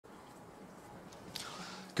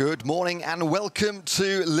Good morning and welcome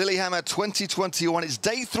to Lillehammer 2021. It's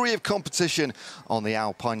day 3 of competition on the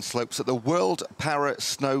Alpine slopes at the World Para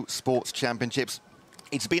Snow Sports Championships.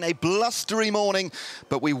 It's been a blustery morning,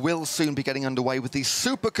 but we will soon be getting underway with the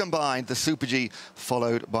Super Combined, the Super G,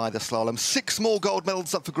 followed by the Slalom. 6 more gold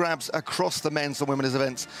medals up for grabs across the men's and women's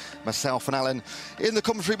events. Myself and Alan in the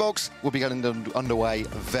commentary box will be getting underway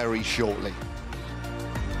very shortly.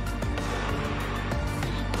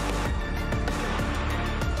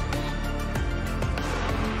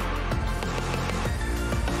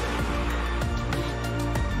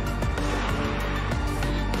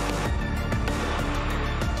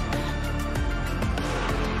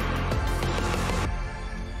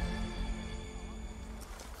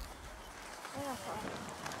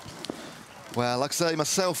 Well, like I say,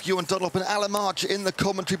 myself, Ewan Dunlop and Alan March in the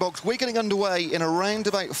commentary box. We're getting underway in around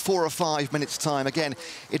about 4 or 5 minutes' time. Again,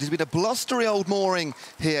 it has been a blustery old morning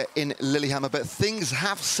here in Lillehammer, but things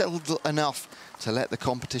have settled enough to let the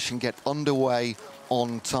competition get underway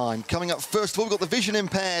on time. Coming up first of all, we've got the vision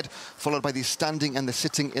impaired, followed by the standing and the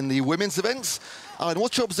sitting in the women's events. Alan,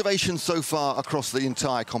 what's your observation so far across the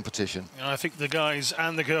entire competition? I think the guys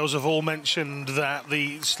and the girls have all mentioned that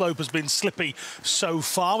the slope has been slippy so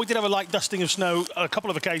far. We did have a light dusting of snow on a couple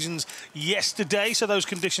of occasions yesterday, so those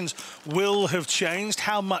conditions will have changed.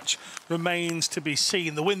 How much remains to be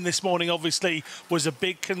seen. The wind this morning obviously was a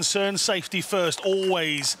big concern. Safety first,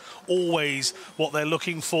 always what they're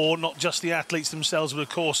looking for, not just the athletes themselves, but of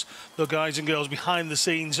course the guys and girls behind the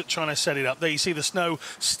scenes trying to set it up. There you see the snow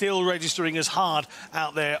still registering as hard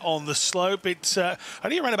out there on the slope. It's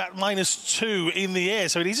only around about -2 in the air,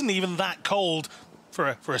 so it isn't even that cold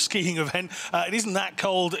for a skiing event. It isn't that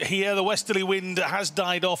cold here. The westerly wind has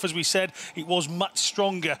died off, as we said. It was much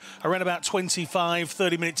stronger around about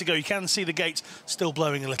 25-30 minutes ago. You can see the gates still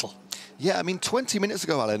blowing a little. Yeah, I mean, 20 minutes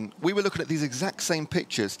ago, Alan, we were looking at these exact same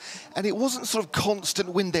pictures, and it wasn't sort of constant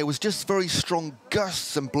wind. There was just very strong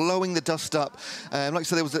gusts and blowing the dust up. Like I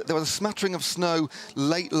said, there was a smattering of snow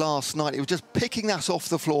late last night. It was just picking that off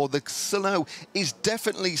the floor. The snow is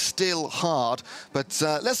definitely still hard. But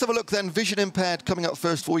let's have a look then. Vision impaired coming up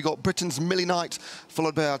first. We got Britain's Millie Knight,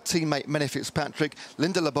 followed by our teammate Menny Fitzpatrick,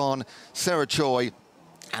 Linda LeBon, Sarah Choi,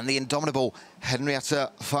 and the indomitable Henrietta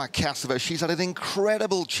Farkasova. She's had an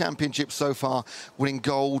incredible championship so far, winning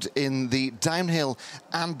gold in the downhill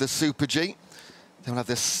and the Super G. Then we'll have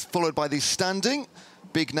this followed by the standing.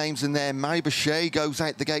 Big names in there. Marie Boucher goes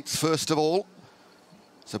out the gates first of all.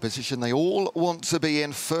 It's a position they all want to be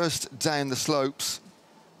in, first down the slopes.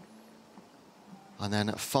 And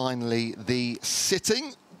then finally the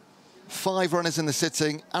sitting. 5 runners in the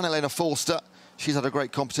sitting. Anna-Lena Forster. She's had a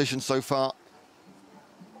great competition so far.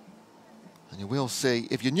 And you will see,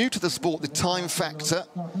 if you're new to the sport, the time factor.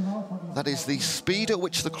 That is the speed at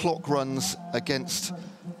which the clock runs against,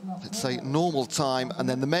 let's say, normal time. And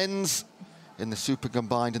then the men's in the Super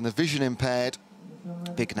Combined and the vision impaired.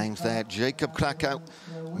 Big names there. Jacob Krakow,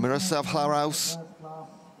 Miroslav Hlaraus. In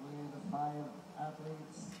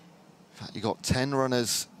fact, you got 10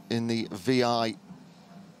 runners in the VI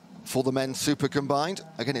for the men's Super Combined.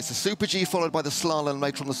 Again, it's the Super G followed by the slalom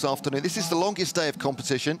later on this afternoon. This is the longest day of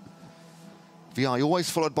competition. VI always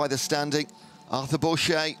followed by the standing. Arthur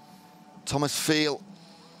Boucher, Thomas Field.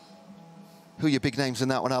 Who are your big names in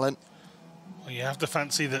that one, Alan? Well, you have to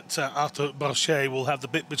fancy that Arthur Boucher will have the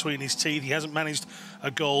bit between his teeth. He hasn't managed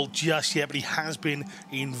a goal just yet, but he has been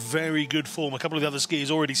in very good form. A couple of the other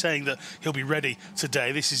skiers already saying that he'll be ready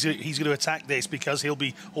today. He's going to attack this because he'll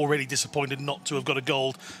be already disappointed not to have got a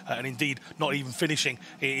gold and indeed not even finishing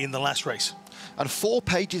in the last race. And 4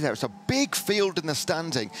 pages there. It's a big field in the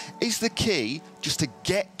standing. Is the key just to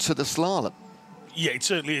get to the slalom? Yeah, it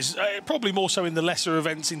certainly is. Probably more so in the lesser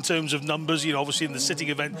events in terms of numbers. You know, obviously in the sitting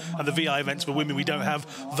event and the VI events for women, we don't have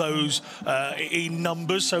those in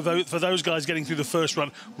numbers. So for those guys getting through the first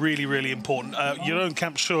run, really important. Jeroen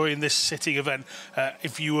Kampschreur in this sitting event,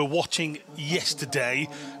 if you were watching yesterday,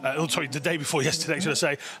 the day before yesterday, should I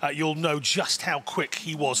say, you'll know just how quick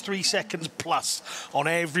he was. 3 seconds plus on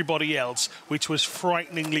everybody else, which was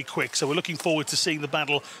frighteningly quick. So we're looking forward to seeing the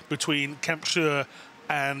battle between Kampschreur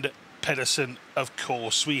and Pedersen, of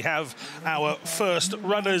course. We have our first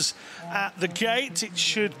runners at the gate. It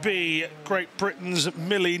should be Great Britain's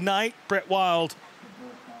Millie Knight. Brett Wild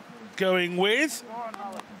going with.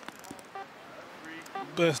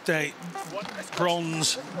 Birthday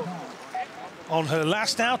bronze on her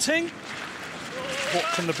last outing. What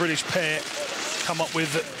can the British pair come up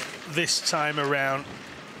with this time around?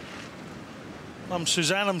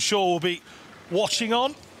 Suzanne, I'm sure, will be watching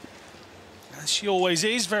on, as she always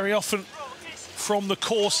is, very often from the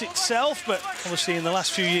course itself, but obviously in the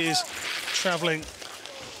last few years travelling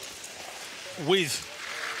with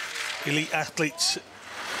elite athletes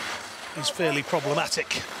is fairly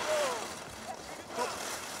problematic.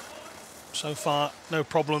 So far, no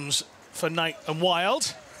problems for Knight and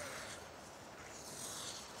Wild.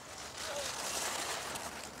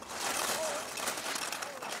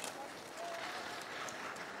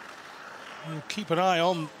 We'll keep an eye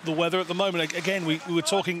on the weather at the moment. Again, we were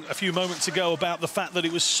talking a few moments ago about the fact that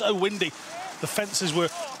it was so windy. The fences were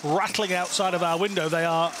rattling outside of our window. They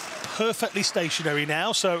are perfectly stationary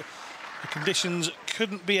now, so the conditions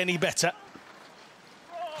couldn't be any better.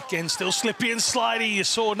 Again, still slippy and slidey. You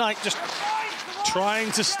saw Knight just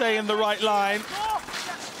trying to stay in the right line.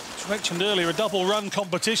 As mentioned earlier, a double run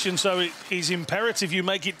competition, so it is imperative you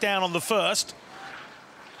make it down on the first.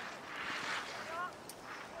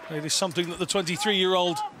 It is something that the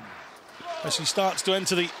 23-year-old, as she starts to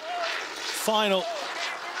enter the final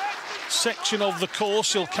section of the course,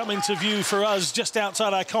 she'll come into view for us just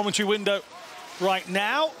outside our commentary window right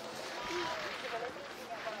now.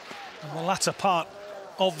 And the latter part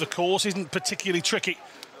of the course isn't particularly tricky.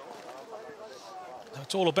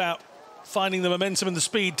 It's all about finding the momentum and the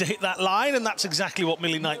speed to hit that line, and that's exactly what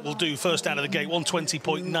Millie Knight will do first out of the gate,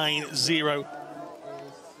 120.90.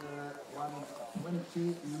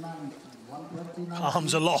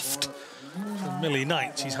 Arms aloft for Millie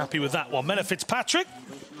Knight. She's happy with that one. Menna Fitzpatrick.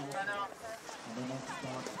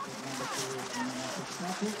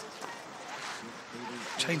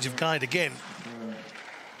 Change of guide again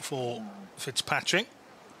for Fitzpatrick.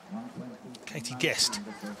 Katie Guest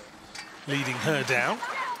leading her down.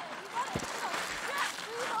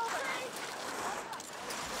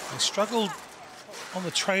 They struggled on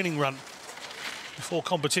the training run before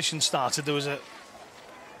competition started. There was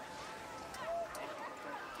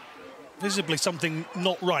visibly something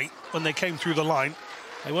not right when they came through the line.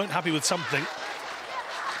 They weren't happy with something.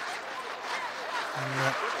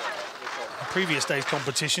 And the previous day's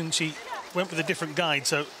competition, she went with a different guide,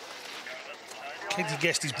 so Katie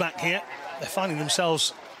Guest is back here. They're finding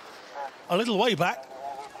themselves a little way back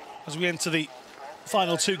as we enter the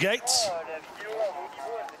final two gates.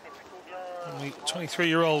 And the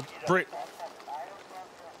 23-year-old Brit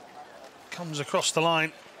comes across the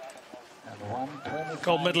line.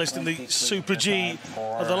 Gold medalist in the Super G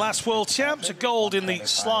of the last World Champs, a gold in the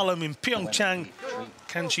slalom in Pyeongchang.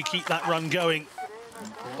 Can she keep that run going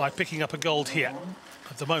by picking up a gold here?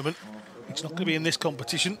 At the moment, it's not going to be in this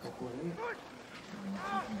competition.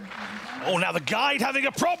 Oh, now the guide having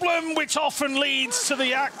a problem, which often leads to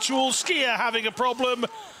the actual skier having a problem.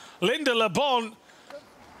 Linda LeBon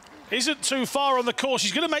isn't too far on the course.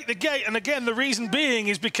 She's going to make the gate, and again, the reason being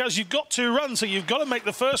is because you've got two runs, so you've got to make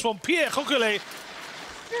the first one. Pierre Coquelet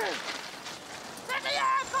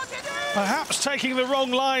perhaps taking the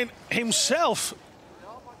wrong line himself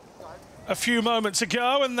a few moments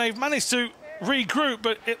ago, and they've managed to regroup,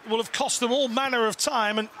 but it will have cost them all manner of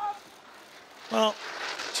time. And, well,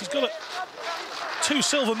 she's got two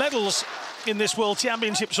silver medals in this World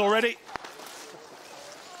Championships already.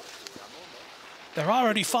 There are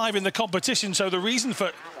already 5 in the competition, so the reason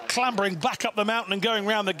for clambering back up the mountain and going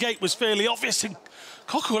round the gate was fairly obvious. And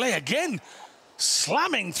Coquelet again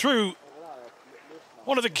slamming through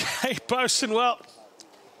one of the gate posts, and, well,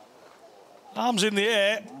 arms in the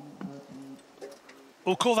air.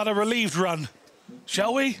 We'll call that a relieved run,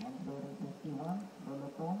 shall we?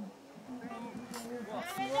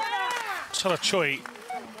 Sala Choi,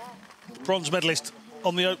 bronze medalist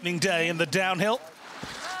on the opening day in the downhill.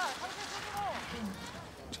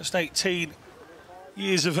 Just 18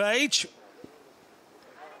 years of age.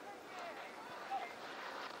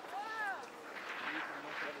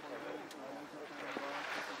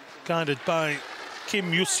 Guided by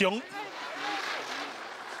Kim Yu-seong.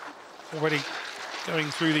 Already going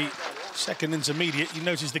through the second intermediate. You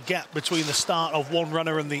notice the gap between the start of one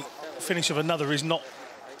runner and the finish of another is not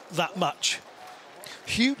that much.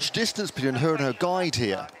 Huge distance between her and her guide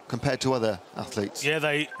here compared to other athletes. Yeah,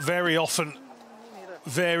 they very often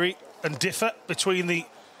vary and differ between the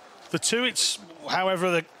two. It's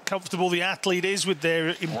however comfortable the athlete is with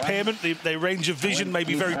their impairment. Their range of vision may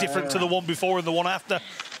be very different to the one before and the one after.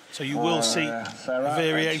 So you will see a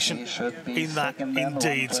variation in that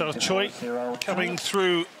indeed. So Choi coming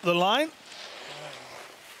through the line.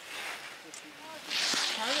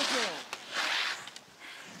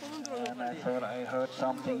 And I heard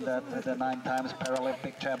something that the 9 times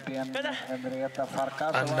Paralympic champion Henrietta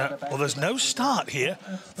Farkasova... well, there's no start here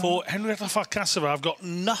for Henrietta Farkasova. I've got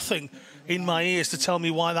nothing in my ears to tell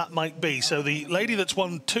me why that might be. So the lady that's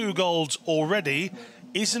won 2 golds already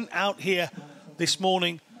isn't out here this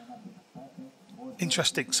morning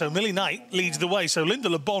Interesting. So Millie Knight leads the way. So Linda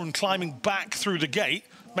Le Bon climbing back through the gate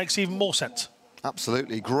makes even more sense.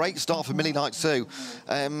 Absolutely. Great start for Millie Knight too.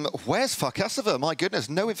 Where's Farkasova? My goodness,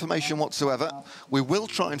 no information whatsoever. We will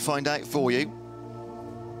try and find out for you.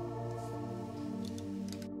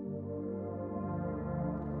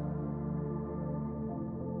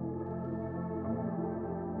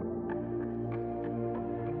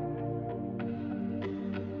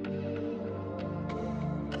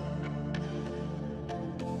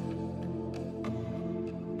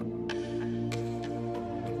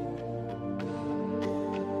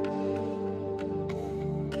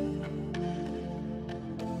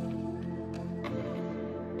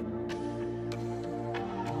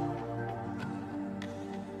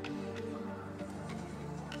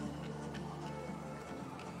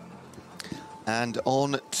 And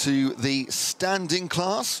on to the standing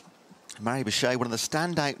class. Marie Boucher, one of the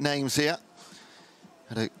standout names here.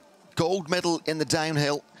 Had a gold medal in the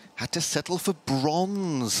downhill. Had to settle for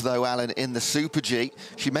bronze, though, Alan, in the Super G.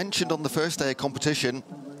 She mentioned on the first day of competition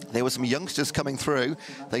there were some youngsters coming through.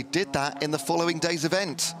 They did that in the following day's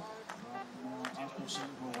event.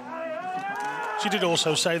 She did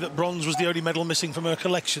also say that bronze was the only medal missing from her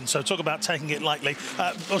collection, so talk about taking it lightly.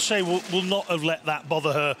 Boucher will not have let that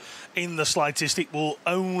bother her in the slightest. It will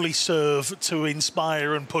only serve to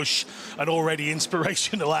inspire and push an already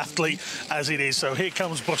inspirational athlete as it is. So here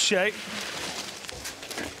comes Boucher.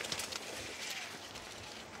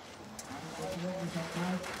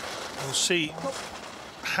 We'll see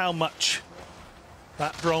how much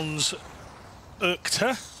that bronze irked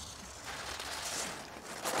her,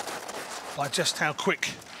 by just how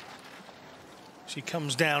quick she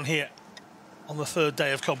comes down here on the third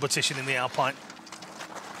day of competition in the Alpine.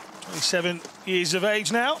 27 years of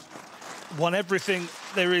age now, won everything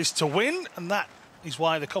there is to win, and that is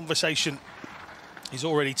why the conversation is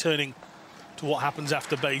already turning to what happens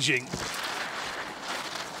after Beijing.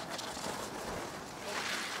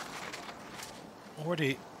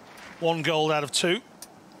 Already 1 gold out of 2.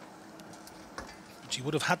 She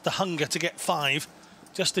would have had the hunger to get 5,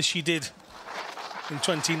 just as she did in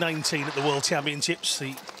 2019 at the World Championships.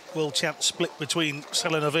 The World Champ split between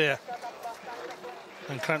Selena Veer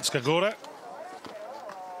and Kranjska Gora.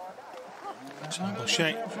 So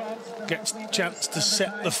Boucher gets the chance to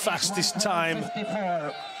set the fastest time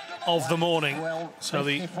of the morning. So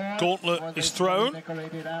the gauntlet is thrown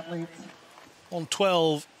on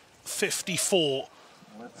 12:54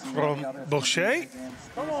 from Boucher.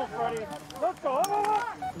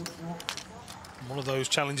 One of those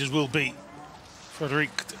challenges will be Frédéric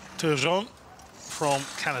Turgeon from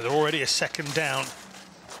Canada, already a second down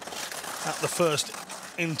at the first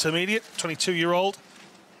intermediate, 22-year-old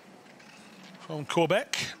from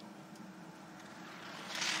Quebec.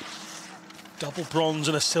 Double bronze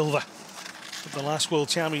and a silver. But the last World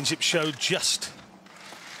Championship showed just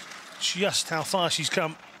how far she's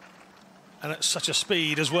come, and at such a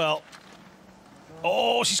speed as well.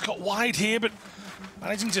 Oh, she's got wide here, but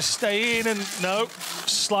managing to stay in, and no,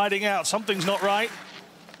 sliding out. Something's not right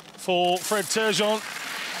for Fred Turgeon,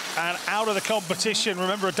 and out of the competition.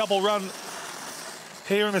 Remember, a double run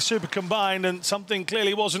here in the Super Combined, and something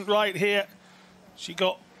clearly wasn't right here. She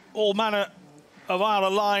got all manner of out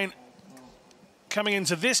of line coming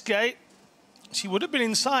into this gate. She would have been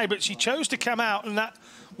inside, but she chose to come out, and that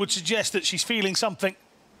would suggest that she's feeling something.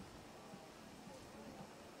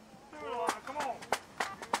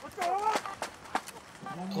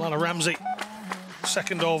 Alana Ramsey,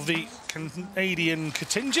 second of the Canadian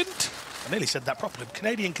contingent. I nearly said that properly.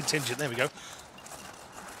 Canadian contingent, there we go.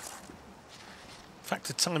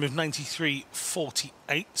 Factor time of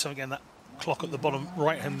 93.48. So again, that clock at the bottom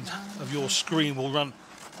right-hand of your screen will run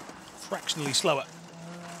fractionally slower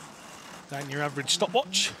than your average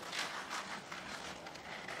stopwatch.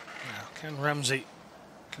 Now, can Ramsey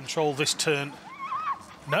control this turn?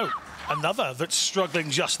 No, another that's struggling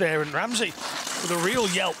just there, and Ramsey with a real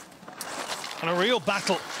yelp and a real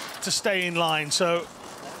battle to stay in line. So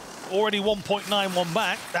already 1.91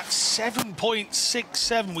 back. That's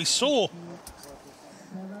 7.67. We saw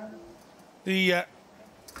the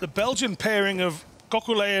Belgian pairing of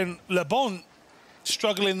Coquelet and Le Bon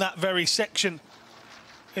struggle in that very section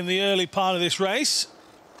in the early part of this race.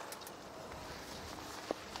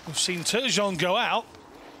 We've seen Turgeon go out.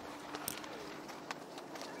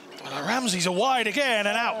 Well, Ramsey's a wide again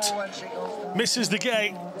and out. Misses the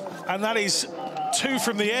gate, and that is 2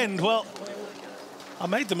 from the end. Well, I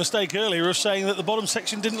made the mistake earlier of saying that the bottom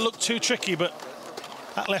section didn't look too tricky, but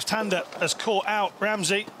that left-hander has caught out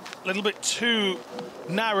Ramsey. A little bit too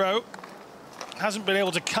narrow. Hasn't been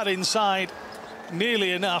able to cut inside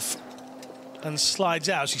nearly enough. and slides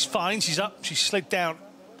out. She's fine, she's up, she slid down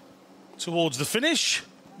towards the finish,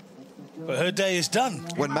 but her day is done.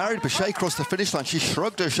 When Marit Boucher crossed the finish line, she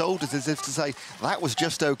shrugged her shoulders as if to say, that was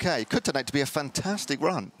just okay. Could turn out to be a fantastic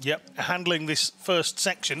run. Yep, handling this first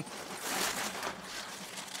section.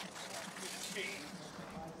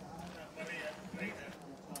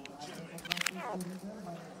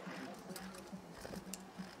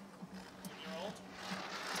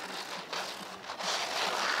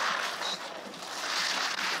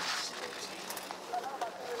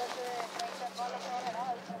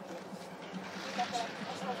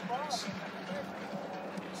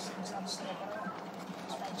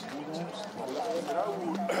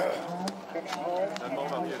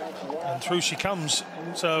 And through she comes,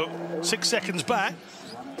 so 6 seconds back,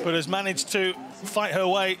 but has managed to fight her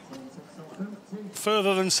way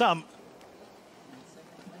further than some.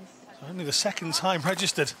 So only the second time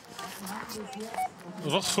registered.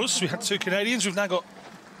 Rothfuss, we had 2 Canadians, we've now got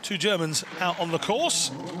 2 Germans out on the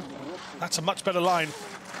course. That's a much better line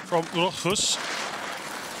from Rothfuss.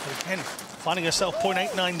 But again, finding herself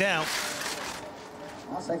 0.89 down.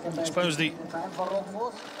 I suppose the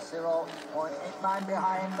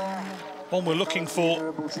one we're looking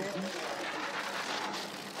for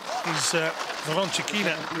is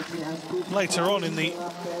Veroncikina later on in the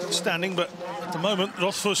standing, but at the moment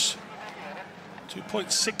Rothfuss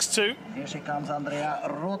 2.62,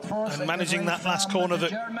 and managing that last corner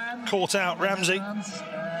that caught out Ramsey.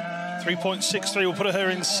 3.63 will put her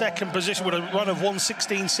in second position with a run of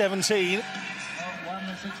 1:16.17.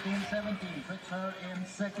 1:16.17 puts her in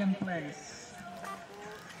second place.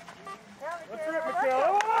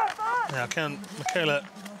 Now, can Michaela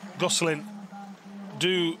Gosselin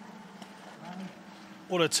do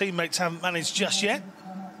what her teammates haven't managed just yet?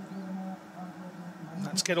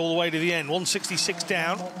 Let's get all the way to the end. 1:66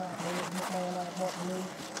 down.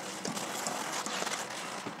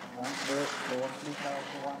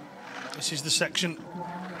 This is the section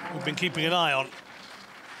we've been keeping an eye on.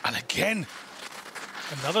 And again,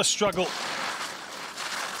 another struggle.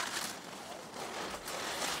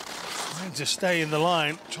 Trying to stay in the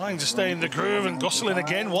line, trying to stay in the groove, and Gosselin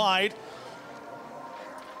again wide.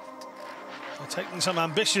 They're taking some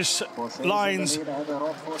ambitious lines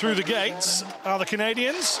through the gates, are the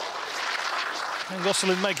Canadians. Can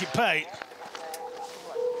Gosselin make it pay?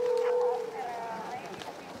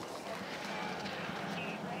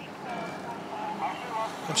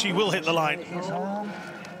 And she will hit the line.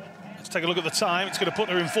 Let's take a look at the time. It's going to put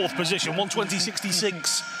her in 4th position,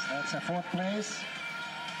 1:20.66. That's a 4th place.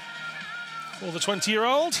 For the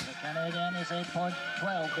 20-year-old. The Canadian is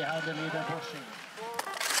 8.12 behind the leader, Bushi.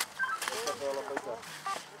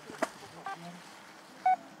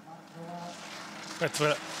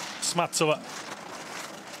 Petra Smatsova.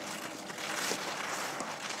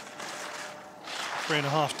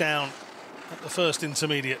 3.5 down at the first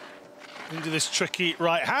intermediate. Into this tricky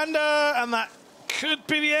right-hander, and that could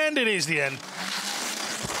be the end. It is the end.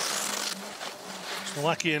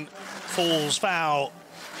 Slovakian falls foul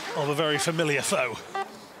of a very familiar foe.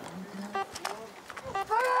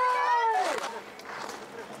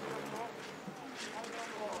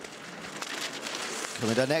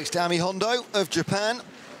 Coming down next, Ami Hondo of Japan.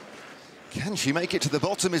 Can she make it to the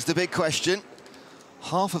bottom is the big question.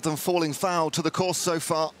 Half of them falling foul to the course so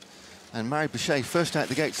far. And Marit Boucher first out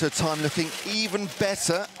the gates, her time looking even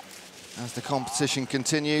better as the competition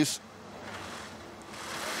continues.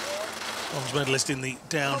 Bronze medalist in the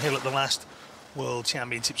downhill at the last World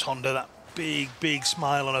Championships. Hondo, that big, big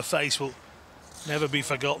smile on her face will never be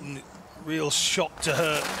forgotten. Real shock to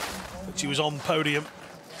her that she was on podium.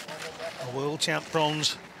 A World Champ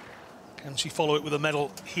bronze. Can she follow it with a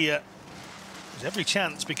medal here? There's every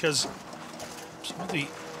chance, because some of the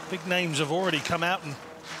big names have already come out and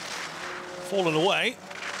fallen away.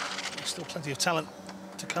 There's still plenty of talent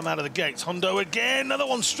to come out of the gates. Hondo again, another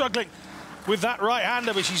one struggling with that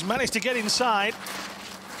right-hander, but she's managed to get inside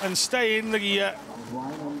and stay in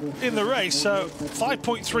the race. So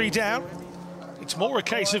 5.3 down. It's more a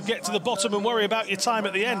case of get to the bottom and worry about your time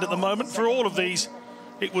at the end at the moment for all of these,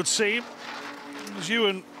 it would seem. As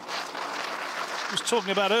Ewan was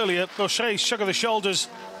talking about earlier, Boucher's shrug of the shoulders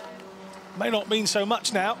may not mean so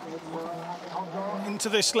much now. Into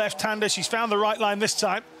this left-hander, she's found the right line this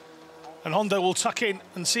time, and Hondo will tuck in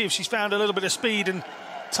and see if she's found a little bit of speed and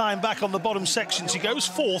time back on the bottom section. She goes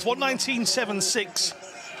 4th, 1:19.76.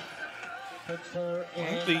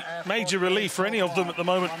 The major relief for any of them at the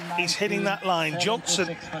moment is hitting that line.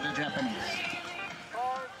 Johnson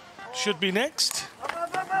should be next.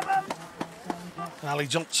 Ali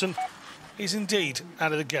Johnson is indeed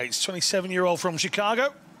out of the gates. 27-year-old from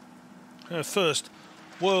Chicago. Her first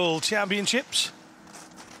World Championships.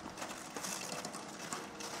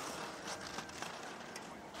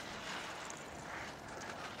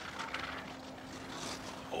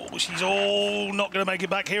 Oh, she's all not going to make it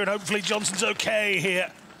back here, and hopefully Johnson's okay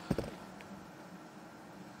here.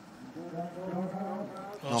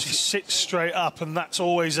 Well, she sits straight up, and that's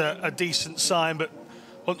always a decent sign, but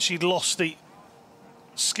once she'd lost the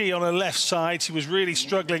ski on her left side, she was really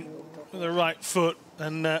struggling with her right foot,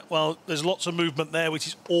 and well, there's lots of movement there, which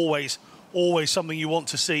is always something you want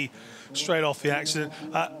to see straight off the accident.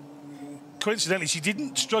 Coincidentally, she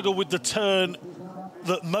didn't struggle with the turn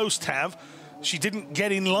that most have. She didn't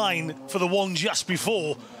get in line for the one just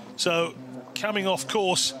before, so coming off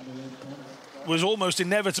course was almost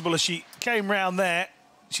inevitable as she came round there.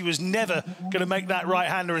 She was never going to make that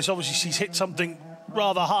right-hander, and so obviously she's hit something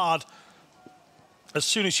rather hard. As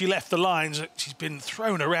soon as she left the lines, she's been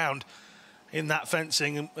thrown around in that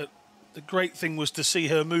fencing, and the great thing was to see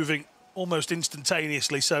her moving almost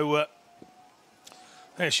instantaneously. So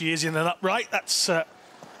there she is in an upright. That's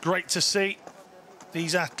great to see.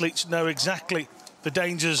 These athletes know exactly the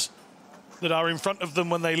dangers that are in front of them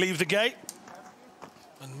when they leave the gate,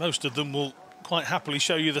 and most of them will quite happily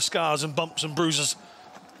show you the scars and bumps and bruises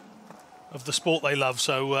of the sport they love.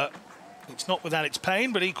 So it's not without its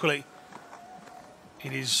pain, but equally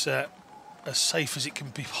it is as safe as it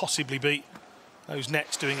can possibly be. Those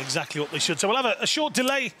nets doing exactly what they should. So we'll have a short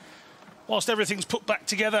delay whilst everything's put back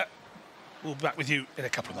together. We'll be back with you in a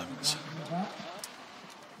couple of moments.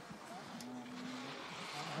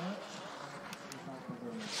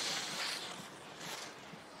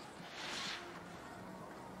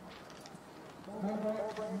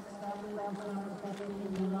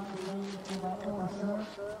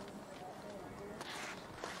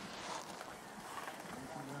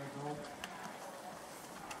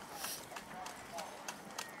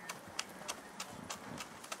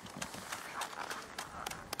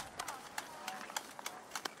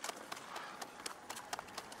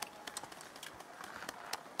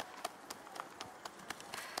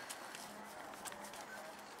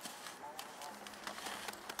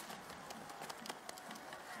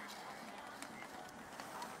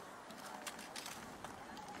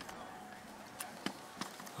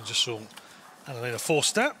 I just saw Annalena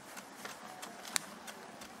Forster.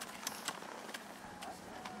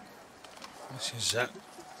 This is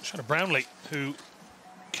Shanna Brownlee, who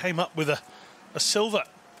came up with a silver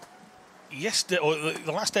yesterday, or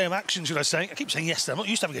the last day of action, should I say. I keep saying yesterday. I'm not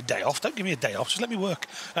used to having a day off. Don't give me a day off. Just let me work.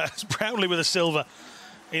 It's Brownlee with a silver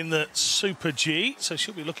in the Super G. So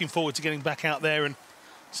she'll be looking forward to getting back out there and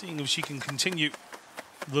seeing if she can continue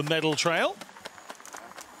the medal trail.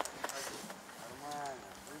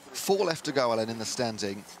 4 left to go, Ellen, in the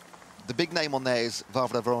standing. The big name on there is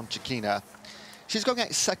Vavra Voronchikina. She's going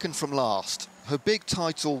out second from last. Her big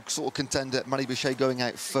title sort of contender, Marie Boucher, going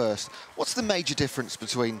out first. What's the major difference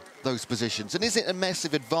between those positions? And is it a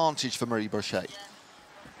massive advantage for Marie Boucher?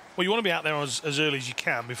 Well, you want to be out there as early as you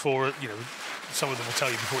can before, you know, some of them will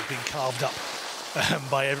tell you before it's been carved up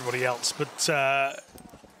by everybody else. But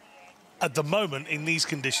at the moment, in these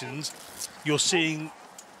conditions, you're seeing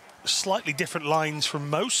slightly different lines from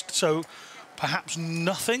most, so perhaps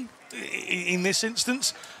nothing in this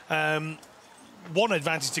instance. One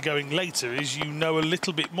advantage to going later is you know a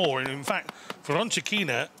little bit more, and in fact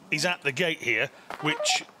Voronchikina is at the gate here,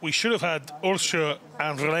 which we should have had Ursula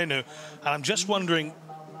and Relenu, and I'm just wondering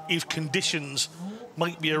if conditions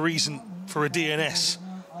might be a reason for a DNS.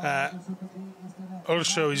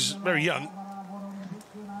 Ursula is very young,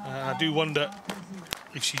 I do wonder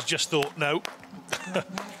if she's just thought no.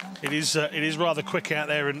 It is rather quick out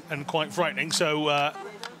there and quite frightening. So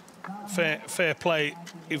fair play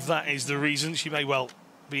if that is the reason. She may well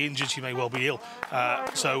be injured. She may well be ill.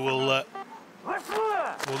 So we'll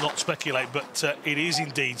not speculate. But it is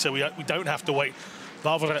indeed. So we don't have to wait.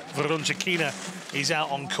 Vavra Voronchikina is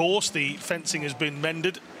out on course. The fencing has been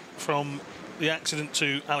mended from the accident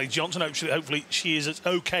to Ali Johnson. Hopefully she is as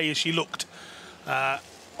okay as she looked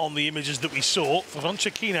on the images that we saw.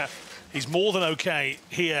 Voronchikina is more than okay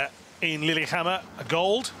here in Lillehammer. A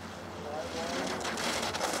gold,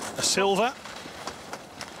 a silver,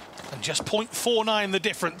 and just 0.49 the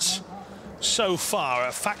difference so far.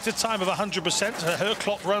 A factor time of 100%. Her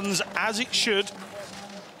clock runs as it should.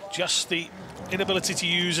 Just the inability to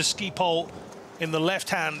use a ski pole in the left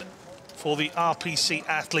hand for the RPC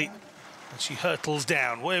athlete. And she hurtles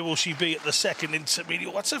down. Where will she be at the second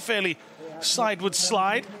intermediate? What's a fairly sideward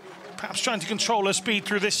slide? Perhaps trying to control her speed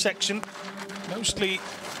through this section. Mostly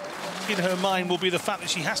in her mind will be the fact that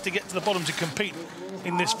she has to get to the bottom to compete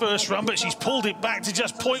in this first run, but she's pulled it back to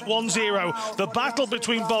just 0.10. The battle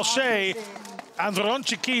between Boucher And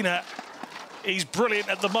Veronica is brilliant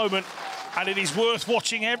at the moment, and it is worth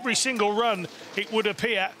watching every single run, it would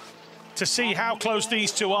appear, to see how close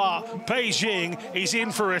these two are. Beijing is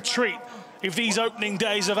in for a treat. If these opening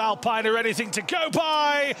days of Alpine are anything to go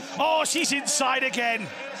by, oh, she's inside again.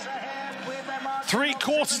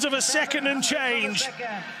 3/4 of a second and change.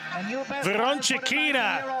 Veronica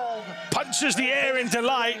punches the air in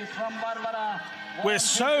delight. We're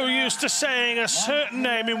so used to saying a certain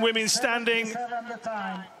name in women's standing.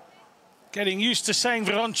 Getting used to saying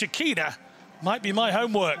Veronica might be my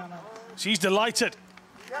homework. She's delighted.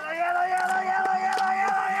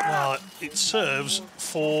 Well, it serves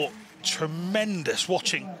for tremendous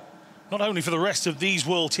watching, not only for the rest of these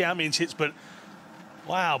World Championships, but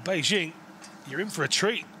wow, Beijing, you're in for a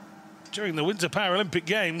treat during the Winter Paralympic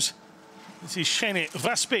Games. This is Shene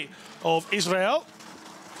Vaspi of Israel.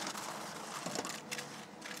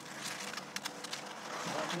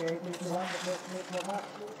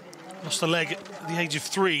 Lost a leg at the age of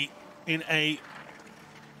 3 in a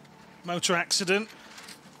motor accident.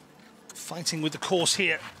 Fighting with the course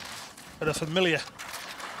here at a familiar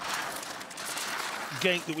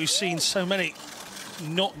gate that we've seen so many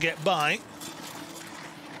not get by.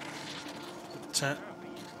 But,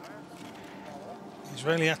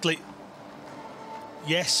 Israeli athlete,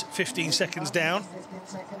 yes, 15 seconds down.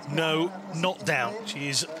 No, not down. She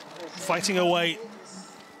is fighting her way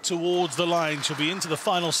towards the line. She'll be into the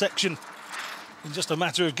final section in just a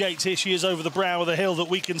matter of gates. Here she is over the brow of the hill that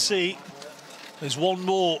we can see. There's one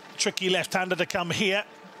more tricky left-hander to come here.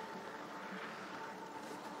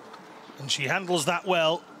 And she handles that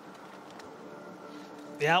well.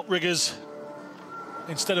 The outriggers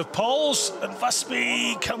instead of poles, and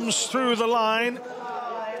Vaspi comes through the line.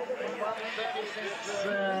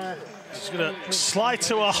 She's going to slide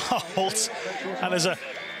to a halt, and there's an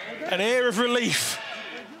air of relief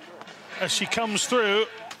as she comes through.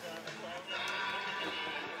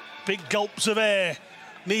 Big gulps of air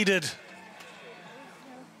needed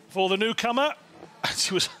for the newcomer.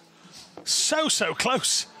 She was so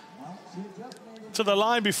close to the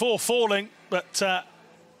line before falling, but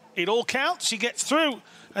it all counts. She gets through,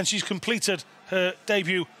 and she's completed her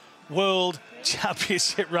debut World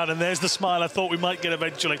Championship run, and there's the smile I thought we might get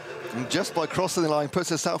eventually. And just by crossing the line, puts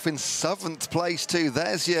herself in 7th place too.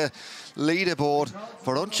 There's your leaderboard.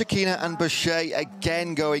 Veronica and Bechet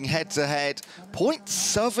again going head-to-head.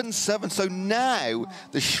 0.77, so now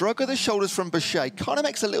the shrug of the shoulders from Bechet kind of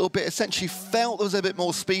makes a little bit of sense. She felt there was a bit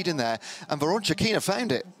more speed in there, and Veronica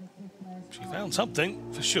found it. She found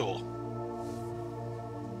something, for sure.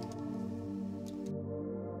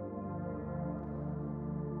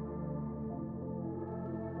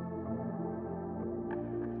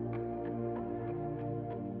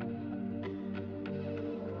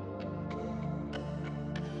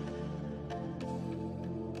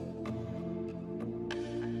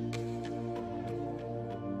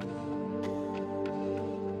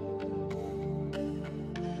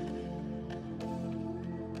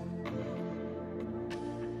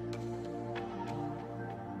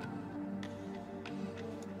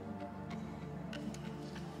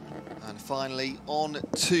 And finally, on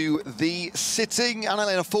to the sitting.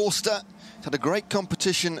 Annalena Forster had a great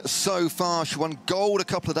competition so far. She won gold a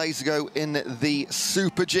couple of days ago in the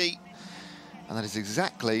Super G. And that is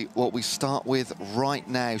exactly what we start with right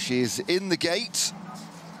now. She is in the gate.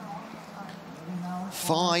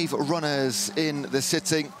 5 runners in the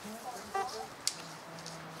sitting.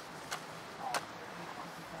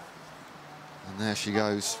 And there she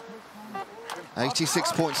goes.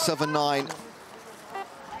 86.79.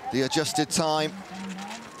 The adjusted time.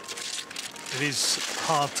 It is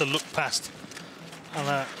hard to look past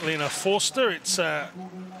Annalena Forster. It's a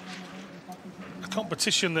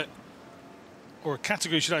competition that, or a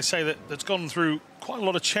category, should I say, that's gone through quite a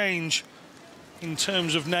lot of change in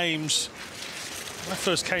terms of names. When I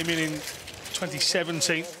first came in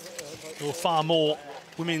 2017, there were far more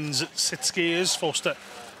women's sit skiers, Forster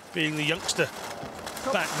being the youngster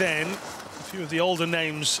back then. A few of the older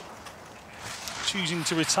names choosing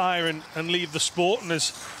to retire and leave the sport, and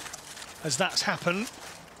as that's happened,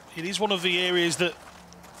 it is one of the areas that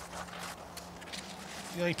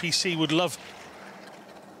the APC would love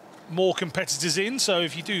more competitors in. So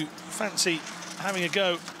if you do fancy having a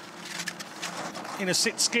go in a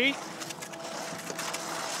sit ski,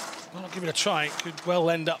 well, I'll give it a try. It could well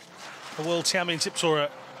end up a World Championships or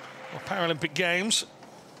Paralympic Games.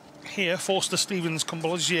 Here, Forster, Stevens,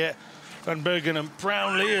 Combolgier, Van Bergen and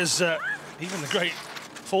Brownlee, as even the great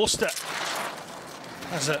Forster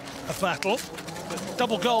has a battle. But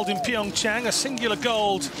double gold in Pyeongchang, a singular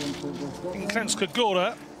gold in Kranjska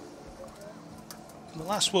Gora. In the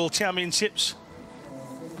last World Championships,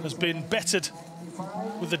 has been bettered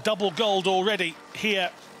with the double gold already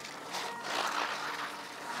here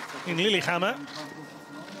in Lillehammer.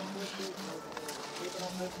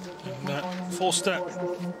 And Forster,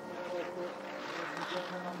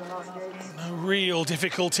 no real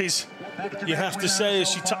difficulties, you have to say,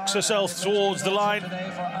 as she tucks herself towards the line.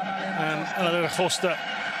 And Elena Forster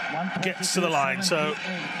gets to the line. So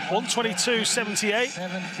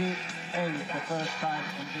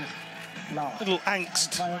 122.78. Little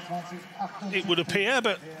angst, it would appear,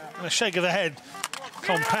 but a shake of the head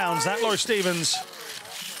compounds that. Laurie Stevens,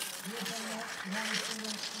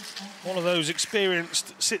 one of those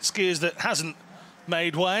experienced sit skiers that hasn't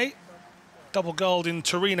made way. Double gold in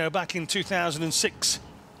Torino back in 2006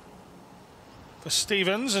 for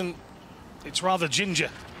Stevens, and it's rather ginger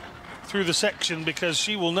through the section because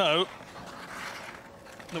she will know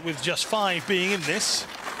that with just 5 being in this,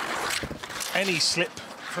 any slip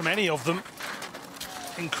from any of them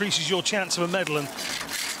increases your chance of a medal, and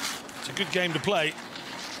it's a good game to play.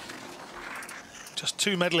 Just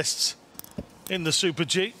 2 medalists in the Super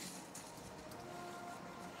G.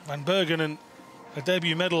 Van Bergen and a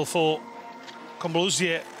debut medal for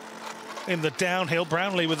Combaluzier in the downhill.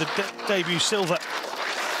 Brownlee with a debut silver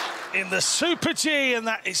in the Super G, and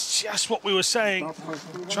that is just what we were saying.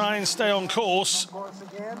 Try and stay on course,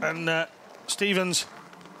 and Stevens,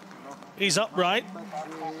 he's upright,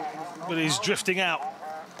 but he's drifting out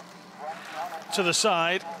to the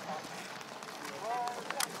side.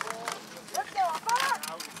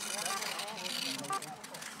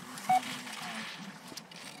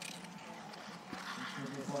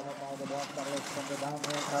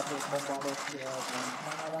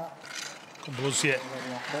 Combaluzier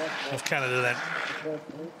of Canada then.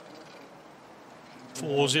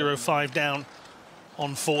 4.05 down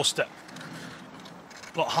on Forster.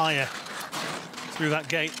 A lot higher through that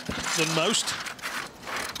gate than most.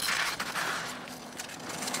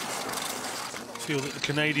 Feel that the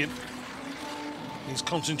Canadian is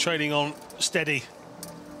concentrating on steady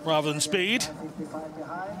rather than speed.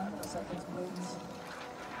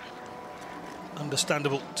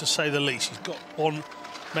 Understandable, to say the least. He's got 1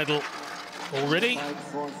 medal already.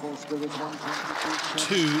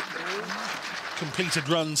 2 completed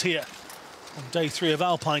runs here on day 3 of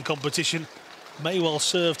Alpine competition. May well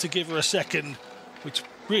serve to give her a second, which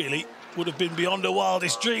really would have been beyond her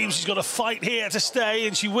wildest dreams. She's got to fight here to stay,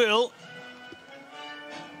 and she will.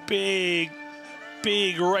 Big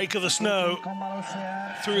rake of the snow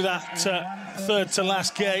through that 3rd to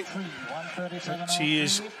last gate. She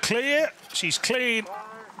is clear, she's clean,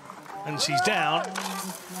 and she's down.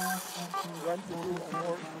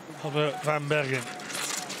 Van Bergen,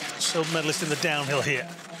 silver medalist in the downhill here.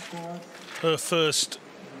 Her first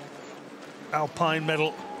Alpine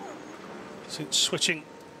medal since switching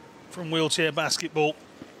from wheelchair basketball.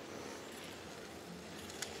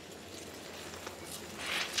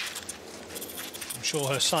 I'm sure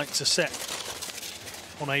her sights are set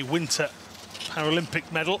on a winter Paralympic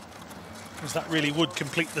medal, because that really would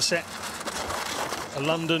complete the set. A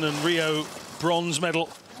London and Rio bronze medal.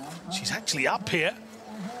 She's actually up here.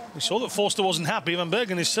 We saw that Forster wasn't happy. Van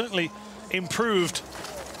Bergen has certainly improved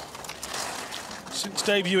since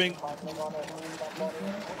debuting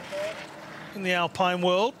in the Alpine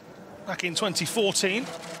world back in 2014.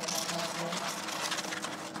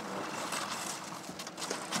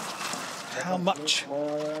 How much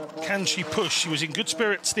can she push? She was in good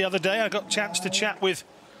spirits the other day. I got a chance to chat with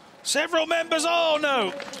several members. Oh,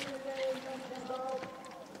 no.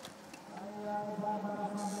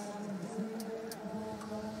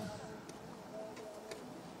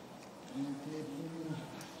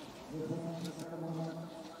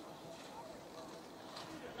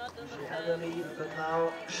 She had a lead, but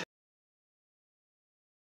now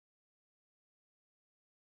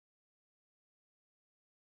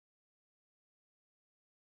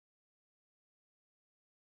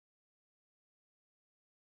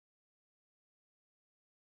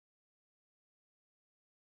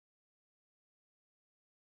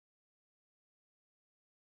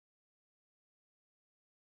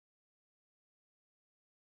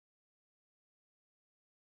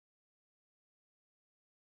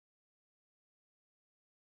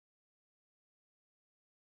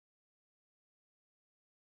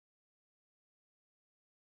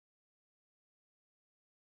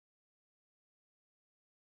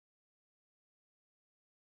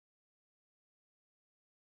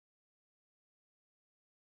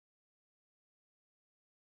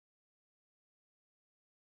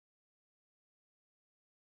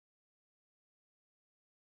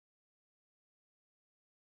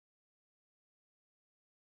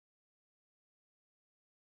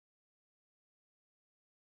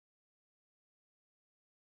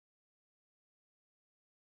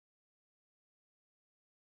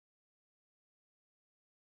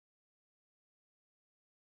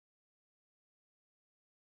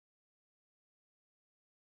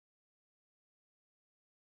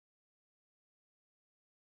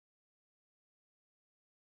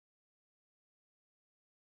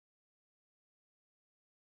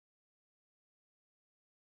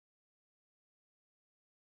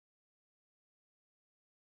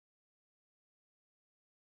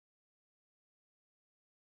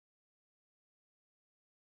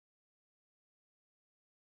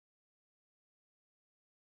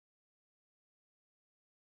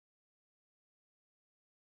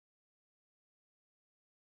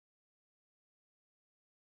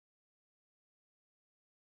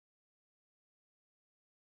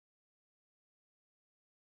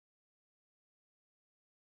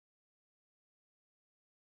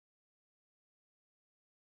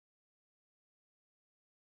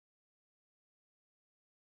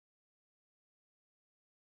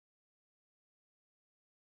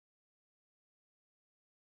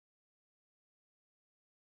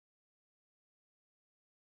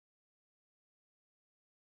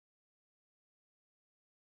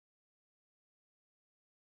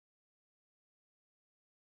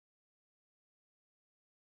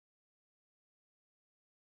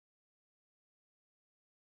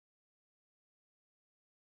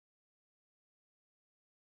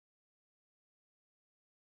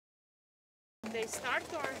They start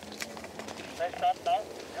or? They start now.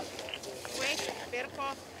 Yep. Wait,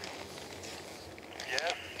 Berko.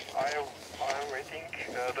 Yes, I'm waiting.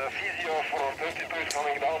 The physio from 32 is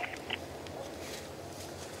coming down.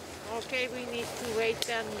 Okay, we need to wait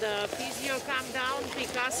and the physio come down.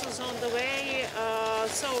 Picasso's on the way.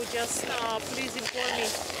 So just please inform me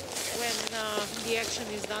when the action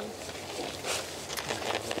is done.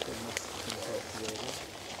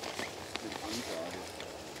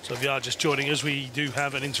 So if you are just joining us, we do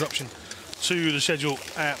have an interruption to the schedule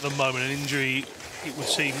at the moment. An injury, it would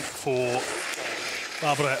seem, for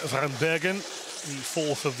Barbara van Bergen, the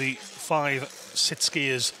fourth of the 5 sit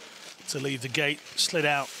skiers to leave the gate. Slid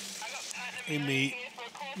out in the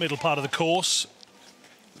middle part of the course.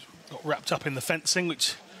 Got wrapped up in the fencing,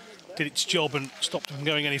 which did its job and stopped him from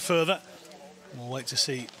going any further. We'll wait to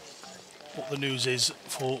see what the news is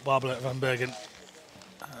for Barbara van Bergen.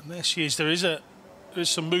 And there she is. There is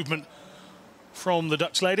some movement from the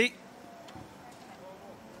Dutch lady.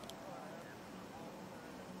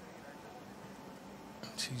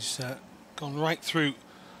 She's gone right through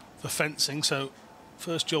the fencing, so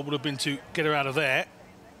first job would have been to get her out of there.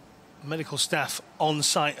 Medical staff on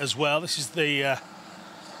site as well. This is the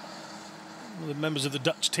members of the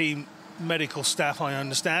Dutch team medical staff, I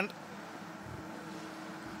understand.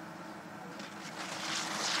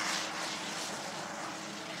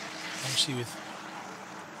 Obviously with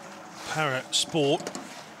para sport,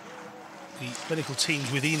 the medical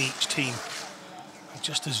teams within each team are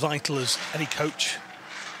just as vital as any coach.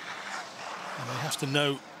 And they have to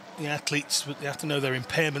know the athletes, but they have to know their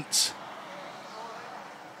impairments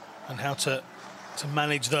and how to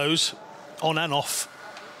manage those on and off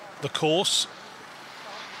the course.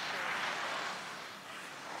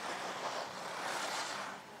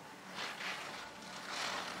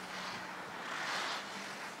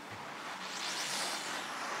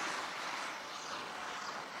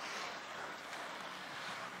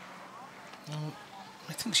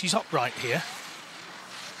 I think she's upright here,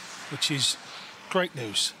 which is great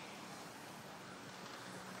news.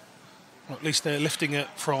 Or at least they're lifting it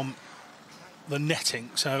from the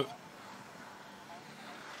netting, so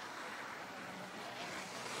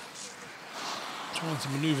trying to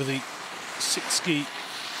manoeuvre the sit-ski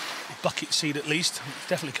bucket seat at least. It's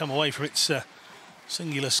definitely come away from its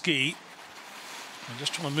singular ski. I'm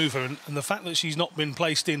just trying to move her, and the fact that she's not been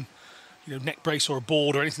placed in, you know, neck brace or a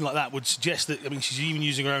board or anything like that would suggest that, I mean, she's even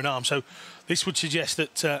using her own arm. So this would suggest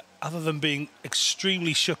that other than being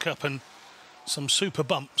extremely shook up and some super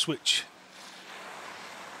bumps, which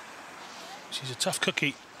she's a tough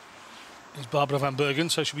cookie, is Barbara van Bergen,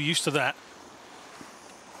 so she'll be used to that.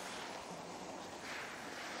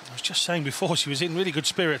 I was just saying before, she was in really good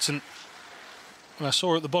spirits, and when I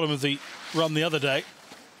saw her at the bottom of the run the other day,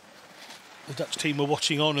 the Dutch team were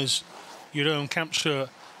watching on as Jeroen Kampscheur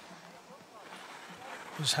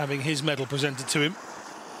was having his medal presented to him.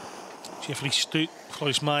 Jeffrey Stoet,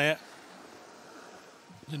 Floris Meyer,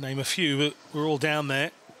 to name a few, but we're all down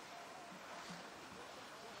there.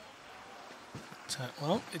 But,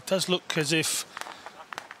 well, it does look as if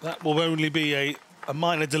that will only be a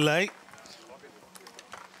minor delay.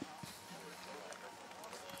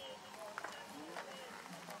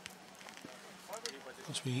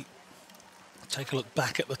 As we take a look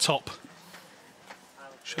back at the top,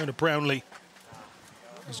 Shona Brownlee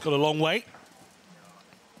has got a long wait.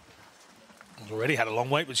 She's already had a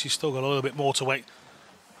long wait, but she's still got a little bit more to wait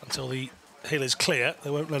until the hill is clear.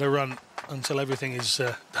 They won't let her run until everything is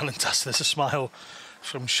done and dusted. There's a smile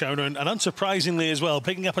from Shona, and unsurprisingly as well,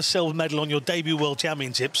 picking up a silver medal on your debut World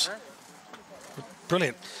Championships.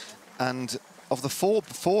 Brilliant. And of the 4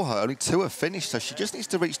 before her, only 2 have finished, so she just needs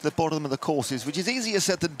to reach the bottom of the courses, which is easier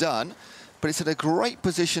said than done, but it's in a great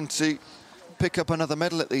position to pick up another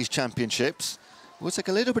medal at these championships. It will take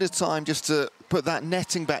a little bit of time just to put that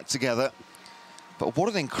netting back together. But what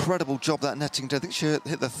an incredible job that netting did. I think she hit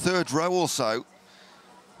the 3rd row or so.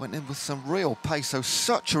 Went in with some real pace, so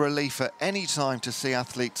such a relief at any time to see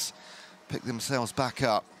athletes pick themselves back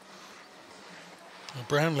up.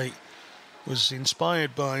 Brownlee was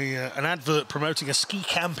inspired by an advert promoting a ski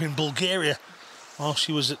camp in Bulgaria while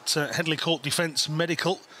she was at Headley Court Defence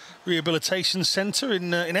Medical Rehabilitation Centre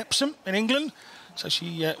in Epsom, in England. So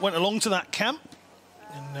she went along to that camp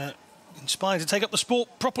and inspired to take up the sport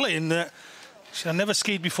properly. And she had never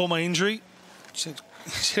skied before my injury. She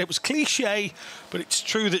said it was cliche, but it's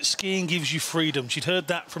true that skiing gives you freedom. She'd heard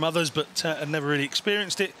that from others, but had never really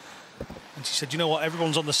experienced it. And she said, you know what,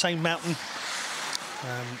 everyone's on the same mountain,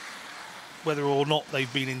 whether or not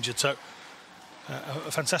they've been injured. So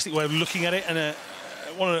a fantastic way of looking at it, and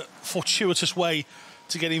what a fortuitous way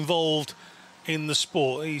to get involved in the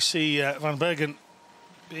sport. You see Van Bergen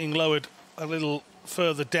being lowered a little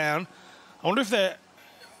further down. I wonder if they're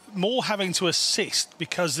more having to assist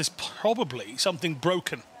because there's probably something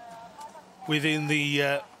broken within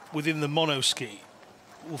the mono ski.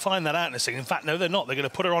 We'll find that out in a second. In fact, no, they're not. They're going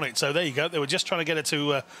to put her on it. So there you go. They were just trying to get her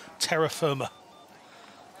to terra firma,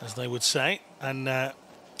 as they would say. And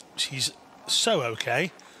she's so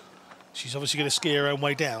okay. She's obviously going to ski her own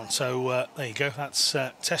way down. So there you go. That's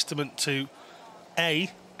testament to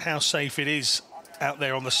A, how safe it is out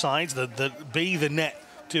there on the sides. B, the net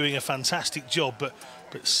doing a fantastic job.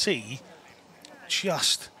 But C,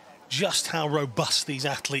 just how robust these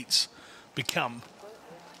athletes become.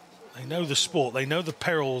 They know the sport. They know the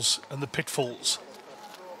perils and the pitfalls.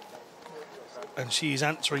 And she's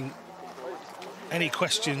answering any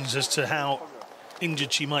questions as to how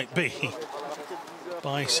injured she might be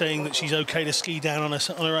by saying that she's okay to ski down on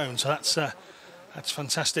her own. So that's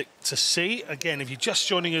fantastic to see. Again, if you're just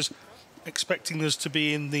joining us, expecting us to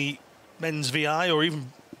be in the men's VI or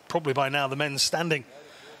even probably by now the men's standing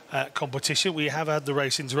competition, we have had the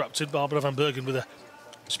race interrupted. Barbara Van Bergen with a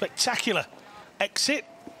spectacular exit.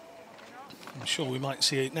 I'm sure we might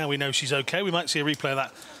see it. Now we know she's okay. We might see a replay of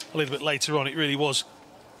that a little bit later on. It really was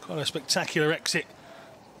quite a spectacular exit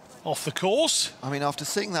off the course. I mean, after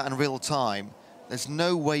seeing that in real time, there's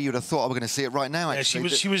no way you'd have thought I was going to see it right now, actually. Yeah,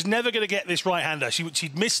 she was never going to get this right-hander.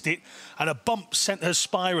 She'd missed it, and a bump sent her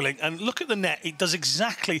spiralling. And look at the net. It does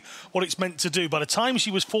exactly what it's meant to do. By the time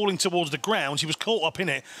she was falling towards the ground, she was caught up in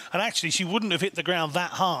it. And actually, she wouldn't have hit the ground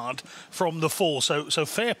that hard from the fall. So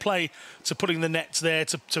fair play to putting the nets there,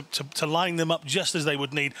 to lining them up just as they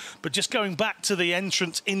would need. But just going back to the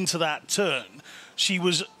entrance into that turn, she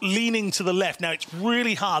was leaning to the left. Now, it's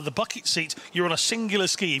really hard. The bucket seats, you're on a singular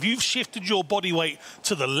ski. If you've shifted your body weight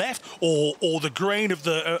to the left, or the grain of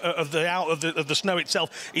the snow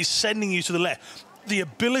itself is sending you to the left, the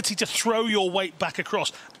ability to throw your weight back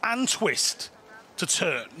across and twist to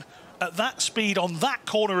turn at that speed on that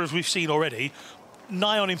corner, as we've seen already,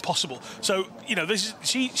 nigh on impossible. So, you know, this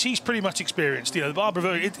is, she's pretty much experienced. You know,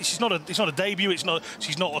 Barbara, it's not a debut. She's not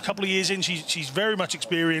a couple of years in. She's very much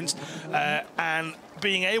experienced, and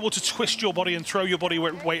being able to twist your body and throw your body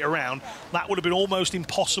weight around, that would have been almost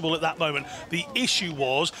impossible at that moment. The issue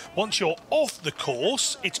was, once you're off the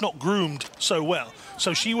course, it's not groomed so well.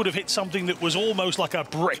 So she would have hit something that was almost like a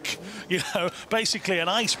brick, you know, basically an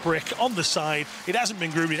ice brick on the side. It hasn't been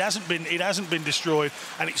groomed, it hasn't been destroyed,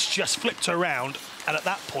 and it's just flipped around. And at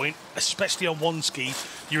that point, especially on one ski,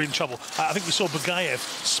 you're in trouble. I think we saw Bagayev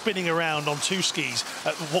spinning around on two skis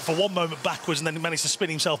for one moment backwards, and then managed to spin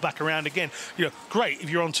himself back around again. You know, great if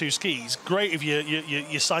you're on two skis, great if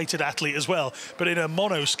you're sighted athlete as well. But in a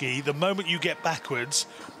mono ski, the moment you get backwards,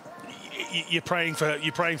 you're praying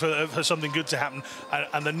for something good to happen.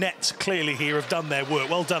 And the nets clearly here have done their work.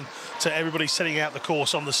 Well done to everybody setting out the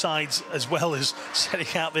course on the sides as well as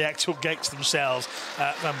setting out the actual gates themselves.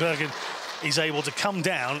 Van Bergen is able to come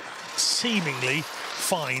down seemingly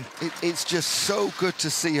fine. It's just so good to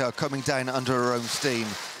see her coming down under her own steam.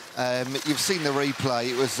 You've seen the replay.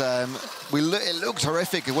 It was it looked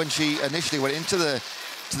horrific when she initially went into the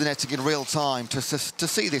netting in real time. To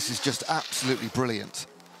see this is just absolutely brilliant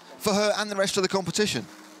for her and the rest of the competition.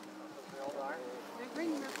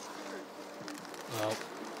 Well,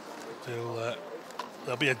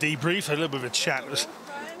 there'll be a debrief, a little bit of a chat. The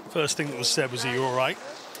first thing that was said was, "Are you all right?"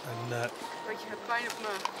 And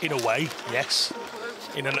in a way, yes.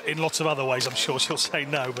 In lots of other ways, I'm sure she'll say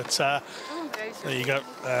no. But there you go.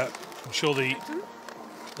 I'm sure the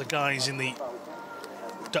guys in the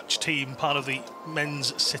Dutch team, part of the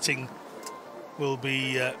men's sitting, will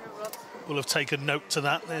have taken note to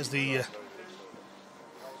that. There's the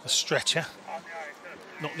stretcher.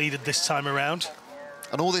 Not needed this time around.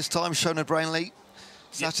 And all this time, Shona Brownlee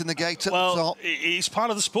sat in the gate at the top. It's part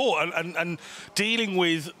of the sport, and dealing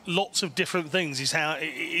with lots of different things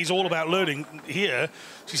is all about learning. Here,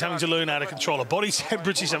 she's having to learn how to control her body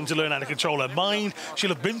temperature, she's having to learn how to control her mind. She'll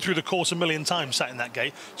have been through the course a million times sat in that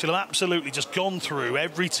gate. She'll have absolutely just gone through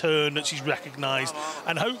every turn that she's recognised,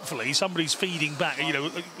 and hopefully somebody's feeding back. You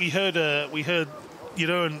know, we heard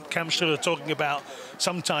Jeroen Kamstra talking about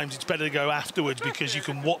sometimes it's better to go afterwards because you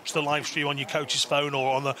can watch the live stream on your coach's phone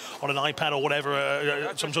or on an iPad or whatever,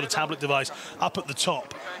 some sort of tablet device up at the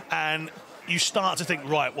top, and you start to think,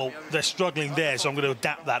 right, well, they're struggling there, so I'm going to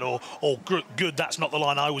adapt that, or good, that's not the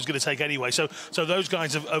line I was going to take anyway. So those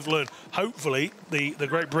guys have learned. Hopefully, the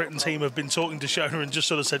Great Britain team have been talking to Shona and just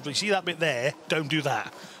sort of said, well, you see that bit there, don't do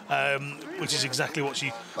that. Which is exactly what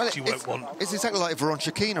she won't want. It's exactly like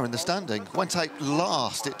Veronica Kina in the standing. Went out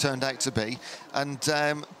last, it turned out to be, and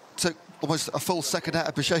to almost a full second out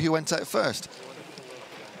of Boucher, who went out first.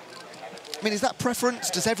 I mean, is that preference?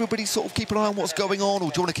 Does everybody sort of keep an eye on what's going on, or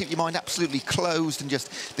do you want to keep your mind absolutely closed and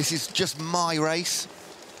just, this is just my race?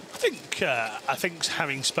 I think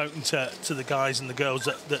having spoken to the guys and the girls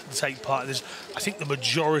that take part in this, I think the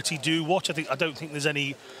majority do watch. I don't think there's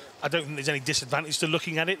any disadvantage to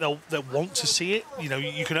looking at it. They'll want to see it. You know,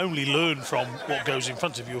 you can only learn from what goes in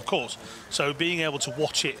front of you, of course. So being able to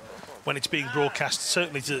watch it when it's being broadcast,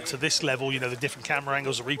 certainly to this level, you know, the different camera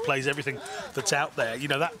angles, the replays, everything that's out there. You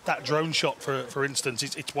know, that drone shot, for instance,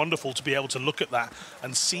 it's wonderful to be able to look at that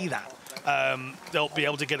and see that. They'll be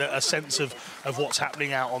able to get a sense of what's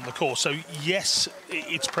happening out on the course. So yes,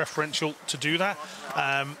 it's preferential to do that.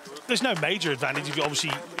 There's no major advantage.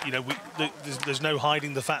 Obviously, you know, there's no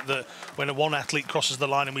hiding the fact that when one athlete crosses the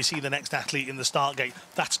line and we see the next athlete in the start gate,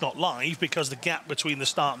 that's not live, because the gap between the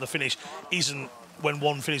start and the finish isn't when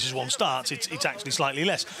one finishes, one starts. It's actually slightly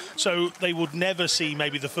less. So they would never see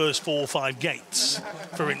maybe the first 4 or 5 gates,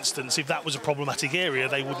 for instance. If that was a problematic area,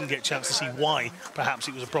 they wouldn't get a chance to see why perhaps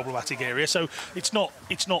it was a problematic area. So it's not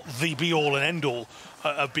the be-all and end-all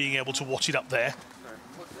of being able to watch it up there.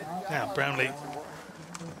 Now, Brownlee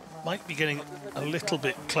might be getting a little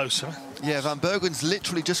bit closer. Yeah, Van Bergen's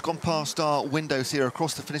literally just gone past our windows here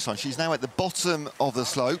across the finish line. She's now at the bottom of the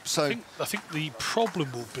slope. So I think the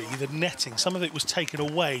problem will be the netting. Some of it was taken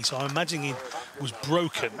away, so I'm imagining it was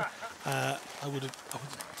broken. I would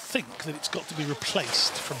think that it's got to be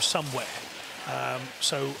replaced from somewhere.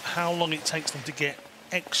 So how long it takes them to get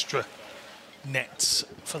extra nets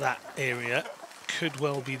for that area could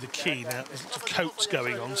well be the key. Now, there's lots of coats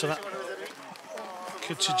going on, so that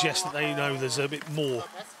could suggest that they know there's a bit more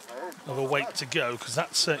of a wait to go, because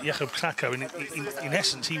that's Jakob Krakow. In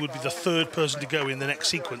essence, he would be the 3rd person to go in the next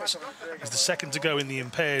sequence. He's the 2nd to go in the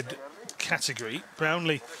impaired category.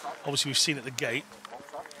 Brownlee, obviously, we've seen at the gate.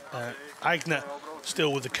 Agner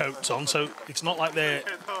still with the coats on, so it's not like they're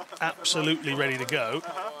absolutely ready to go.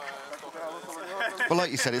 Well,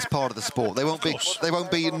 like you said, it's part of the sport. They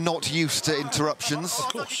won't be not used to interruptions.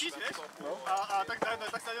 Of course.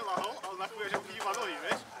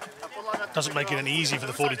 Doesn't make it any easy for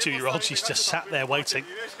the 42-year-old. She's just sat there waiting,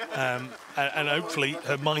 and hopefully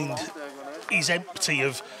her mind is empty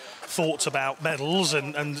of thoughts about medals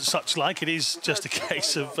and such like. It is just a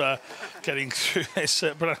case of getting through this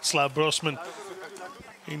Bratislav Brosman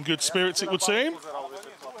in good spirits, it would seem.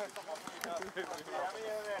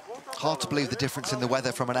 Hard to believe the difference in the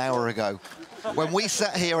weather from an hour ago. When we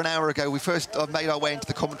sat here an hour ago, we first made our way into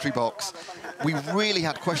the commentary box. We really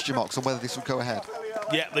had question marks on whether this would go ahead.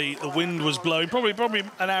 Yeah, the wind was blowing, probably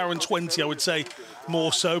an hour and 20, I would say,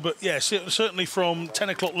 more so. But yeah, certainly from 10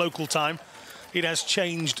 o'clock local time, it has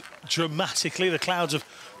changed dramatically. The clouds have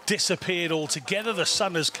disappeared altogether. The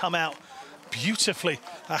sun has come out beautifully,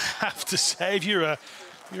 I have to say. If you're a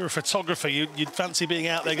photographer, you'd fancy being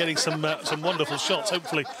out there getting some wonderful shots.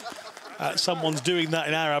 Hopefully, someone's doing that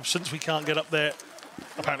in our absence. We can't get up there.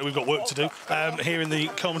 Apparently, we've got work to do here in the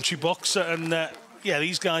commentary box. And yeah,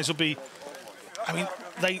 these guys will be. I mean,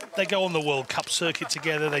 they go on the World Cup circuit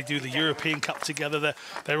together. They do the European Cup together.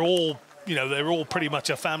 They're all, you know, they're all pretty much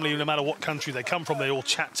a family. No matter what country they come from, they all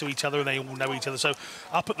chat to each other and they all know each other. So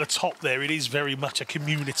up at the top there, it is very much a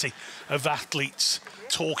community of athletes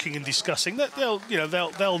talking and discussing. That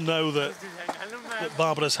they'll know that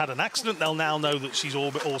Barbara's had an accident. They'll now know that she's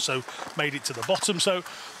also made it to the bottom. So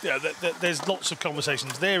yeah, there's lots of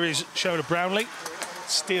conversations. There is Shona Brownlee,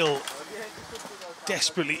 still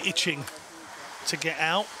desperately itching to get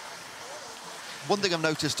out. One thing I've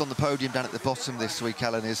noticed on the podium down at the bottom this week,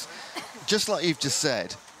 Alan, is just like you've just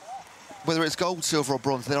said, whether it's gold, silver or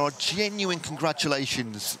bronze, there are genuine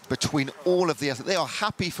congratulations between all of the athletes. They are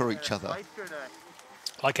happy for each other.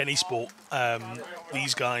 Like any sport,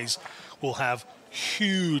 these guys will have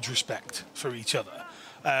huge respect for each other.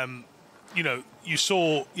 You know, you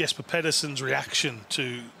saw Jesper Pedersen's reaction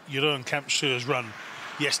to Jeroen Kampschr's run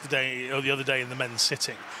yesterday or the other day in the men's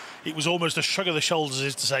sitting. It was almost a shrug of the shoulders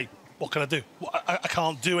as to say, what can I do? I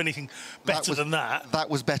can't do anything better than that. That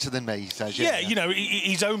was better than me, he says. Yeah, you know,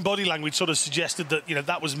 his own body language sort of suggested that, you know,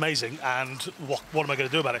 that was amazing and what am I going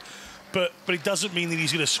to do about it? But it doesn't mean that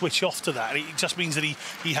he's going to switch off to that. It just means that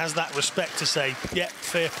he has that respect to say, yeah,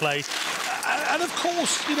 fair play. And of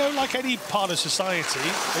course, you know, like any part of society,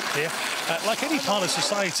 like any part of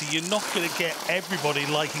society, you're not going to get everybody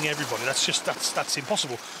liking everybody. That's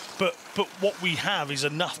impossible. But what we have is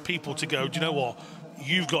enough people to go, do you know what?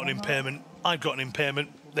 You've got an impairment, I've got an impairment.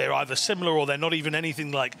 They're either similar or they're not even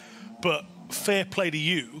anything like. But fair play to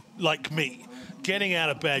you, like me. getting out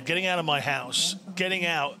of bed, getting out of my house, getting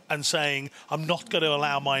out and saying, I'm not going to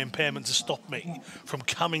allow my impairment to stop me from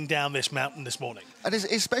coming down this mountain this morning. And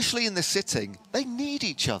especially in the sitting, they need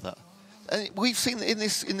each other. And we've seen that in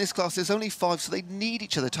this class, there's only 5, so they need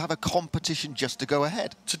each other to have a competition just to go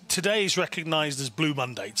ahead. Today is recognised as Blue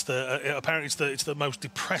Monday. It's apparently it's the most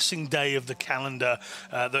depressing day of the calendar.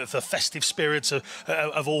 The festive spirits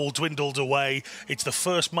have all dwindled away. It's the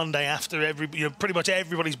first Monday after pretty much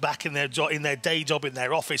everybody's back in their day job, in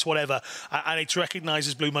their office, whatever, and it's recognised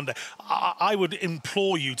as Blue Monday. I would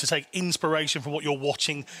implore you to take inspiration from what you're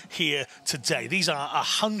watching here today. These are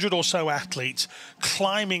 100 or so athletes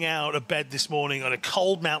climbing out of bed this morning on a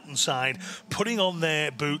cold mountainside, putting on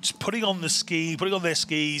their boots, putting on their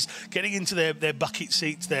skis, getting into their bucket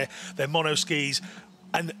seats, their mono skis,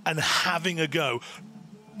 and having a go.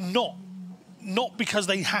 Not because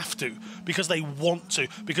they have to, because they want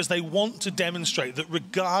to demonstrate that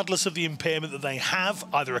regardless of the impairment that they have,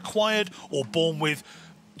 either acquired or born with,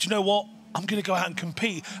 do you know what? I'm going to go out and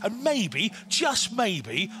compete, and maybe, just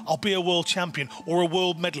maybe, I'll be a world champion or a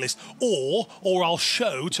world medalist, or I'll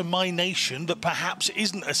show to my nation that perhaps it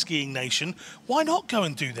isn't a skiing nation. Why not go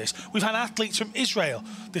and do this? We've had athletes from Israel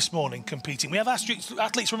this morning competing. We have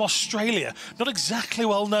athletes from Australia, not exactly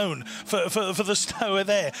well known for the snow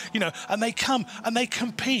there, and they come and they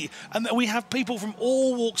compete, and we have people from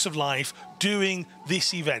all walks of life doing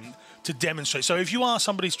this event to demonstrate. So if you are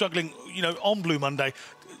somebody struggling, on Blue Monday,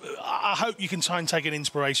 I hope you can try and take an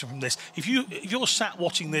inspiration from this. If you're sat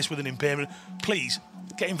watching this with an impairment, please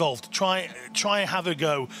get involved. Try and have a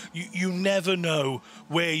go. You never know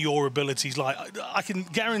where your abilities lie. I can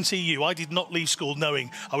guarantee you, I did not leave school knowing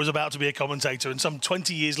I was about to be a commentator, and some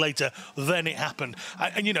 20 years later, then it happened.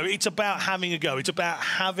 And it's about having a go. It's about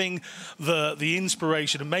having the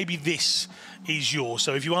inspiration, and maybe this is yours.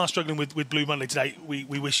 So if you are struggling with Blue Monday today, we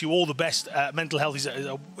wish you all the best. Mental health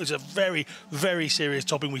is a very, very serious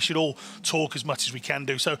topic. We should all talk as much as we can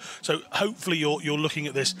do. So hopefully you're looking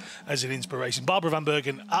at this as an inspiration. Barbara van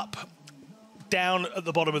Bergen up, down at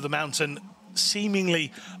the bottom of the mountain,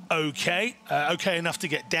 seemingly okay enough to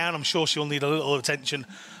get down. I'm sure she'll need a little attention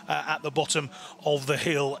at the bottom of the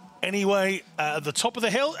hill. Anyway, at the top of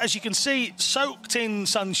the hill, as you can see, soaked in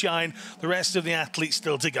sunshine, the rest of the athletes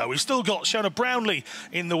still to go. We've still got Shona Brownlee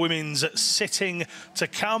in the women's sitting to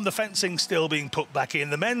come. The fencing still being put back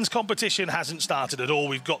in. The men's competition hasn't started at all.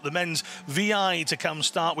 We've got the men's VI to come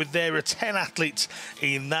start with. There are 10 athletes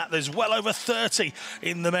in that. There's well over 30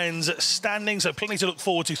 in the men's standing, so plenty to look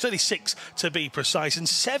forward to. 36 to be precise, and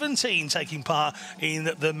 17 taking part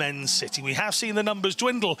in the men's sitting. We have seen the numbers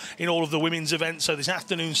dwindle in all of the women's events, so this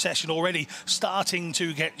afternoon session already starting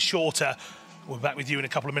to get shorter. We're back with you in a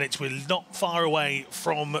couple of minutes. We're not far away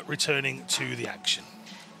from returning to the action.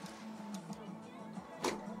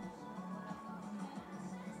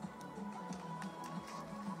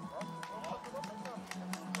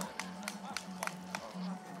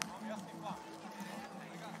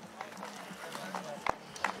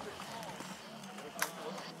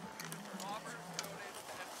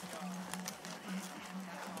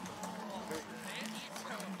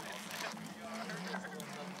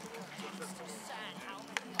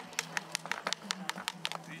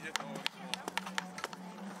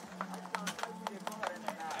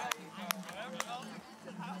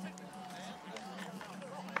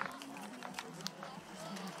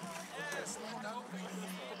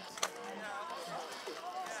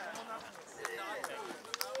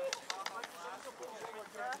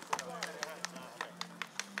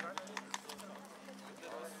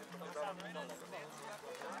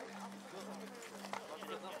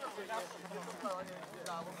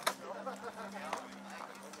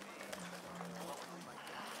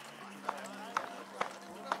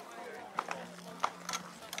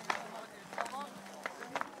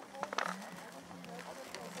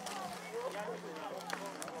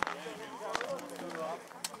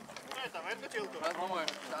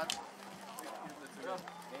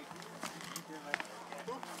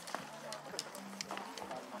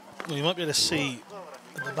 Well, you might be able to see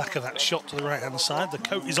at the back of that shot to the right-hand side, the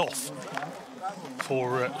coat is off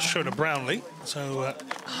for Shona Brownlee. So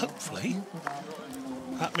hopefully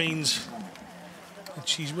that means that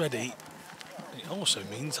she's ready. It also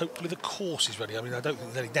means hopefully the course is ready. I mean, I don't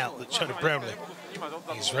think there's any doubt that Shona Brownlee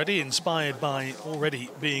is ready, inspired by already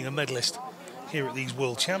being a medalist here at these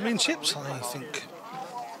World Championships. I think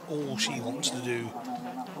all she wants to do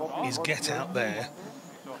is get out there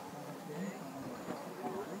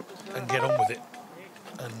and get on with it.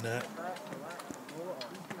 And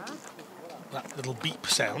that little beep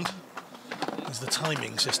sound is the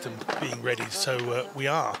timing system being ready. So we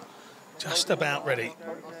are just about ready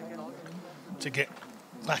to get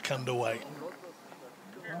back underway.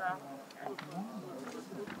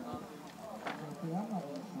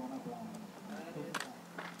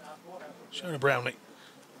 Shona Brownlee.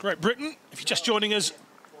 Great Britain, if you're just joining us,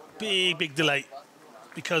 big delay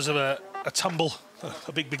because of a tumble,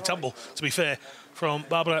 a big tumble, to be fair, from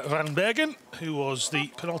Barbara van Bergen, who was the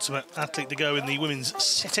penultimate athlete to go in the women's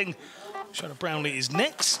sitting. Shona Brownlee is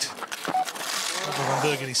next. Barbara van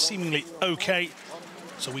Bergen is seemingly okay,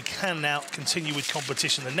 so we can now continue with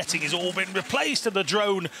competition. The netting has all been replaced and the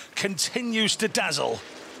drone continues to dazzle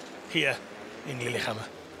here in Lillehammer.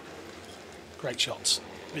 Great shots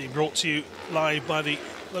being brought to you live by the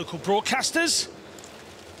local broadcasters.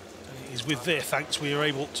 And it is with their thanks we are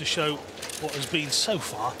able to show what has been so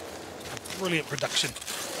far a brilliant production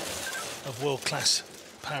of world-class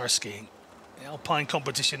para-skiing. The Alpine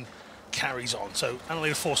competition carries on. So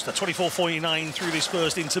Annalena Forster, 24.49 through this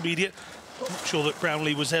first intermediate. I'm not sure that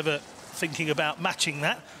Brownlee was ever thinking about matching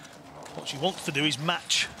that. What she wants to do is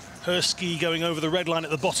match her ski going over the red line at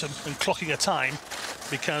the bottom and clocking a time,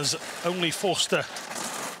 because only Forster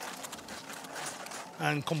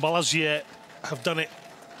and Combalasier have done it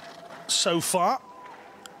so far.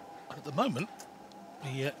 At the moment,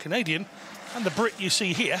 the Canadian and the Brit you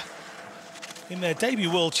see here in their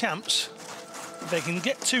debut world champs, if they can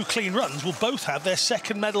get 2 clean runs, will both have their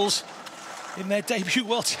second medals in their debut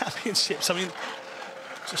world championships. I mean,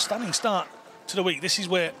 it's a stunning start to the week. This is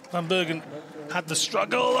where Van Bergen had the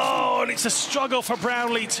struggle. Oh, and it's a struggle for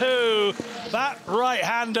Brownlee too. That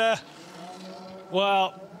right-hander,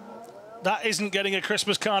 well, that isn't getting a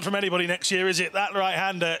Christmas card from anybody next year, is it? That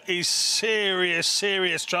right-hander is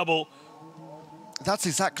serious trouble. That's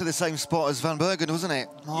exactly the same spot as Van Bergen, wasn't it?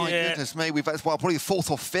 My goodness me, that's probably the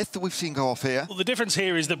 4th or 5th that we've seen go off here. Well, the difference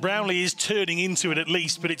here is that Brownlee is turning into it at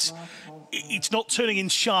least, but it's not turning in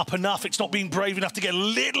sharp enough. It's not being brave enough to get a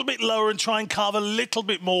little bit lower and try and carve a little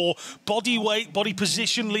bit more. Body weight, body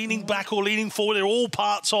position, leaning back or leaning forward, they're all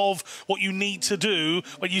parts of what you need to do.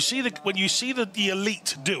 When you see the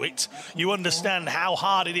elite do it, you understand how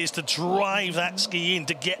hard it is to drive that ski in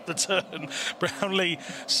to get the turn. Brownlee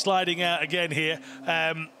sliding out again here.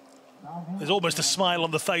 There's almost a smile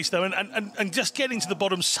on the face, though, and just getting to the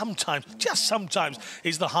bottom sometimes, just sometimes,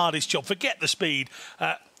 is the hardest job. Forget the speed.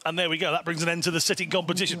 And there we go. That brings an end to the sitting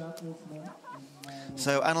competition.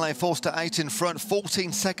 So Annalena Forster out in front,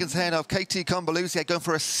 14 seconds ahead of Katie Combalasier, going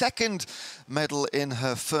for a second medal in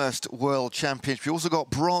her first World Championship. She also got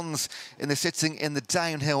bronze in the sitting in the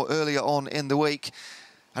downhill earlier on in the week.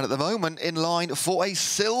 And at the moment, in line for a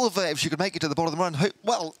silver, if she could make it to the bottom of the run.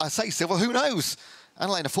 Well, I say silver, who knows?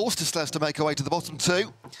 Annalena Forster still has to make her way to the bottom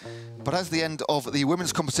too. But that's the end of the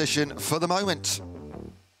women's competition for the moment.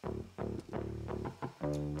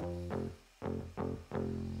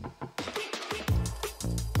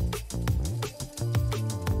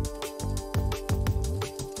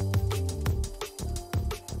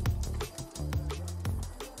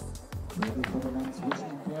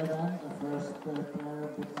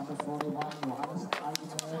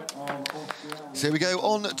 So here we go,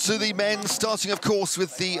 on to the men, starting, of course,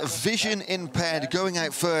 with the vision impaired. Going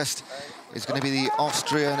out first is going to be the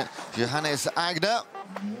Austrian Johannes Agner,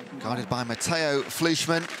 guided by Matteo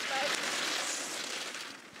Fleischmann.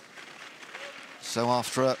 So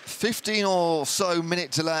after a 15 or so minute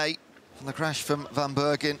delay from the crash from Van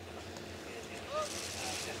Bergen,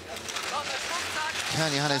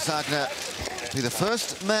 can Johannes Agner be the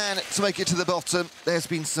first man to make it to the bottom? There's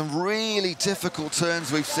been some really difficult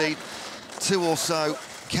turns we've seen, 2 or so,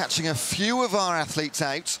 catching a few of our athletes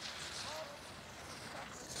out.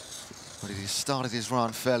 But he started his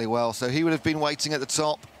run fairly well, so he would have been waiting at the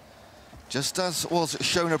top, just as was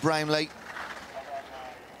Shona Brownlee.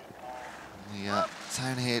 The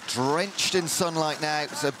town here drenched in sunlight now.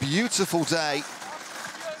 It's a beautiful day.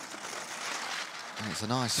 And it's a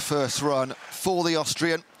nice first run for the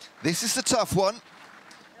Austrian. This is the tough one.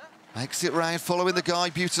 Makes it round, following the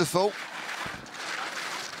guy, beautiful.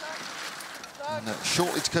 And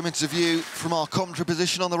shortly to come into view from our commentary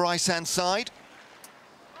position on the right-hand side.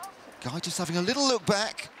 Guy just having a little look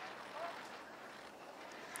back.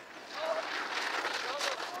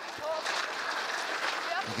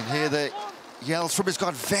 You can hear the yells from his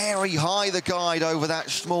guide, very high, the guide, over that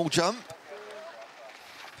small jump.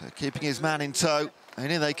 But keeping his man in tow. And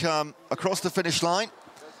here they come across the finish line.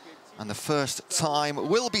 And the first time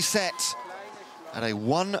will be set at a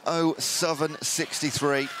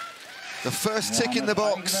 1:07.63. The first tick in the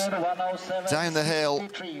box down the hill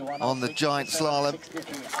on the giant slalom.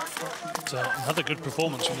 It's another good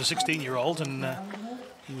performance from the 16-year-old, and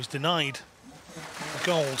he was denied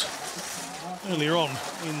gold earlier on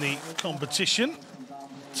in the competition.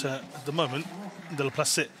 But at the moment, De La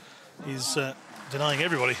Place is denying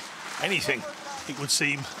everybody anything, it would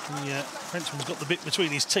seem. The Frenchman's got the bit between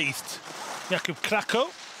his teeth. Jakub Krako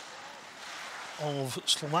of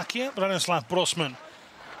Slovakia. Branislav Brosman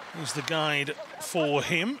is the guide for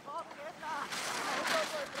him.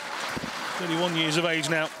 31 years of age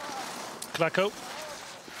now, Krako.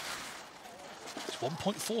 It's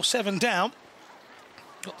 1.47 down.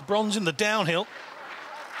 Got the bronze in the downhill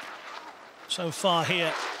so far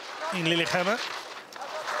here in Lillehammer.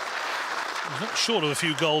 He's not short of a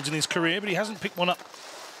few golds in his career, but he hasn't picked one up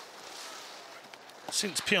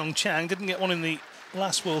since Pyeongchang. Didn't get one in the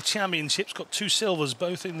last World Championships. Got 2 silvers,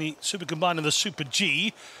 both in the Super Combined and the Super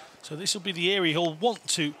G. So this will be the area he'll want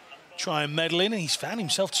to try and medal in. And he's found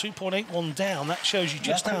himself 2.81 down. That shows you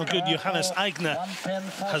just how good Johannes Aigner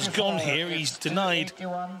has gone here. He's denied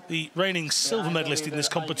the reigning silver medalist in this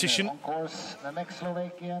competition. Of course,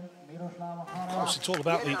 it's all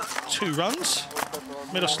about the 2 runs.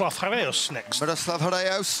 Miroslav Hraeus next. Miroslav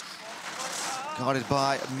Hraeus, guided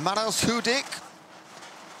by Maros Hudik.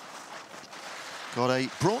 Got a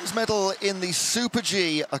bronze medal in the Super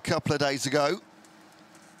G a couple of days ago.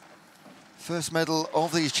 First medal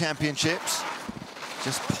of these championships.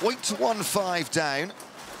 Just 0.15 down.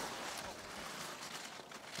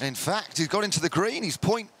 In fact, he's got into the green. He's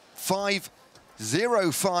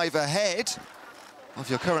 0.505 ahead of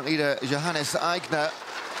your current leader, Johannes Aigner.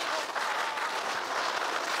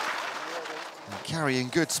 And carrying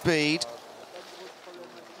good speed.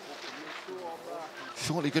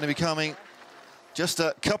 Shortly going to be coming. Just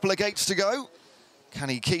a couple of gates to go. Can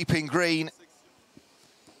he keep in green?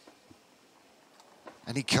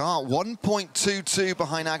 And he can't. 1.22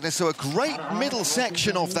 behind Aigner, so a great middle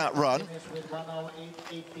section of that run.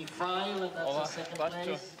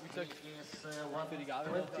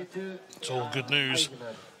 It's all good news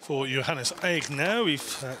for Johannes Aigner. We've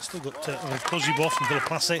still got Kozubov and De La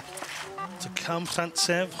Place to come.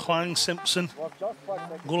 Frantsev, Huang, Simpson,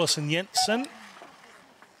 Gullas and Jensen.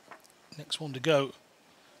 Next one to go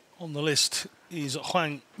on the list is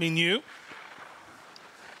Huang Minyu.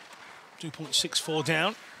 2.64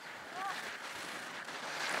 down.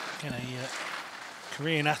 Again, a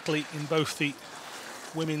Korean athlete in both the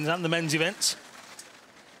women's and the men's events.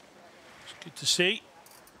 It's good to see.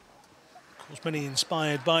 Of course, many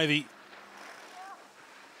inspired by the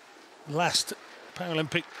last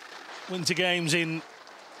Paralympic Winter Games in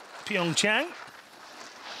Pyeongchang.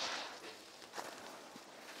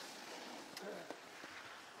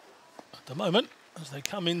 At the moment, as they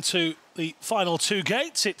come into the final 2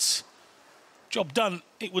 gates, it's job done,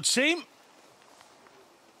 it would seem.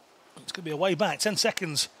 It's going to be a way back, 10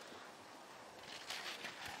 seconds.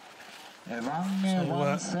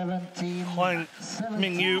 Huang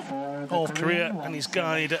Mingyu of Korea and his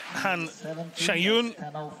guide Han Shayun.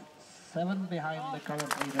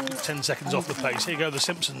 10 seconds off the pace. Here go the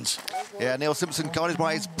Simpsons. Yeah, Neil Simpson guided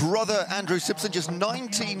by his brother Andrew Simpson, just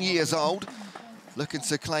 19 years old. Looking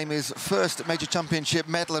to claim his first major championship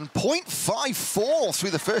medal, and 0.54 through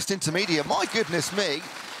the first intermediate. My goodness me,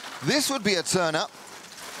 this would be a turn-up.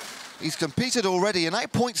 He's competed already, and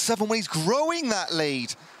 8.7 when he's growing that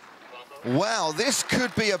lead. Wow, this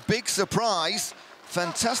could be a big surprise.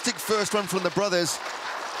 Fantastic first run from the brothers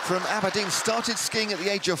from Aberdeen. Started skiing at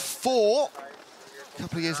the age of 4. A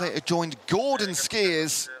couple of years later, joined Gordon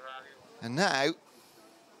Skiers, and now,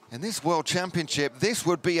 in this World Championship, this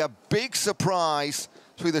would be a big surprise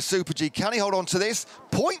through the Super G. Can he hold on to this?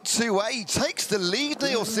 0.28 takes the lead,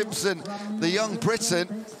 Neil Simpson, the young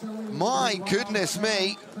Briton. My goodness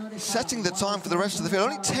me, setting the time for the rest of the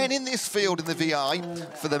field. Only 10 in this field in the VI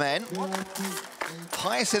for the men.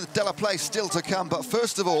 Hyacinth De La Place still to come, but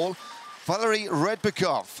first of all, Valery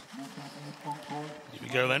Redbekov. Here we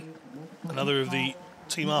go then. Another of the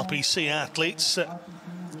Team RPC athletes.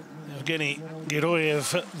 Evgeny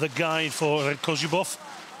Geroyev, the guide for Kozubov.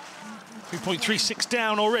 3.36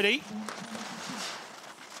 down already.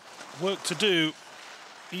 Work to do,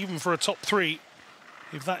 even for a top 3,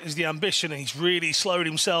 if that is the ambition. And he's really slowed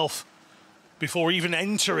himself before even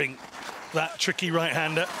entering that tricky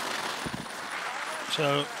right-hander.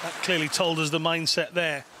 So that clearly told us the mindset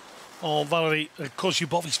there of Valery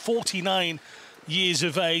Kozubov. He's 49 years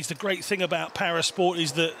of age. The great thing about parasport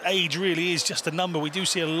is that age really is just a number. We do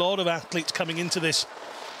see a lot of athletes coming into this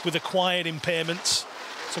with acquired impairments.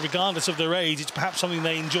 So regardless of their age, it's perhaps something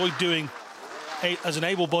they enjoy doing as an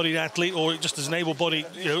able-bodied athlete, or just as an able-bodied,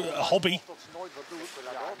 a hobby.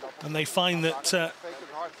 And they find that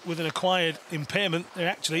with an acquired impairment,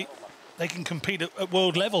 they can compete at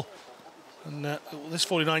world level. And this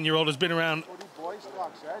 49-year-old has been around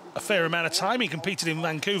a fair amount of time. He competed in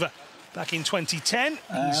Vancouver back in 2010.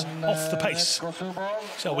 He's off the pace,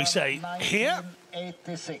 shall we say. Here,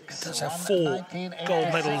 does have 4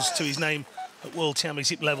 gold medals to his name at World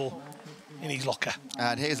Championship level in his locker.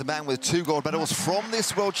 And here's a man with 2 gold medals from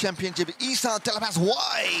this World Championship. Isa de la Paz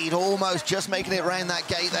wide, almost just making it around that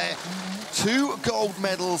gate there. 2 gold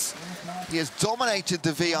medals. He has dominated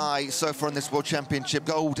the VI so far in this World Championship.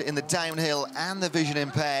 Gold in the downhill and the vision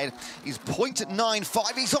impaired. He's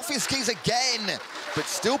 0.95. He's off his skis again, but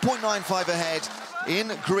still 0.95 ahead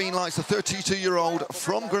in green lights. The 32-year-old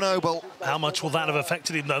from Grenoble. How much will that have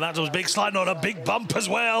affected him, though? That was a big slide, not a big bump as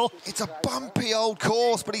well. It's a bumpy old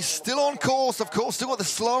course, but he's still on course. Of course, still got the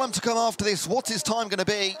slalom to come after this. What's his time going to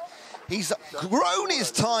be? He's grown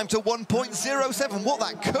his time to 1.07. What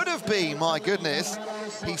that could have been, my goodness.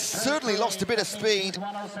 He's certainly lost a bit of speed.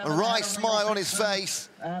 A wry smile on his face.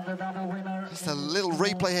 Just a little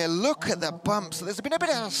replay here. Look at the bumps. There's been a bit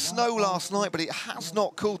of snow last night, but it has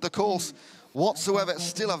not cooled the course whatsoever. It's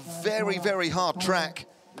still a very, very hard track.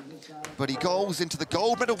 But he goes into the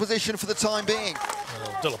gold medal position for the time being.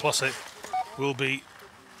 Well, De La Place will be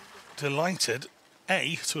delighted,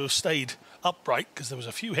 A, to have stayed upright, because there was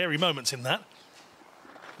a few hairy moments in that.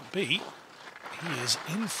 B, he is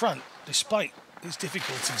in front despite his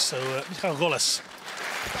difficulties. So Michał Goles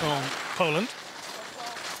from Poland,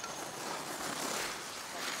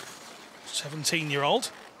 17-year-old.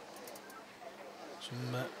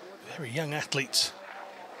 Some very young athletes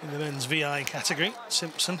in the men's VI category.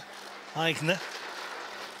 Simpson, Aigner,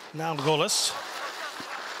 now Goles.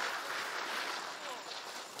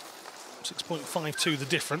 6.52 the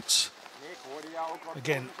difference.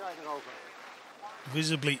 Again,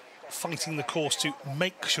 visibly fighting the course to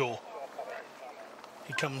make sure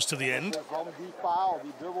he comes to the end.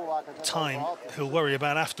 Time he'll worry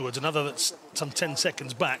about afterwards. Another that's some 10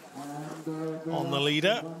 seconds back on the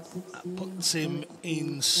leader. That puts him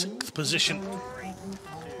in 6th position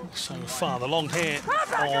so far. The long hair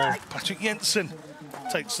of Patrick Jensen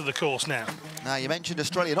takes to the course now. Now, you mentioned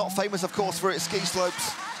Australia, not famous, of course, for its ski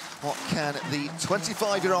slopes. What can the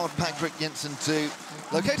 25-year-old Patrick Jensen do?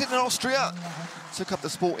 Located in Austria, took up the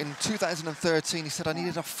sport in 2013. He said, I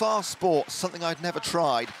needed a fast sport, something I'd never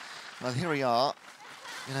tried. Well, here we are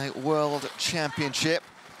in a World Championship.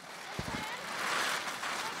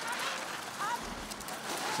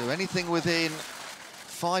 So anything within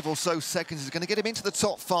 5 or so seconds is going to get him into the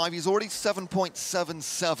top 5. He's already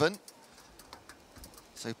 7.77.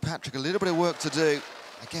 So Patrick, a little bit of work to do.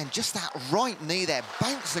 Again, just that right knee there,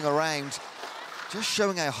 bouncing around, just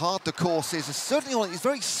showing how hard the course is. Certainly on these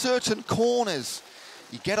very certain corners,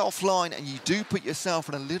 you get offline and you do put yourself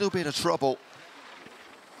in a little bit of trouble.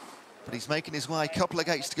 But he's making his way, a couple of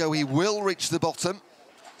gates to go. He will reach the bottom,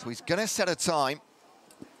 so he's going to set a time.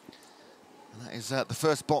 And that is the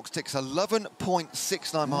first box ticks,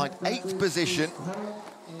 11.69 behind, 8th position.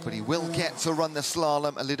 But he will get to run the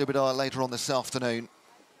slalom a little bit later on this afternoon.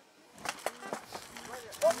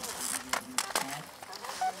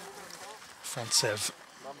 Frantsev,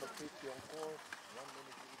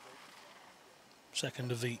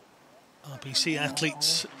 second of the RPC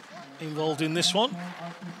athletes involved in this one.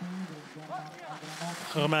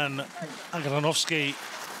 Roman Agranovsky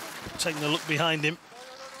taking a look behind him,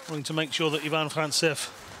 wanting to make sure that Ivan Frantsev,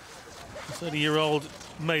 the 30-year-old,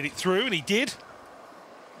 made it through, and he did.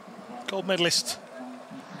 Gold medalist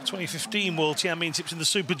 2015 World Championships in the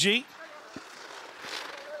Super G.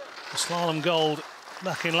 The slalom gold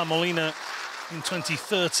back in La Molina in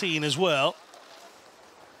 2013 as well.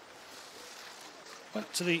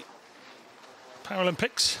 Went to the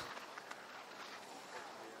Paralympics.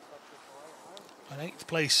 An 8th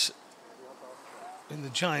place in the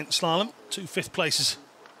giant slalom, 2 5th places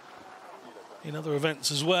in other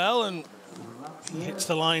events as well, and he hits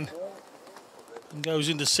the line and goes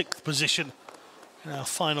into 6th position in our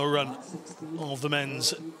final run of the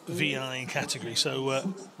men's VI category.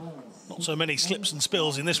 So not so many slips and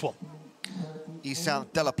spills in this one. Isa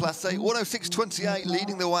de la Place, 106.28,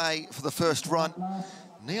 leading the way for the first run.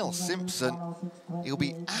 Neil Simpson, he'll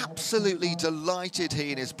be absolutely delighted, he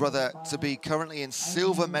and his brother, to be currently in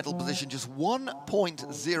silver medal position, just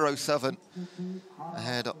 1.07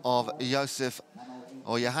 ahead of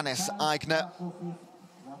Johannes Aigner.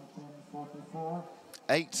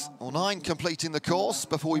 8 or 9 completing the course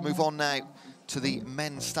before we move on now to the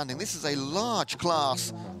men's standing. This is a large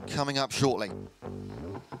class coming up shortly.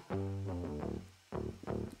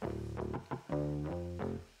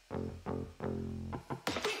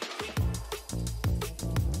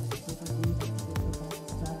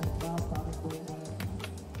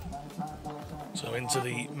 So into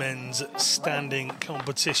the men's standing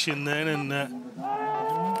competition then, and the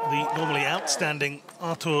normally outstanding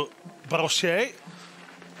Artur Brochet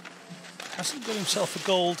hasn't got himself a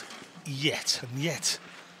gold yet, and yet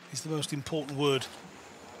is the most important word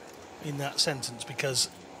in that sentence, because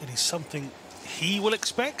it is something he will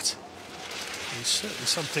expect. It is certainly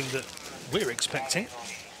something that we're expecting.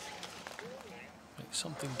 It's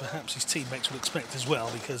something perhaps his teammates will expect as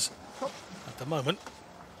well, because at the moment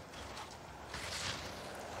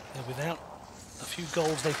they're without a few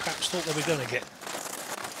goals they perhaps thought they were going to get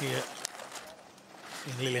here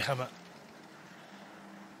in Lillehammer.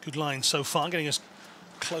 Good line so far, getting us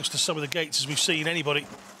close to some of the gates as we've seen anybody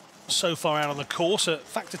so far out on the course. A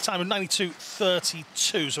factor time of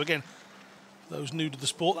 92.32. So again, those new to the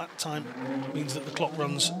sport, that time means that the clock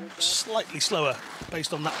runs slightly slower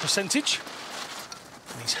based on that percentage.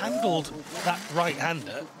 And he's handled that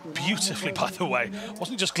right-hander beautifully, by the way.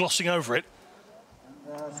 Wasn't just glossing over it.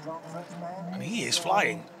 And he is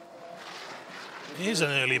flying. Here's an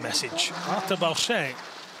early message. Arthur Balchet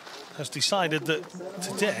has decided that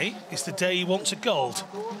today is the day he wants a gold.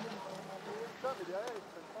 I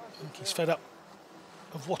think he's fed up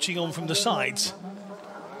of watching on from the sides.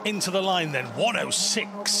 Into the line then,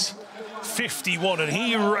 106.51, and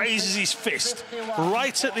he raises his fist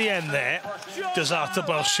right at the end there, does Arthur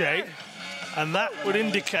Balchet, and that would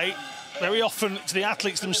indicate very often to the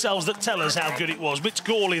athletes themselves that tell us how good it was. Mitch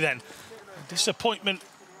Gawley then, disappointment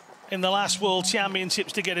in the last World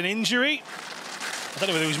Championships to get an injury. I don't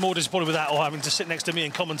know whether he was more disappointed with that or having to sit next to me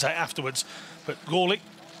and commentate afterwards, but Gawley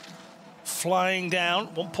flying down,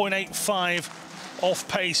 1.85 off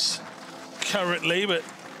pace currently, but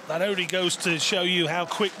that only goes to show you how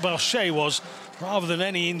quick Balchet was, rather than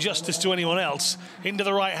any injustice to anyone else. Into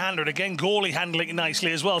the right-hander, and again Gawley handling it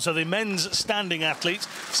nicely as well. So the men's standing athletes,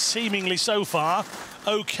 seemingly so far,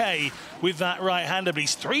 okay with that right-hander, but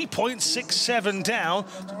he's 3.67 down.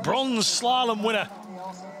 Bronze slalom winner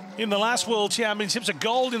in the last World Championships, a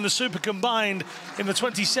gold in the Super Combined in the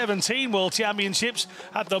 2017 World Championships.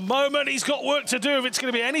 At the moment, he's got work to do if it's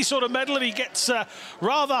going to be any sort of medal, and he gets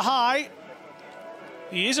rather high.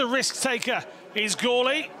 He is a risk taker, is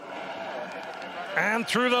Gawley. And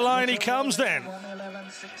through the line he comes then.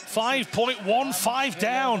 5.15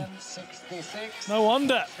 down. No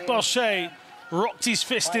wonder Balchet rocked his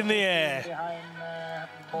fist in the air.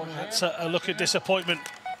 That's a look at disappointment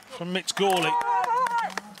from Mitch Gawley.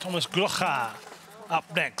 Thomas Glocha up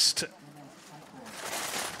next.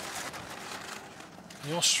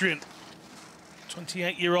 The Austrian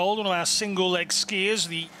 28-year-old, one of our single-leg skiers.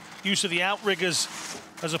 The use of the outriggers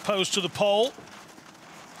as opposed to the pole.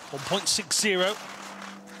 1.60.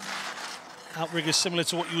 Outriggers similar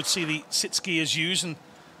to what you would see the sit skiers use, and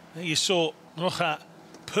there you saw Rocha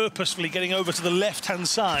purposefully getting over to the left-hand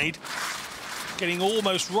side, getting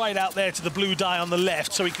almost right out there to the blue dye on the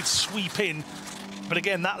left so he could sweep in. But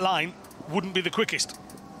again, that line wouldn't be the quickest,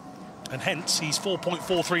 and hence he's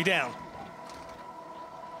 4.43 down.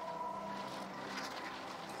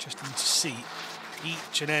 Interesting to see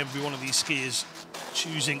each and every one of these skiers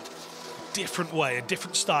choosing a different way, a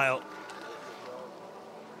different style.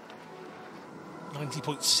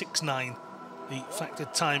 90.69 the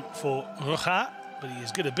factored time for Rocha, but he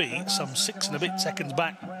is going to be some 6 and a bit seconds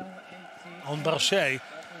back on Balchet.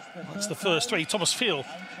 That's the first three. Thomas Field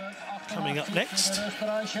coming up next.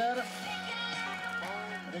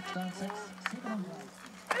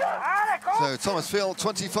 So Thomas Field,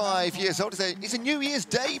 25 years old. He's a New Year's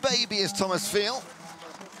Day baby, is Thomas Field.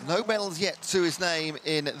 No medals yet to his name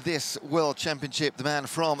in this World Championship. The man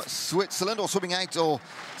from Switzerland, or swimming out or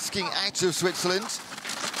skiing out of Switzerland.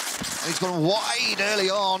 And he's gone wide early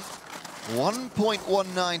on.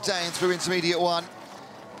 1.19 down through intermediate one.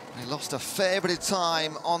 He lost a fair bit of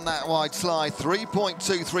time on that wide slide.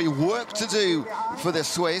 3.23, work to do for the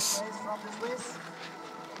Swiss.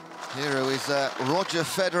 Hero is Roger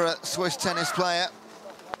Federer, Swiss tennis player.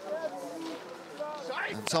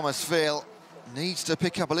 And Thomas Field needs to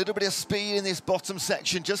pick up a little bit of speed in this bottom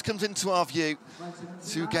section. Just comes into our view,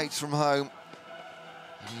 2 gates from home.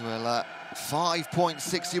 He will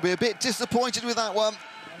 5.60. You'll be a bit disappointed with that one.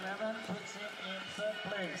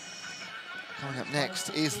 Coming up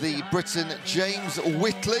next is the Briton James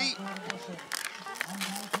Whitley.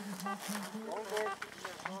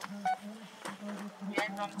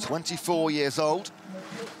 (24 years old).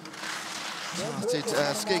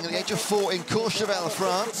 Started skiing at the age of 4 in Courchevel,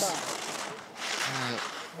 France.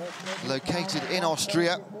 Located in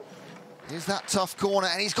Austria. Here's that tough corner,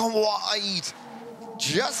 and he's gone wide.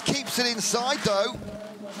 Just keeps it inside, though.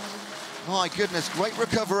 My goodness, great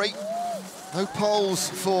recovery. No poles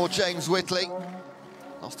for James Whitley.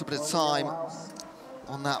 Lost a bit of time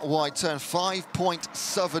on that wide turn,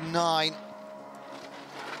 5.79.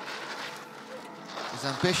 His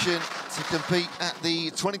ambition to compete at the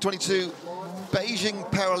 2022 Beijing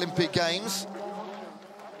Paralympic Games.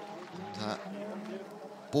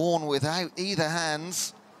 Born without either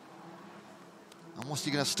hands. And what's he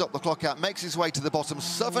going to stop the clock at? Makes his way to the bottom,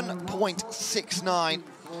 7.69.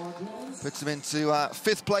 Puts him into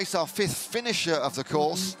fifth place, our fifth finisher of the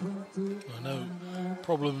course. No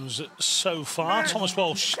problems so far. Thomas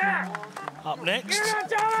Walsh up next.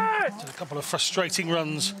 Did a couple of frustrating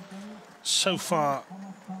runs so far.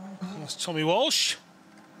 That's Tommy Walsh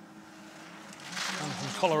from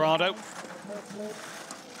Colorado.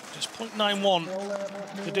 Just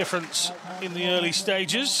 0.91 the difference in the early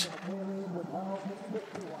stages.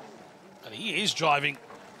 And he is driving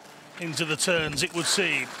into the turns, it would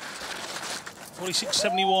seem.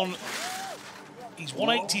 46.71. He's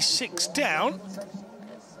 186 down,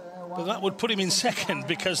 but that would put him in second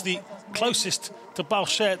because the closest to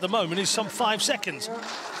Balchet at the moment is some 5 seconds.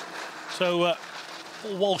 So all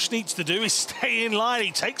Walsh needs to do is stay in line.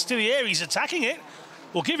 He takes to the air, he's attacking it.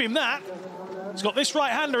 We'll give him that. He's got this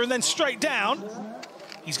right-hander and then straight down.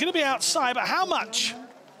 He's going to be outside, but how much?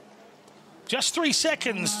 Just 3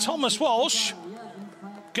 seconds. Thomas Walsh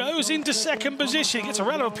goes into second position. He gets a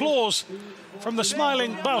round of applause from the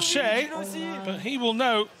smiling Balchet, but he will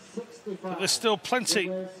know that there's still plenty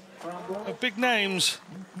of big names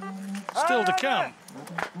still to come.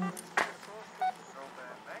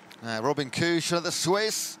 Robin Kusch, the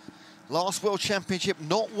Swiss, last World Championship,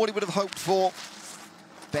 not what he would have hoped for.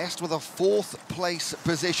 Best with a 4th place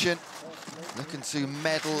position. Looking to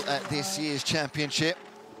medal at this year's championship.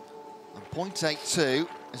 And 0.82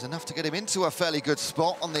 is enough to get him into a fairly good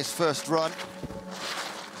spot on this first run.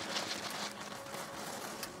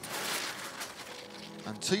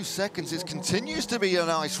 And 2 seconds, it continues to be a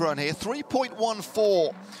nice run here.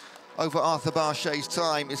 3.14 over Arthur Balchet's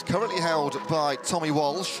time is currently held by Tommy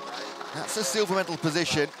Walsh. That's a silver medal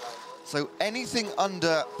position. So anything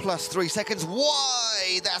under plus 3 seconds,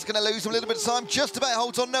 why? That's going to lose him a little bit of time. Just about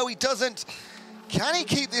holds on. No, he doesn't. Can he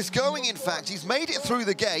keep this going, in fact? He's made it through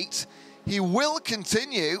the gate. He will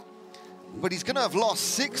continue, but he's going to have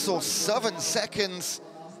lost 6 or 7 seconds.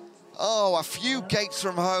 Oh, a few gates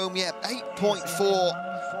from home. Yeah,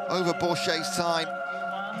 8.4 over Balchet's time.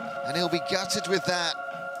 And he'll be gutted with that.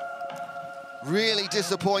 Really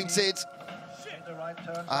disappointed.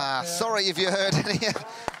 Sorry if you heard any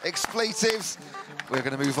expletives. We're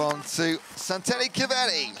going to move on to Santeri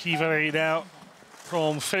Kiveri. Kiveri now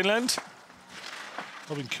from Finland.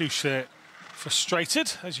 Robin Kusch there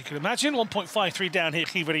frustrated, as you can imagine. 1.53 down here,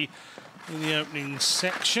 Kiveri in the opening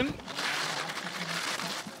section.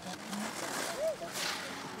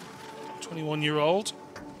 21-year-old.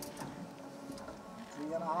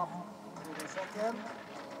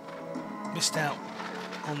 Missed out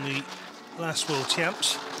on the last World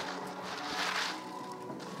Champs.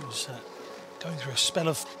 He was going through a spell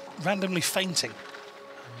of randomly fainting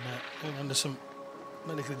and going under some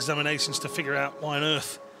medical examinations to figure out why on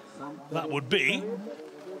earth that would be.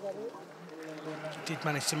 He did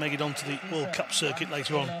manage to make it onto the World Cup circuit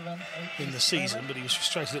later on in the season, but he was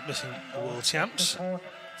frustrated at missing the World Champs.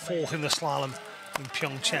 4th in the slalom in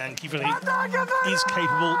Pyeongchang. Kiveri is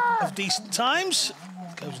capable of decent times.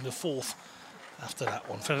 Goes into 4th after that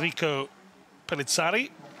one. Federico Pellizzari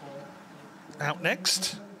out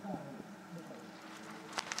next.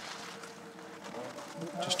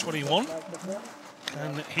 Just 21.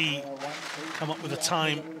 Can he come up with a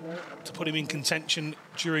time to put him in contention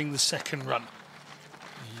during the second run?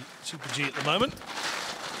 The Super G at the moment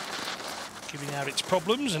giving out its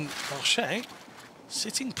problems, and Balchet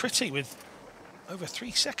sitting pretty with over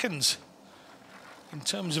 3 seconds in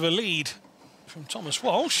terms of a lead from Thomas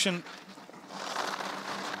Walsh, and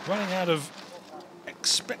running out of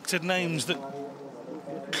expected names that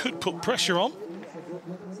could put pressure on.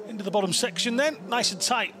 Into the bottom section then, nice and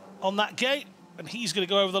tight on that gate, and he's going to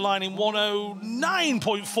go over the line in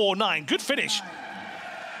 109.49. Good finish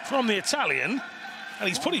from the Italian, and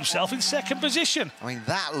he's put himself in second position. I mean,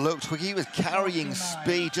 that looked quick. He was carrying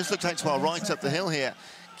speed, just looked out to our right up the hill here,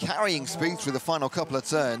 carrying speed through the final couple of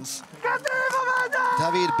turns.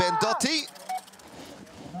 David Bendotti.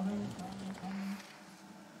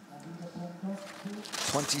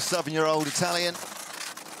 27-year-old Italian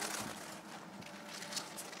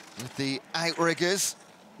with the outriggers.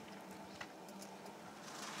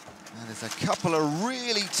 And there's a couple of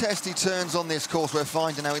really testy turns on this course we're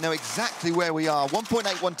finding now. We know exactly where we are.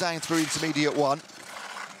 1.81 down through intermediate 1.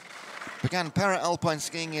 Began para-alpine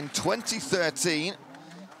skiing in 2013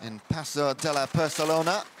 in Passo della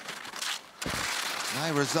Persalona.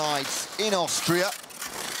 Now resides in Austria.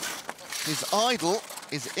 His idol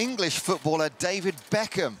is English footballer David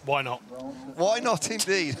Beckham. Why not? Why not,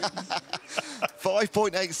 indeed?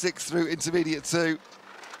 5.86 through intermediate 2.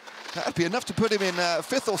 That'd be enough to put him in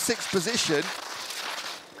 5th or 6th position.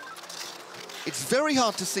 It's very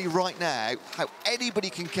hard to see right now how anybody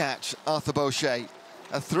can catch Arthur Bauchet.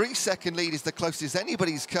 A 3-second lead is the closest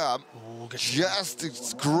anybody's come. Ooh, Just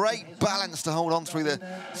it's great balance to hold on through the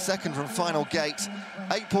second from final gate.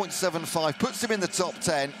 8.75 puts him in the top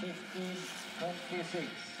 10.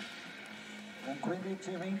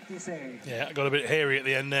 Yeah, got a bit hairy at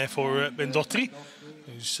the end there for Bendotti,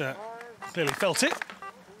 who's clearly felt it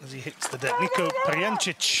as he hits the deck. Nico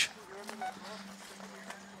Prijancic.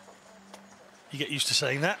 You get used to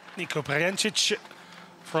saying that. Nico Prijancic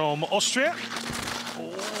from Austria.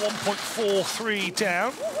 1.43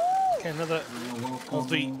 down. Okay, another of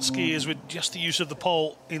the skiers with just the use of the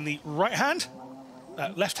pole in the right hand.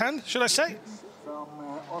 Left hand, should I say?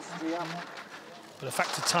 But a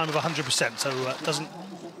factor time of 100%, so doesn't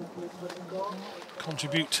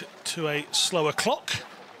contribute to a slower clock.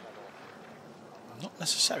 Not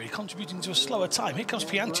necessarily contributing to a slower time. Here comes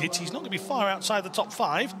Prijancic. He's not going to be far outside the top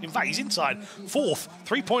 5. In fact, he's inside 4th,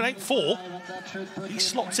 3.84. He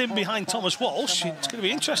slots in behind Thomas Walsh. It's going to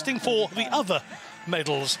be interesting for the other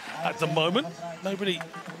medals at the moment. Nobody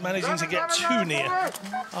managing to get too near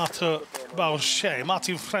Arthur Bauchet.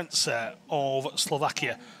 Martin Frenzer of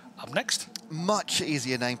Slovakia up next. Much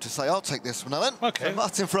easier name to say. I'll take this one, Alan. Okay. So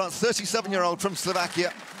Martin Frenzer, 37-year-old from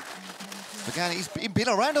Slovakia. He's been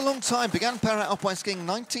around a long time. Began para-alpine skiing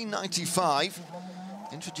 1995.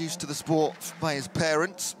 Introduced to the sport by his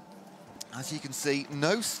parents. As you can see,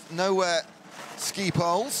 no ski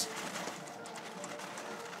poles.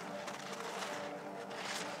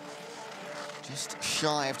 Just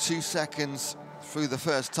shy of 2 seconds through the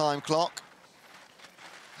first time clock.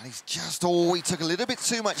 And he's just, he took a little bit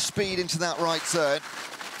too much speed into that right turn.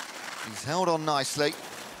 He's held on nicely.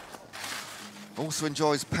 Also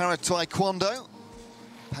enjoys para-taekwondo,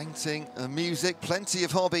 painting and music, plenty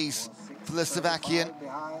of hobbies for the Slovakian.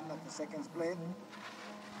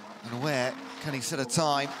 And where can he set a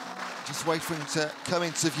time? Just wait for him to come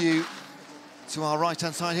into view to our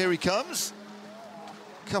right-hand side. Here he comes.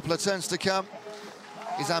 Couple of turns to come.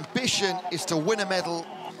 His ambition is to win a medal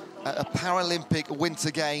at a Paralympic Winter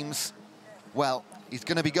Games. Well, he's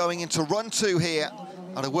going to be going into run 2 here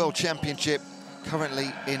at a World Championship,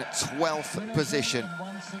 currently in 12th position.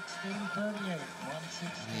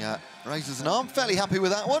 He raises an arm, fairly happy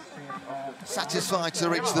with that one. Satisfied to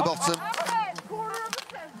reach the bottom.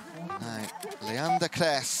 Now, Leander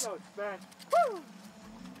Kress, the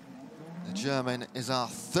German, is our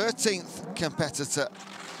 13th competitor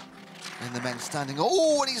in the men's standing.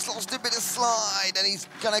 Oh, and he's lost a bit of slide, and he's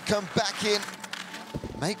going to come back in.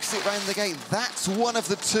 Makes it round the gate. That's one of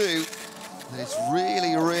the 2 that is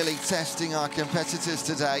really, really testing our competitors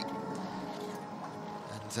today.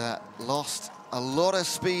 And lost a lot of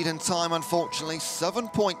speed and time, unfortunately.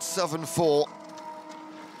 7.74.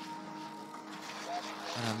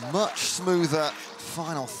 And a much smoother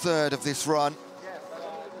final third of this run.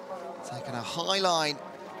 Taking a high line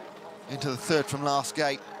into the third from last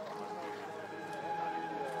gate.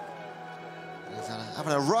 He's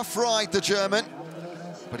having a rough ride, the German,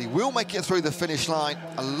 but he will make it through the finish line.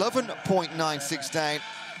 11.96 down.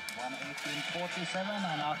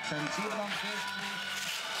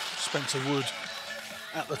 Spencer Wood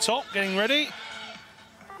at the top, getting ready.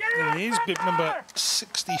 There he is, bib number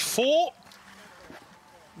 64.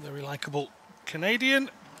 Very likeable Canadian.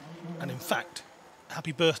 And in fact,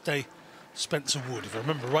 happy birthday, Spencer Wood. If I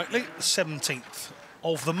remember rightly, the 17th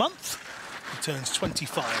of the month. He turns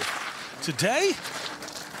 25 today.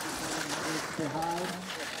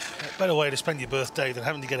 Better way to spend your birthday than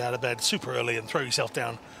having to get out of bed super early and throw yourself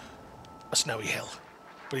down a snowy hill.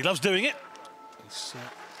 But he loves doing it. He's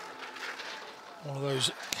one of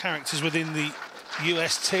those characters within the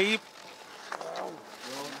US team.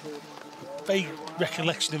 Vague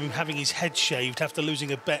recollection of him having his head shaved after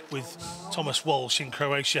losing a bet with Thomas Walsh in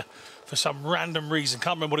Croatia for some random reason.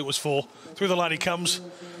 Can't remember what it was for. Through the line he comes.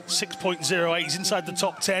 6.08. He's inside the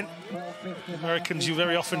top 10. Americans, you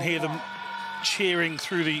very often hear them cheering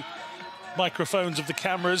through the microphones of the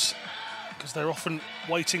cameras because they're often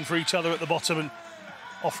waiting for each other at the bottom and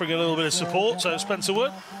offering a little bit of support. So Spencer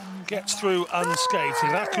Wood gets through unscathed.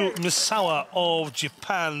 Hiraku Misawa of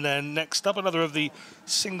Japan then next up, another of the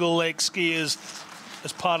single leg skiers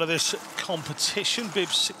as part of this competition. Bib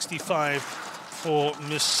 65 for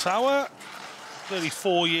Misawa,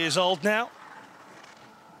 34 years old now.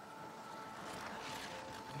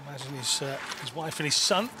 Imagine his wife and his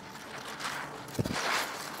son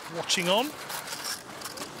watching on.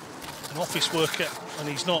 an office worker, and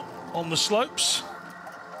he's not on the slopes.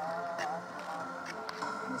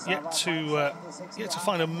 Yet to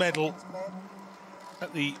find a medal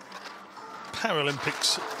at the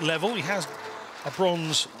Paralympics level. He has a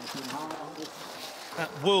bronze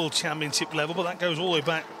at World Championship level, but that goes all the way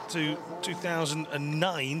back to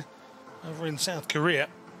 2009 over in South Korea.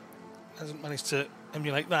 Hasn't managed to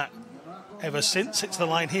emulate that ever since. Hits the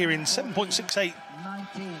line here in 7.68.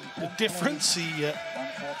 The difference, he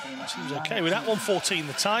seems okay with that. 1:14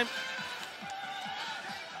 the time.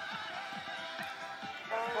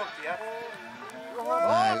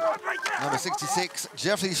 Now, number 66,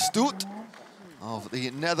 Jeffrey Stoet of the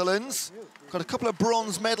Netherlands. Got a couple of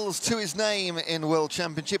bronze medals to his name in World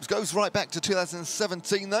Championships. Goes right back to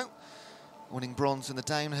 2017, though. Winning bronze in the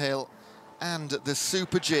downhill and the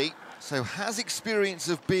Super G. So has experience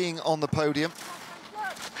of being on the podium.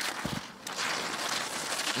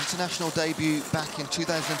 International debut back in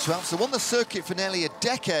 2012. So won the circuit for nearly a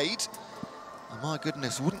decade. And my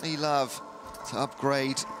goodness, wouldn't he love to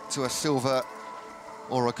upgrade to a silver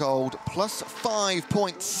or a gold, plus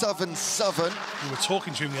 5.77. We were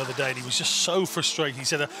talking to him the other day and he was just so frustrated. He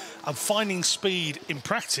said, I'm finding speed in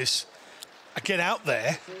practice. I get out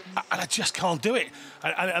there and I just can't do it.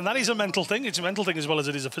 And that is a mental thing. It's a mental thing as well as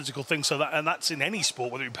it is a physical thing. So that's in any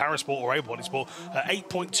sport, whether it be parasport or able-bodied sport.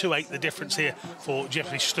 8.28 the difference here for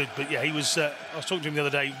Jeffrey Stoet. But yeah, he was. I was talking to him the other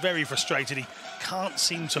day, very frustrated. He can't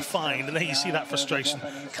seem to find, and there you see that frustration.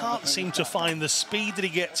 Can't seem to find the speed that he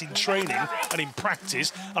gets in training and in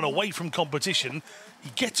practice and away from competition. He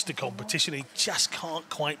gets to competition, he just can't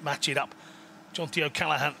quite match it up. Jonty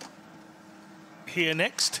O'Callaghan here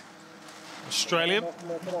next. Australian,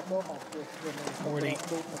 already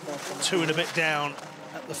 2 and a bit down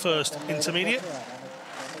at the first intermediate.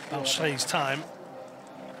 Balshay's time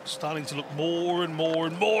starting to look more and more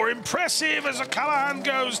and more impressive as O'Callaghan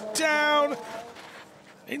goes down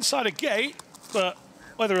inside a gate, but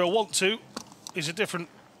whether he'll want to is a different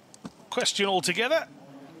question altogether,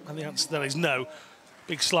 and the answer to that is no.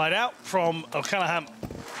 Big slide out from O'Callaghan.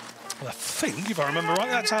 Well, I think, if I remember right,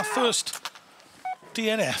 that's our first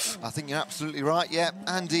DNF. I think you're absolutely right, yeah.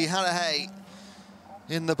 Andy Hallahay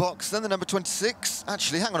in the box. Then the number 26.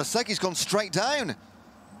 Actually, hang on a sec, he's gone straight down.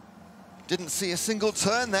 Didn't see a single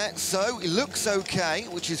turn there, so he looks okay,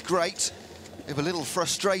 which is great. If a little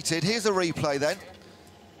frustrated. Here's a replay then.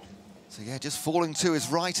 So yeah, just falling to his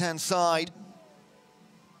right-hand side.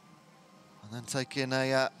 And then taking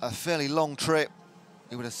a fairly long trip.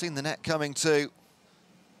 He would have seen the net coming too.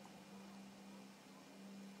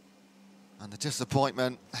 And the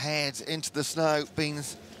disappointment heads into the snow. Been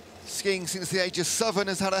skiing since the age of 7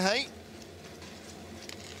 has had a hay.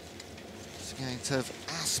 Skiing of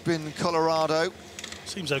Aspen, Colorado.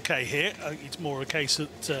 Seems okay here. It's more a case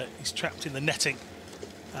that he's trapped in the netting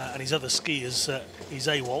and his other ski is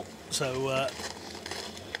AWOL. So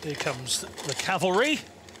here comes the cavalry.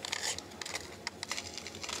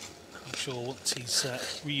 I'm sure once he's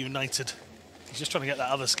reunited, he's just trying to get that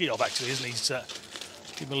other ski off actually, isn't he? He's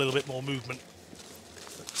give him a little bit more movement.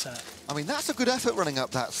 But, I mean, that's a good effort running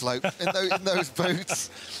up that slope in those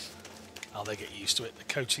boots. Oh, they get used to it. The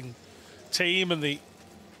coaching team and the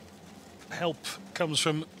help comes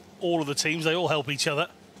from all of the teams. They all help each other.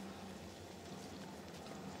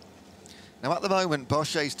 Now, at the moment,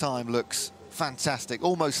 Boschet's time looks fantastic.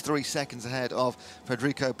 Almost 3 seconds ahead of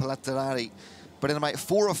Federico Palatarari. But in about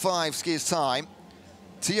 4 or 5 skiers' time,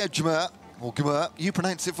 Theo Gmer, or Gmer, you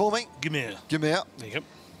pronounce it for me? Gmer. Gmer. There you go.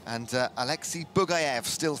 And Alexei Bugayev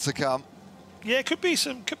still to come. Yeah, could be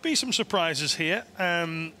some surprises here.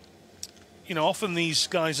 You know, often these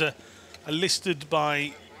guys are listed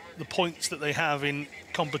by the points that they have in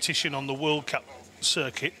competition on the World Cup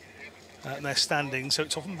circuit and their standing, so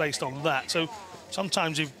it's often based on that. So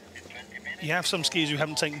sometimes if you have some skiers who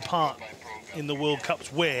haven't taken part in the World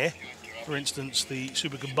Cups where, for instance, the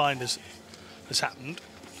Super Combined has happened,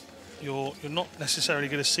 you're not necessarily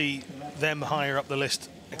going to see them higher up the list,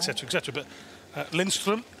 etc., etc. But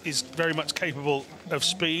Lindström is very much capable of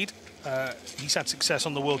speed. He's had success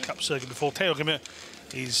on the World Cup circuit before. Theo Gmer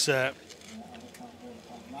is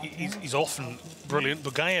he's often brilliant.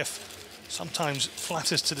 Bugayev sometimes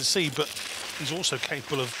flatters to the sea, but he's also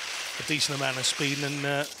capable of a decent amount of speed. And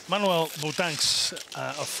Manuel Baudinx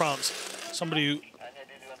of France, somebody who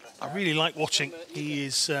I really like watching. He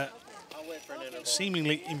is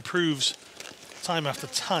seemingly improves time after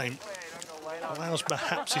time, allows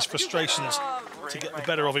perhaps his frustrations to get the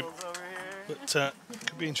better of him. But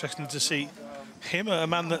could be interesting to see him, a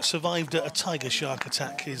man that survived a tiger shark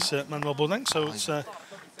attack, is Manuel Baudinx, so it's a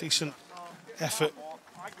decent effort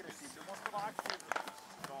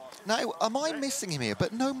Now, am I missing him here?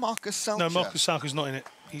 But no Marcus Salcher. No, Marcus Salcher's not in it.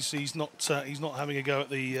 He's not having a go at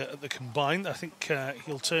the combined. I think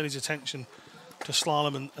he'll turn his attention to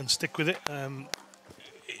slalom and stick with it.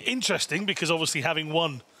 Interesting, because obviously having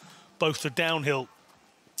won both the downhill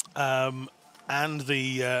and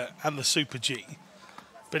the Super G,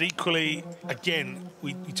 but equally, again,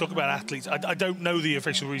 we talk about athletes. I don't know the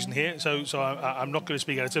official reason here, so I'm not going to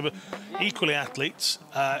speak out of it. But equally, athletes,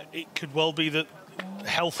 it could well be that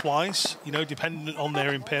health-wise, you know, dependent on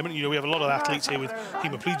their impairment. You know, we have a lot of athletes here with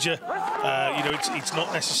hemiplegia. You know, it's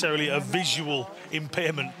not necessarily a visual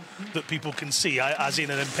impairment that people can see, as in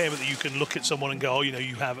an impairment that you can look at someone and go, oh, you know,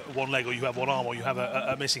 you have one leg, or you have one arm, or you have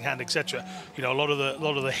a missing hand, etc. You know, a lot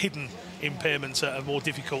of the hidden impairments are more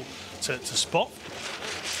difficult to spot.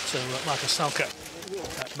 So Marcus Salcher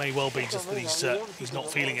may well be just that he's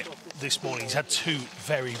not feeling it this morning. He's had two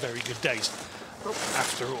very, very good days.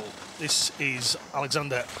 After all, this is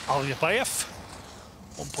Alexander Alyabayev,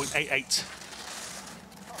 1.88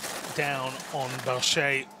 down on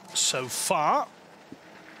Barchet so far.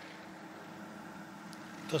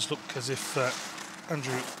 Does look as if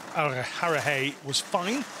Andrew Harahay was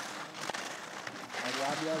fine.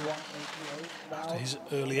 After his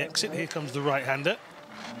early exit, here comes the right-hander.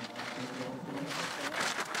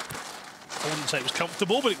 I wouldn't say it was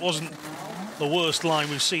comfortable, but it wasn't the worst line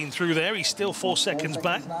we've seen through there. He's still 4 seconds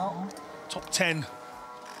back. Top 10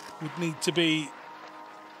 would need to be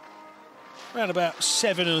around about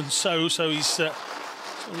 7 and so he's a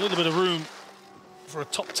little bit of room for a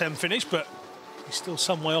top 10 finish, but he's still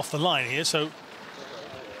some way off the line here, so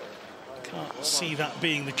can't see that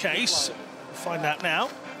being the case. We'll find out now.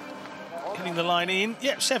 Getting the line in.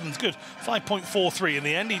 Yeah, 7th, good. 5.43 in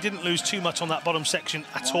the end. He didn't lose too much on that bottom section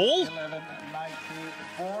at all.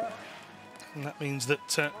 And that means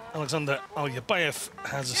that Alexander Alyabayev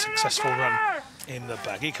has a successful run in the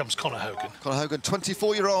bag. Here comes Conor Hogan. Conor Hogan,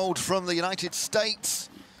 24-year-old from the United States.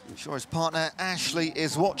 I'm sure his partner Ashley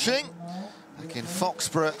is watching. Back in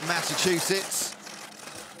Foxborough, Massachusetts.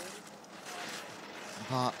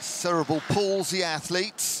 Cerebral palsy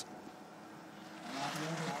athletes.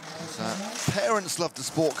 Parents love the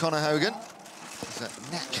sport, Conor Hogan.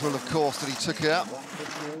 It's natural, of course, that he took it up.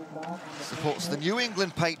 Supports the New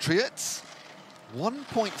England Patriots.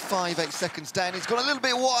 1.58 seconds down. He's gone a little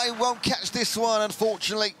bit wide, won't catch this one,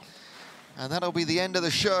 unfortunately. And that'll be the end of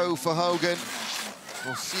the show for Hogan.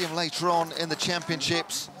 We'll see him later on in the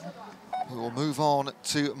championships. We will move on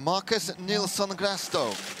to Marcus Nilsson Grasto.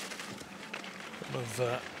 Of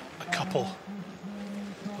a couple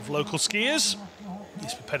of local skiers.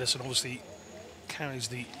 Jesper Pedersen obviously carries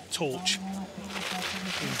the torch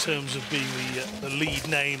in terms of being the lead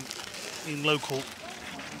name in local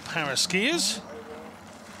para skiers.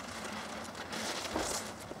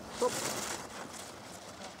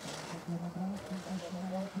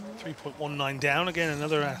 .319 down. Again,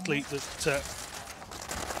 another athlete that,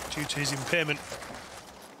 due to his impairment,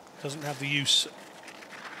 doesn't have the use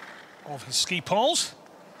of his ski poles.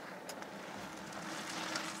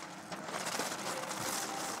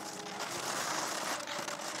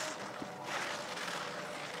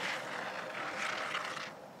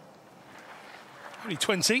 Only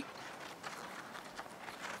 20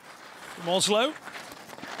 from Oslo.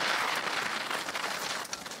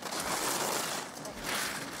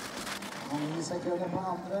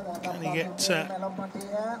 Can he get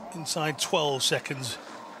inside 12 seconds?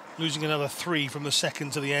 Losing another 3 from the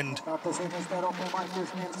second to the end would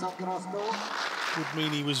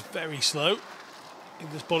mean he was very slow in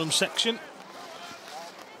this bottom section.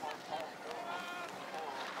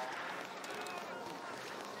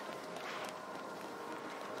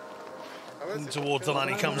 And towards the line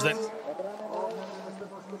he comes then.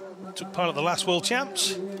 Took part at the last World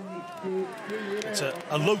Champs. It's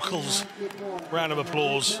a locals round of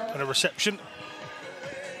applause and a reception.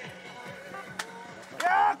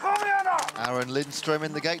 Aaron Lindström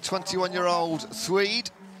in the gate, 21-year-old Swede.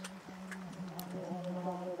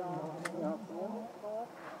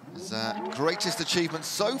 His greatest achievement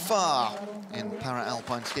so far in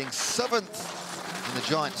para-alpine skiing, 7th in the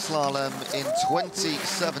giant slalom in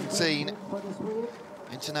 2017.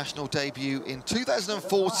 International debut in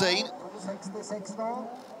 2014.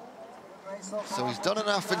 So he's done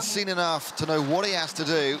enough and seen enough to know what he has to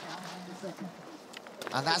do.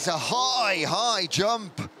 And that's a high, high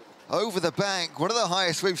jump over the bank. One of the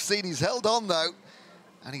highest we've seen. He's held on, though.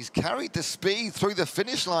 And he's carried the speed through the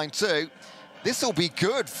finish line, too. This will be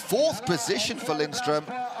good. 4th position for Lindström.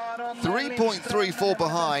 3.34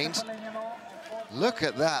 behind. Look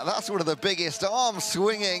at that. That's one of the biggest arms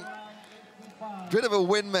swinging. Bit of a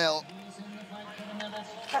windmill.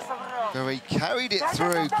 So he carried it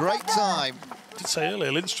through. Great time. I did say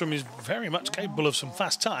earlier, Lindström is very much capable of some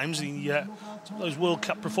fast times. Some of those World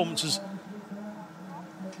Cup performances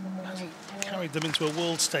hasn't carried them into a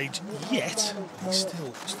world stage yet. He's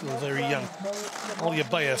still very young.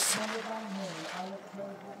 Alyabayev,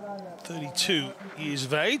 32 years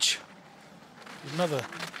of age. Another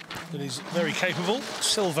that is very capable.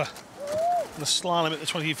 Silva in the slalom at the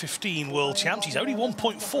 2015 World Champs. He's only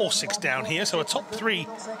 1.46 down here, so a top 3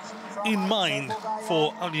 in mind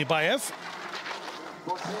for Alyabayev.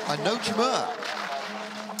 And no Jemur.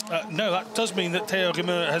 No, that does mean that Theo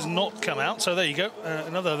Jemur has not come out. So there you go.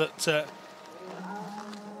 Another that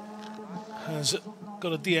has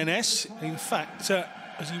got a DNS. In fact,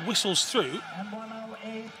 as he whistles through,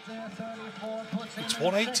 it's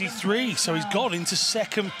 183. So he's got into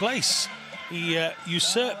second place. He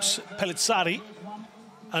usurps Pellizzari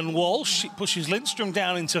and Walsh. It pushes Lindström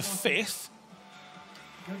down into 5th.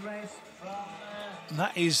 And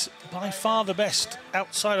that is by far the best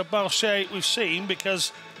outside of Barchet we've seen,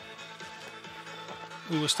 because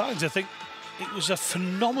we were starting to think it was a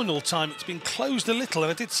phenomenal time. It's been closed a little,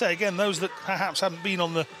 and I did say again, those that perhaps hadn't been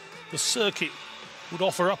on the circuit would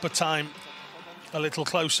offer up a time a little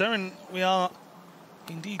closer, and we are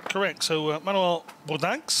indeed correct. So Manuel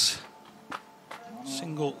Bordanks,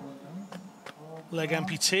 single leg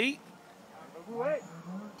amputee,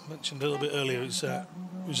 mentioned a little bit earlier, is a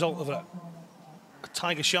result of a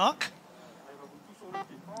tiger shark.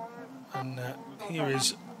 And here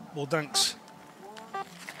is Bordanks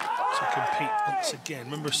to compete once again.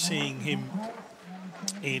 Remember seeing him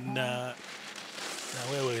in where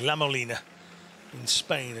were we? La Molina in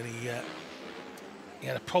Spain, and he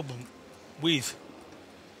had a problem with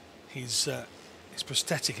his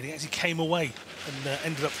prosthetic, and he actually came away and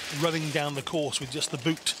ended up running down the course with just the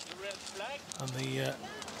boot and the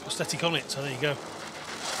prosthetic on it. So there you go.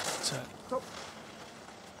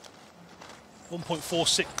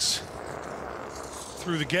 1.46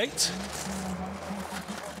 through the gate.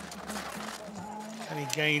 Can he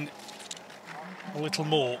gain a little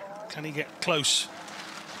more? Can he get close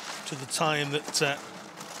to the time that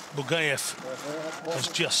Bugaev has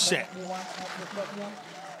just set?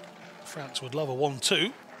 France would love a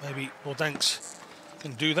 1-2. Maybe Bordanks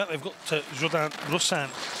can do that. They've got Jordan Roussin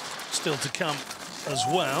still to come as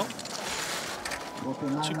well.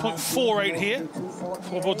 2.48 here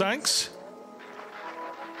for Bordanks.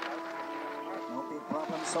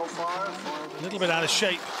 A little bit out of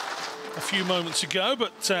shape a few moments ago,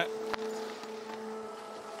 but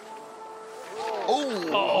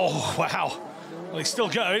oh wow, well, he's still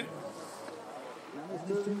going.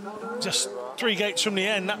 Just 3 gates from the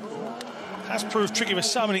end. That has proved tricky for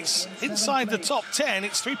some, and it's inside the top 10.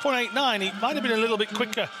 It's 3.89. He might have been a little bit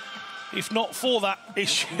quicker if not for that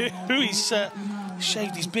issue. He's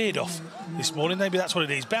shaved his beard off this morning. Maybe that's what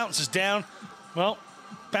it is. Bounces down. Well,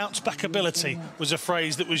 bounce back ability was a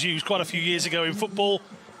phrase that was used quite a few years ago in football.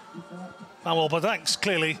 Manuel Bordanks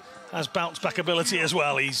clearly has bounce back ability as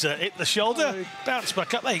well. He's hit the shoulder, bounced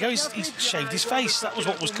back up. There you go. He's shaved his face. That was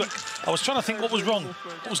what was quick. I was trying to think what was wrong,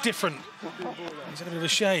 what was different. He's had a bit of a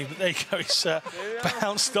shave, but there you go. He's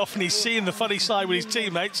bounced off, and he's seeing the funny side with his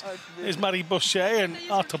teammates. There's Marie Boucher and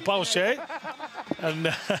Arthur Boucher,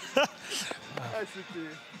 and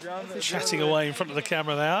chatting away in front of the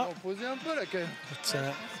camera there.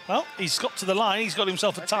 But, well, he's got to the line. He's got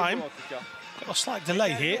himself a time. Got a slight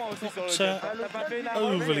delay here. Not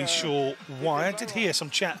overly sure why. I did hear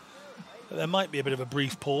some chat that there might be a bit of a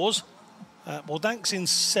brief pause. Bordanks in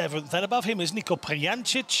 7th. Then above him is Niko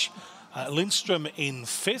Prijancic. Lindström in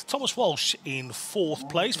 5th. Thomas Walsh in 4th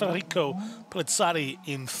place. Federico Pellizzari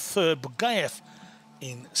in 3rd. Bugaev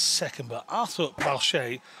in 2nd. But Arthur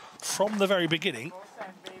Boucher, from the very beginning,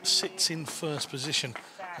 sits in 1st position.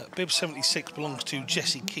 Bib 76 belongs to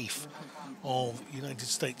Jesse Keefe of United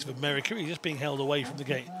States of America. He's just being held away from the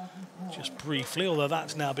gate just briefly, although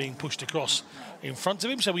that's now being pushed across in front of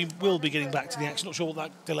him, so we will be getting back to the action. Not sure what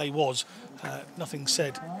that delay was. Nothing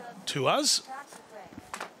said to us.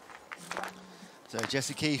 So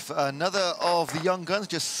Jesse Keefe, another of the young guns,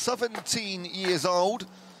 just 17 years old,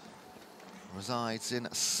 resides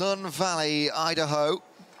in Sun Valley, Idaho.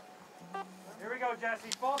 Here we go, Jesse,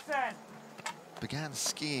 full 10. Began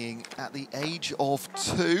skiing at the age of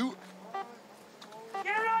 2.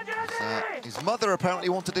 His mother apparently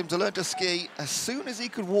wanted him to learn to ski as soon as he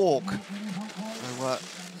could walk. So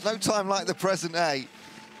no time like the present, eh?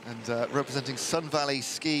 And representing Sun Valley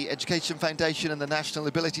Ski Education Foundation and the National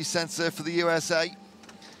Ability Centre for the USA.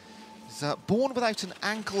 He's born without an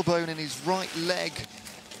ankle bone in his right leg,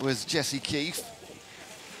 was Jesse Keefe.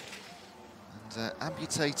 And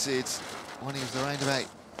amputated when he was around about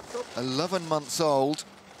 11 months old.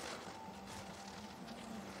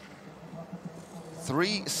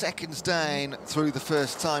 3 seconds down through the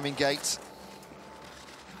first timing gate.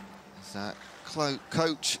 As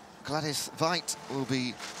coach Gladys Veit will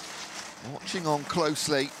be watching on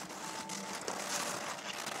closely.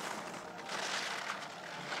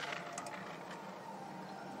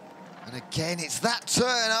 And again, it's that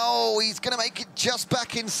turn. Oh, he's going to make it just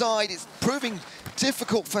back inside. It's proving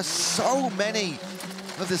difficult for so many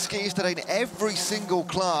of the skiers today in every single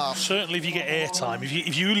class. Certainly if you get airtime,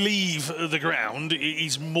 if you leave the ground, it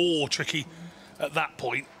is more tricky at that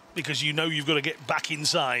point because you know you've got to get back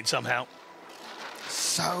inside somehow.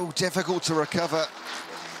 So difficult to recover.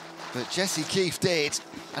 But Jesse Keefe did.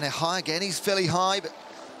 And high again, he's fairly high, but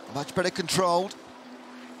much better controlled.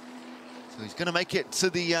 So he's going to make it to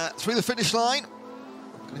the through the finish line.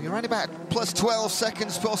 Going to be around about plus 12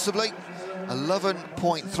 seconds possibly.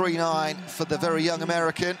 11.39 for the very young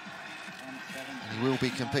American. And he will be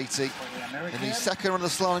competing in the second run of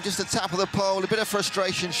the slalom. Just a tap of the pole, a bit of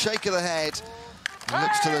frustration, shake of the head. He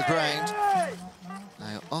looks to the ground.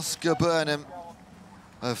 Now Oscar Burnham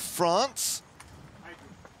of France.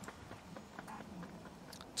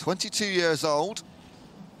 22 years old.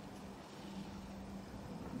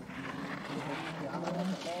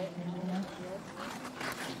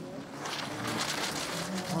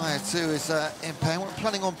 Prior to his impairment,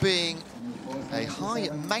 planning on being a high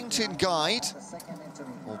mountain guide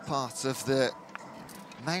or part of the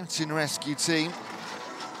mountain rescue team.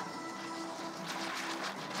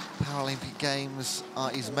 Paralympic Games are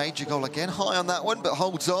his major goal again. High on that one, but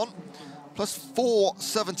holds on. Plus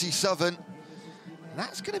 477.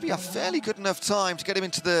 That's going to be a fairly good enough time to get him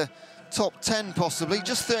into the top 10 possibly.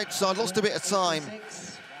 Just third side, lost a bit of time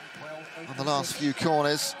on the last few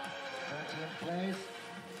corners.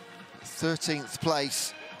 13th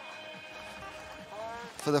place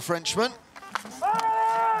for the Frenchman.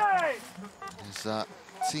 His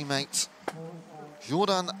teammate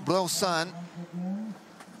Jordan Blaussan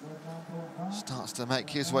starts to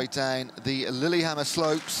make his way down the Lillehammer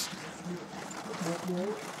slopes.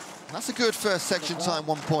 That's a good first section time,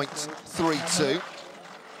 1.32.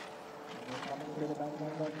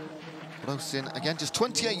 Blaussan, again, just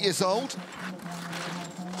 28 years old.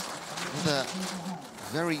 Another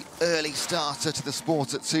very early starter to the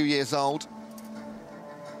sport at 2 years old.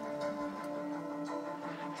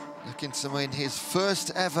 Looking to win his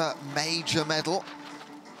first ever major medal.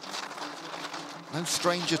 No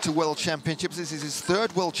stranger to World Championships. This is his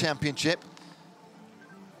third World Championship.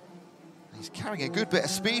 He's carrying a good bit of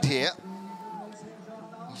speed here.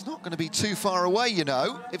 He's not going to be too far away, you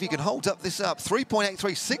know. If he can hold up this up,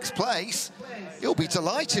 3.83, sixth place, he'll be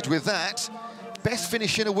delighted with that. Best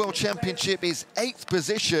finish in a World Championship is 8th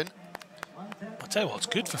position. I'll tell you what's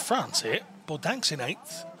good for France here. Baudin's in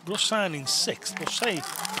 8th, Blaussan in 6th, Bosset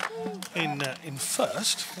in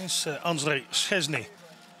first. There's Andrzej Szczesny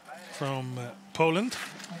from Poland.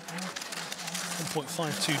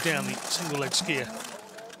 1.52 down, the single-leg skier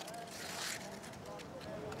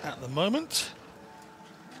at the moment.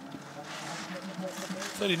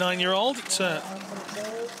 39-year-old. It's a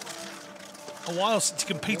while since he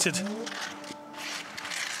competed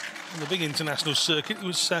on the big international circuit. It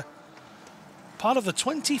was part of the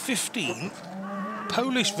 2015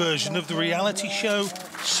 Polish version of the reality show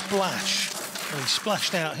Splash. And he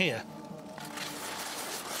splashed out here.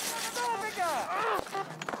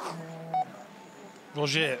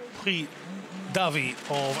 Roger Prix-Davy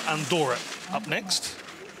of Andorra up next.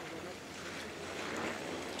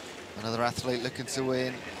 Another athlete looking to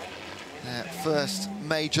win their first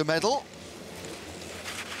major medal.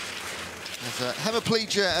 There's a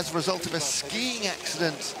hemiplegia as a result of a skiing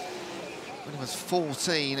accident when he was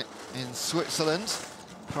 14 in Switzerland.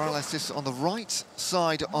 Paralysis on the right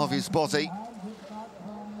side of his body.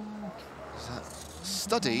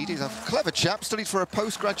 He's a clever chap, studied for a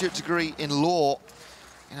postgraduate degree in law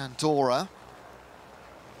in Andorra.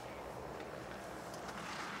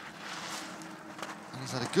 And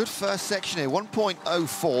he's had a good first section here,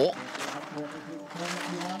 1.04.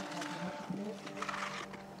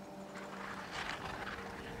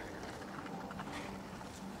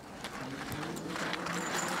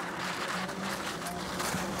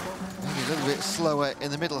 Maybe a little bit slower in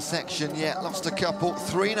the middle section, yet lost a couple,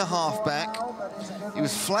 3.5 back. He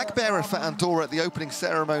was flag bearer for Andorra at the opening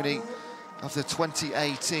ceremony of the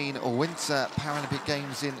 2018 Winter Paralympic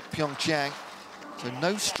Games in Pyeongchang. So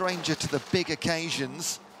no stranger to the big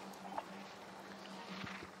occasions.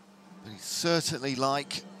 But he'd certainly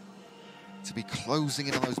like to be closing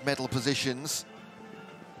in on those medal positions.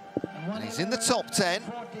 And he's in the top 10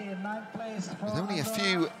 with only a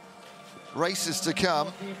few races to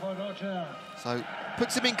come. So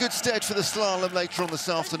puts him in good stead for the slalom later on this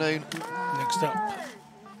afternoon. Next up,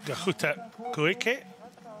 Gahuta Koike,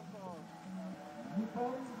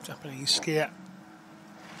 Japanese skier.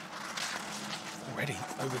 Already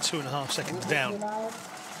over 2.5 seconds down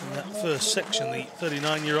in that first section. The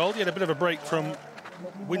 39-year-old, he had a bit of a break from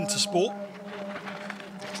winter sport.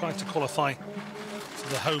 Tried to qualify for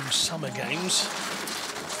the home summer games.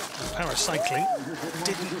 Paracycling,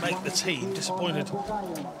 didn't make the team. Disappointed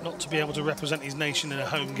not to be able to represent his nation in a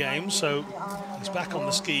home game, so he's back on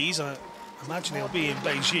the skis. I imagine he'll be in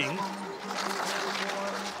Beijing.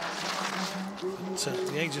 But at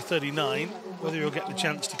the age of 39, whether he'll get the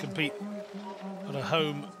chance to compete at a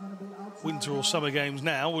home winter or summer games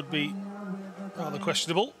now would be rather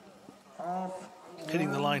questionable.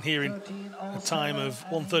 Hitting the line here in a time of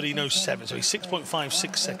 1:13.07, so he's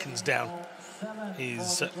 6.56 seconds down.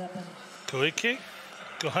 Is Koike.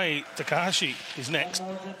 Kohei Takahashi is next.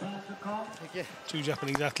 Two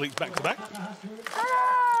Japanese athletes back to back.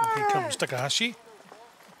 And here comes Takahashi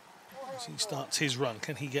as he starts his run.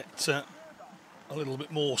 Can he get a little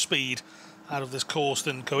bit more speed out of this course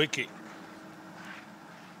than Koike?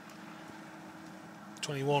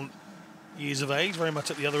 21 years of age, very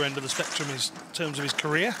much at the other end of the spectrum in terms of his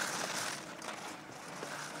career.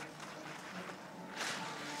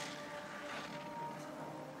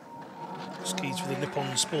 Skis for the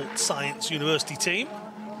Nippon Sports Science University team.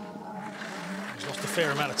 He's lost a fair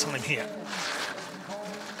amount of time here.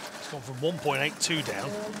 He's gone from 1.82 down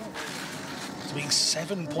to being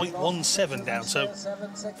 7.17 down. So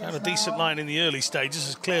found a decent line in the early stages.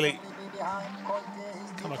 Has clearly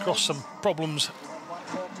come across some problems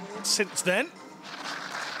since then.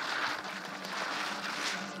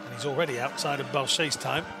 And he's already outside of Balchet's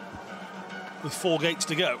time with 4 gates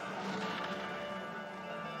to go.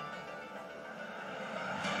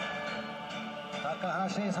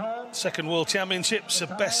 Second World Championships, a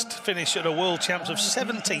best finish at a World Champs of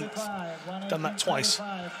 17th. Done that twice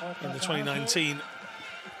in the 2019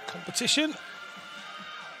 competition.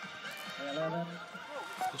 Got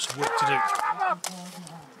some work to do.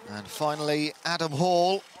 And finally, Adam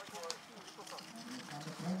Hall.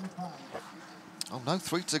 Oh no,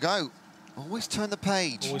 3 to go. Always turn the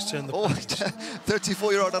page. Always turn the page.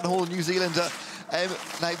 34-year-old Adam Hall, New Zealander.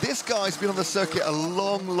 Now, this guy's been on the circuit a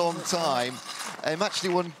long, long time.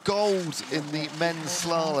 Actually won gold in the men's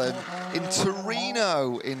slalom in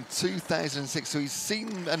Torino in 2006. So he's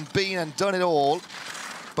seen and been and done it all.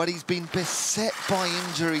 But he's been beset by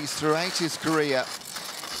injuries throughout his career.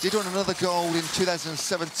 Did win another gold in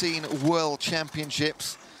 2017 World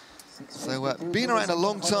Championships. So been around a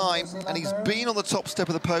long time, and he's been on the top step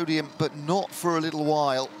of the podium, but not for a little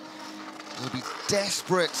while. He'll be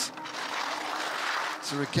desperate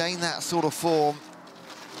to regain that sort of form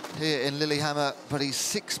here in Lillehammer, but he's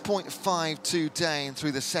 6.52 down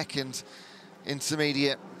through the second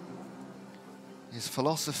intermediate. His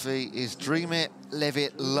philosophy is dream it, live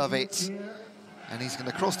it, love it. And he's going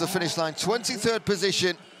to cross the finish line, 23rd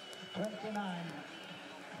position. 29,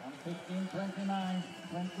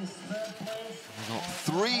 23rd place. We've got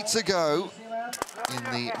 3 to go in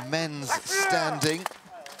the men's standing.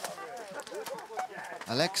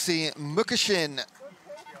 Alexei Mukashin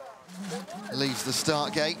leaves the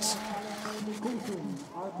start gate.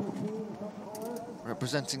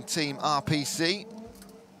 Representing team RPC.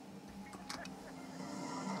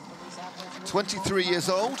 23 years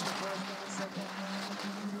old.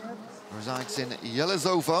 Resides in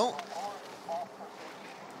Yelezovo.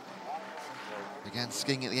 Began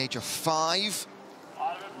skiing at the age of 5.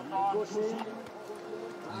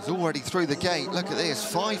 He's already through the gate. Look at this,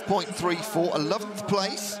 5.34, 11th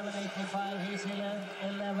place.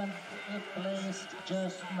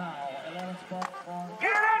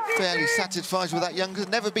 Fairly satisfied with that youngster.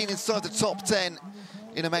 Never been inside the top 10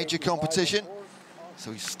 in a major competition.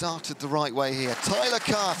 So he started the right way here. Tyler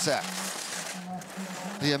Carter,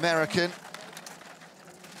 the American.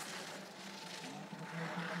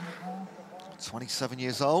 27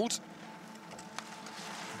 years old.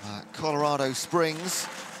 Colorado Springs.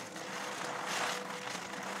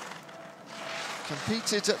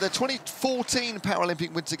 Competed at the 2014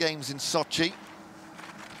 Paralympic Winter Games in Sochi.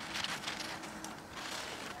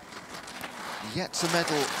 Yet to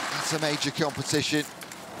medal at a major competition.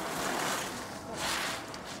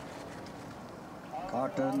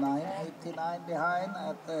 Carter 9.89 behind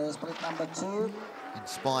at split number 2.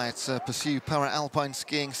 Inspired to pursue Alpine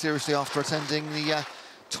skiing seriously after attending the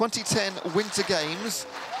 2010 Winter Games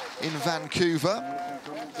in Vancouver.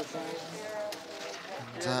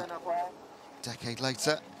 And a decade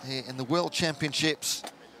later, here in the World Championships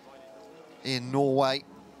in Norway.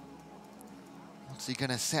 What's he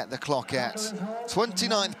going to set the clock at?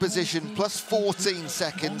 29th position, plus 14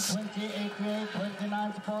 seconds.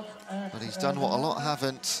 But he's done what a lot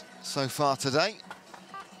haven't so far today.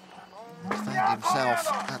 He's found himself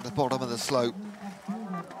at the bottom of the slope.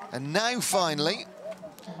 And now, finally,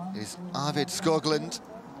 is Arvid Skoglund,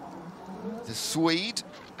 the Swede.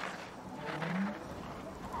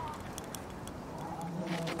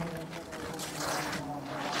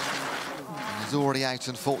 He's already out,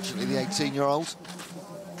 unfortunately, the 18-year-old. So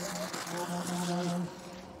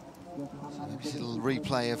maybe a little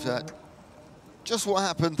replay of just what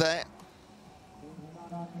happened there.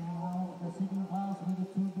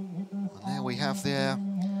 And there we have the,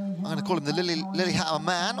 I'm going to call him the Lillehammer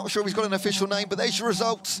man. Not sure if he's got an official name, but there's your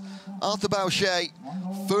results. Arthur Bauchet,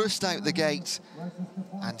 first out the gate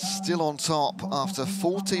and still on top after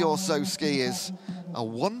 40 or so skiers. A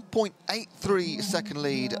 1.83 second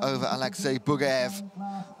lead over Alexei Bugaev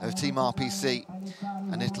of Team RPC,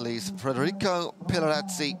 and Italy's Federico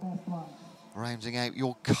Pilarazzi rounding out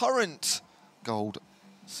your current gold,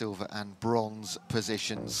 silver and bronze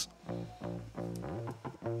positions.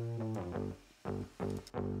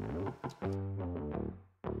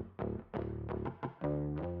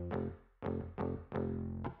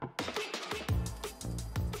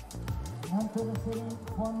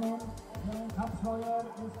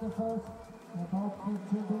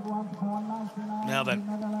 Now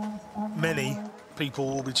then, many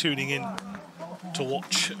people will be tuning in to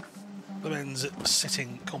watch the men's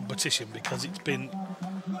sitting competition because it's been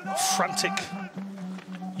frantic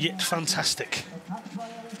yet fantastic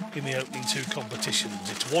in the opening two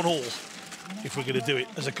competitions. It's 1-1 if we're going to do it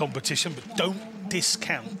as a competition, but don't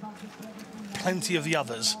discount plenty of the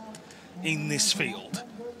others in this field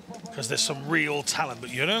because there's some real talent.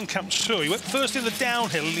 But Jeroen Kampschreur, he went first in the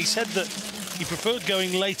downhill and he said that he preferred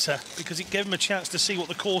going later because it gave him a chance to see what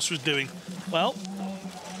the course was doing. Well,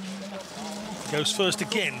 he goes first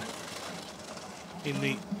again in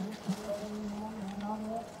the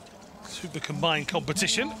super combined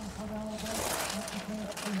competition.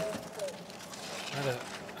 Had a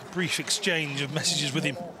brief exchange of messages with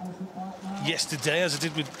him yesterday, as I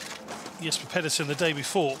did with Jesper Pedersen the day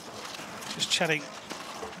before, just chatting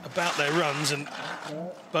about their runs, and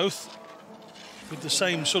both with the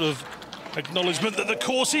same sort of acknowledgement that the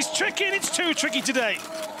course is tricky, and it's too tricky today.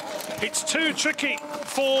 It's too tricky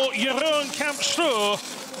for Jeroen Kampschreur,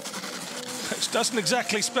 which doesn't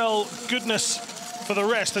exactly spell goodness for the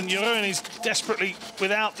rest, and Jeroen is desperately,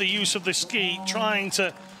 without the use of the ski, trying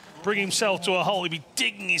to bring himself to a hole. He'd be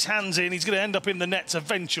digging his hands in. He's going to end up in the nets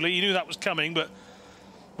eventually. He knew that was coming, but,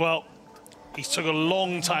 well, he took a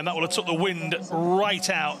long time. That would have took the wind right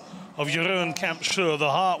out of Jeroen Kampschreur. The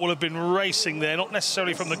heart will have been racing there, not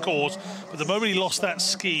necessarily from the course, but the moment he lost that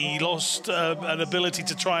ski, he lost an ability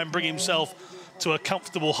to try and bring himself to a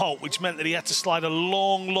comfortable halt, which meant that he had to slide a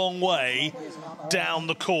long, long way down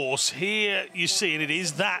the course. Here you see, and it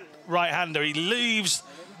is that right-hander. He leaves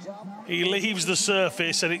the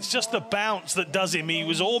surface, and it's just the bounce that does him. He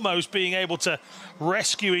was almost being able to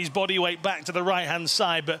rescue his body weight back to the right-hand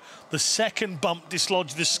side, but the second bump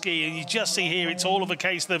dislodged the ski, and you just see here it's all of a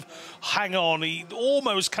case of hang on. He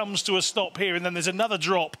almost comes to a stop here, and then there's another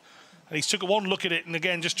drop, and he took one look at it and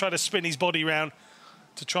again just tried to spin his body around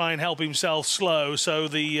to try and help himself slow. So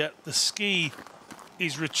the ski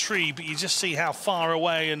is retrieved, but you just see how far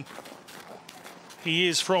away and he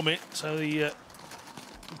is from it. So the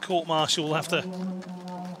court-martial will have to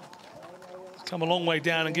come a long way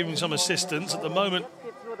down and give him some assistance. At the moment,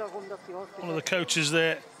 one of the coaches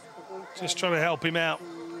there just trying to help him out.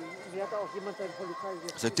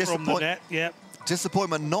 So from the net, yeah.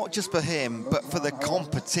 Disappointment not just for him, but for the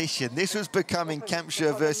competition. This was becoming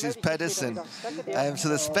Kampschreur versus Pedersen. So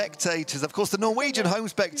the spectators, of course, the Norwegian home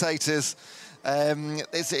spectators,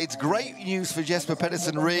 it's great news for Jesper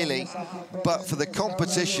Pedersen, really, but for the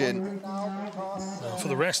competition. For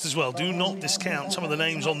the rest as well, do not discount some of the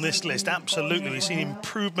names on this list. Absolutely, we've seen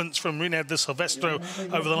improvements from Rinard de Silvestro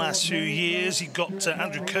over the last few years. You've got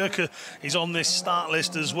Andrew Kirker is on this start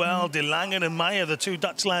list as well. De Langen and Meyer, the two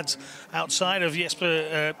Dutch lads outside of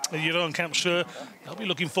Jesper Jeroen Kampschreur. They'll be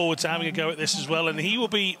looking forward to having a go at this as well, and he will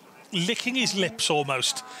be licking his lips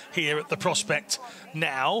almost here at the prospect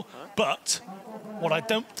now. But what I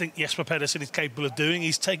don't think Jesper Pedersen is capable of doing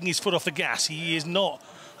is taking his foot off the gas. He is not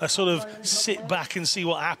a sort of sit back and see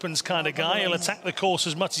what happens kind of guy. He'll attack the course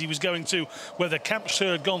as much as he was going to, whether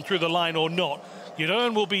Kampschreur had gone through the line or not.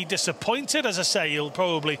 Jeroen will be disappointed. As I say, he'll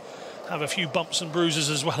probably have a few bumps and bruises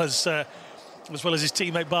as well as his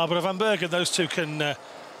teammate Barbara van Bergen. Those two can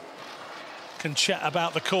chat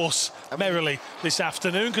about the course merrily this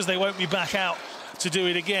afternoon, because they won't be back out to do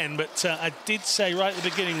it again. But I did say right at the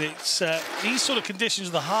beginning that it's, these sort of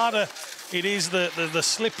conditions, the harder it is, the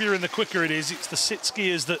slippier and the quicker it is. It's the sit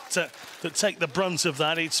skiers that take the brunt of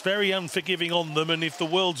that. It's very unforgiving on them, and if the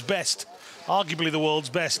world's best, arguably the world's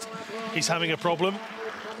best, is having a problem,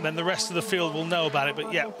 then the rest of the field will know about it.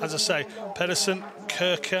 But yeah, as I say, Pedersen,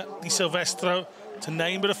 Kirker, Di Silvestro, to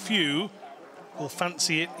name but a few, will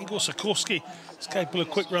fancy it. Igor Sikorsky is capable of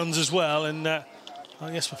quick runs as well, and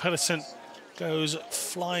Jesper Pedersen goes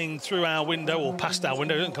flying through our window, or past our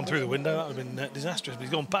window. He didn't come through the window, that would have been disastrous, but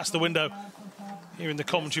he's gone past the window here in the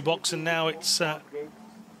commentary box, and now it's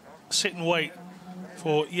sit and wait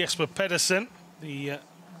for Jesper Pedersen, the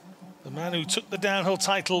man who took the downhill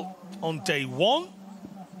title on day one.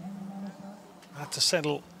 Had to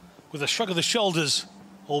settle with a shrug of the shoulders,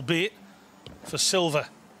 albeit, for silver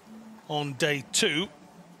on day two.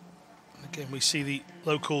 And again, we see the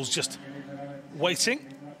locals just waiting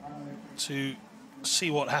to see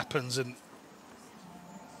what happens. And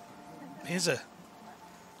here's a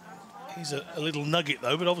little nugget,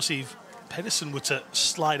 though, but obviously if Pedersen were to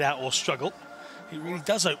slide out or struggle, it really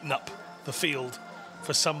does open up the field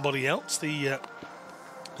for somebody else. The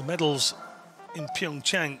medals in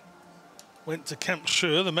Pyeongchang went to Camp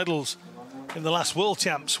Schur. The medals in the last World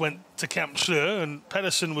Champs went to Camp Schur, and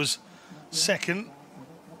Pedersen was second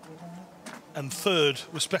and third,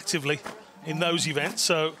 respectively, in those events.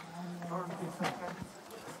 So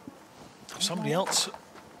if somebody else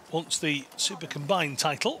wants the Super Combined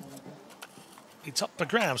title, it's up for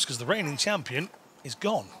grabs, because the reigning champion is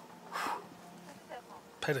gone.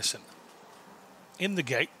 Pedersen in the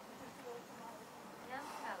gate.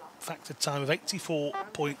 Factor time of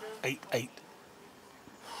 84.88.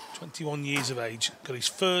 21 years of age. Got his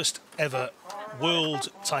first ever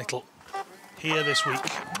world title here this week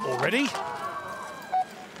already.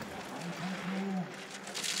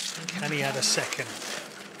 Can he add a second?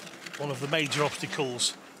 One of the major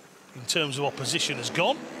obstacles in terms of opposition has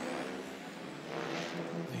gone.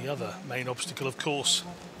 The other main obstacle, of course,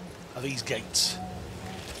 are these gates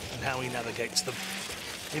and how he navigates them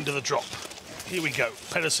into the drop. Here we go.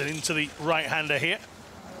 Pedersen into the right-hander here.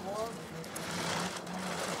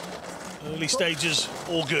 Early stages,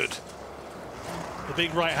 all good. The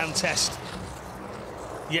big right-hand test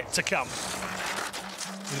yet to come.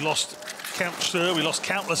 We lost Camp Schur, we lost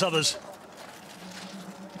countless others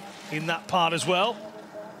in that part as well.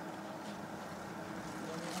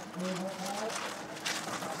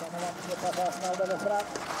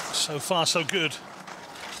 So far, so good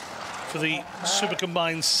for the Super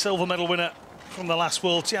Combined silver medal winner from the last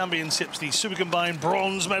World Championships, the Super Combined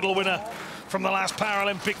bronze medal winner from the last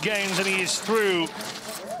Paralympic Games, and he is through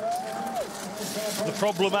the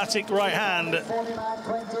problematic right hand.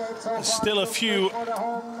 There's still a few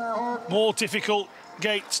more difficult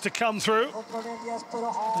gates to come through.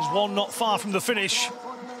 There's one not far from the finish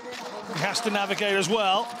he has to navigate as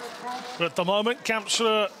well. But at the moment, Camp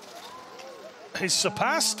Schur is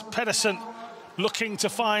surpassed. Pedersen looking to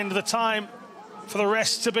find the time for the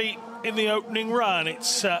rest to be in the opening run.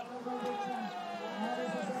 It's a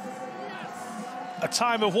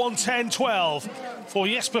time of 1:10.12 for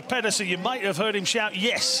Jesper Pedersen. You might have heard him shout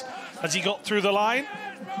yes as he got through the line.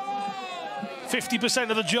 50%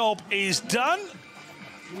 of the job is done.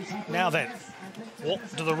 Now then, what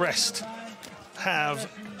do the rest have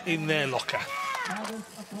in their locker?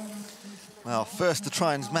 Well, first to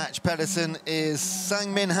try and match Pedersen is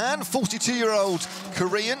Sang-Min Han, 42-year-old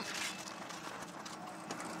Korean.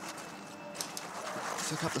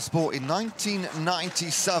 Took up the sport in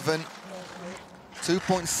 1997.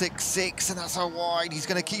 2.66, and that's how wide he's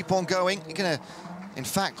going to keep on going. He's going to, in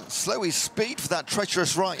fact, slow his speed for that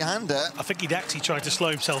treacherous right-hander. I think he'd actually tried to slow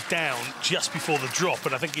himself down just before the drop,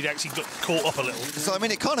 and I think he'd actually got caught up a little. So, I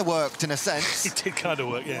mean, it kind of worked in a sense. It did kind of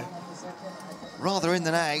work, yeah. Rather in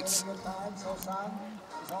than out.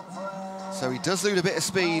 So he does lose a bit of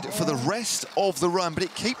speed for the rest of the run, but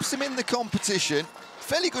it keeps him in the competition.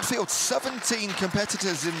 Fairly good field, 17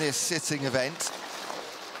 competitors in this sitting event.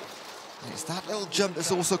 And it's that little jump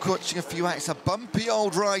that's also catching a few acts. A bumpy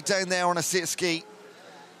old ride down there on a sit ski.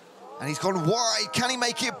 And he's gone wide. Can he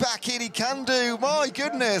make it back in? He can do. My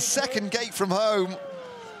goodness, second gate from home.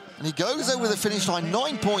 And he goes over the finish line,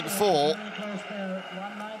 9.4.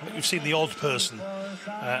 I think you've seen the odd person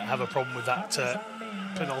have a problem with that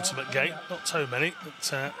penultimate gate. Not so many, but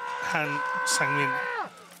Han Sang-Min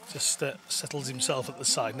just settles himself at the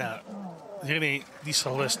side. Now, Di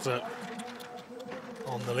Silvestro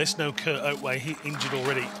on the list. No Kurt Oatway, he injured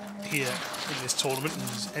already here in this tournament and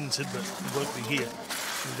he's entered, but he won't be here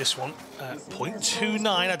in this one. 0.29,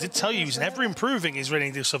 I did tell you, he's ever improving, is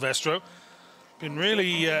René Di Silvestro. been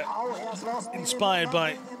really inspired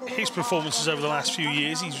by his performances over the last few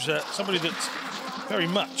years. He's somebody that's very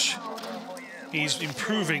much is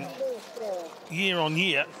improving year on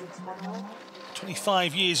year.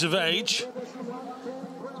 25 years of age.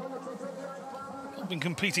 Not been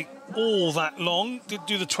competing all that long. Did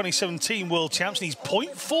do the 2017 World Champs, and he's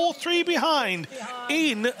 0.43 behind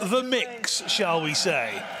in the mix, shall we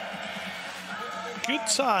say. Good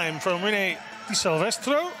time from Rene Di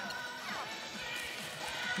Silvestro.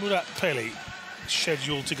 Murat Peli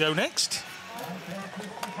scheduled to go next.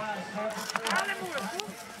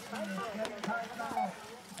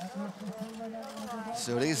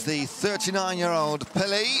 So it is the 39-year-old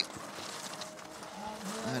Peli.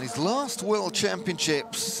 And his last World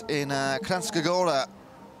Championships in Kranjska Gora.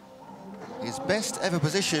 His best ever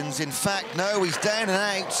positions. In fact, no, he's down and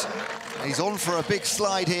out. And he's on for a big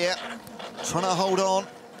slide here. Trying to hold on.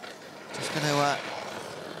 Just going to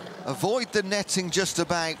avoid the netting just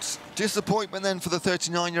about. Disappointment then for the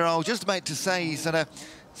 39-year-old. Just about to say he's at a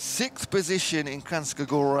 6th position in Kranjska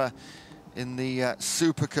Gora in the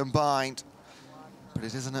Super Combined. But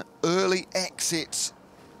it is an early exit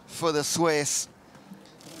for the Swiss.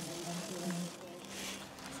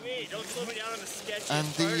 And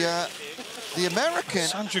the American,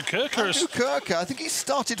 Andrew Kirker, I think he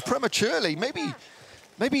started prematurely. Maybe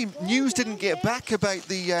news didn't get back about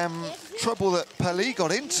the trouble that Peli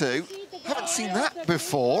got into. Haven't seen that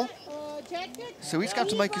before. So he's got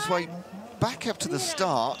to make his way back up to the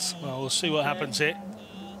start. Well, we'll see what happens here.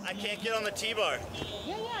 I can't get on the T-bar.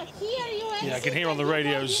 Yeah, I can hear on the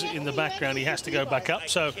radios in the background he has to go back up.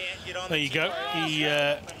 So there you go.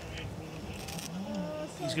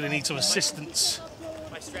 He's going to need some assistance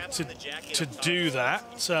to do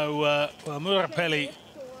that. So well, Murat Peli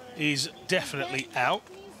is definitely out.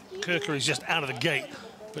 Kirker is just out of the gate,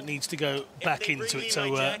 but needs to go back into it.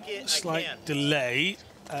 So slight delay.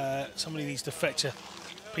 Somebody needs to fetch a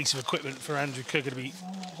piece of equipment for Andrew Kirker to be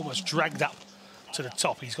almost dragged up to the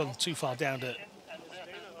top. He's gone too far down to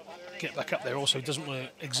get back up there. Also, he doesn't want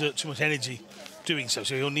to exert too much energy doing so,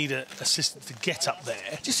 so he'll need an assistant to get up there.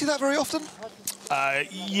 Do you see that very often?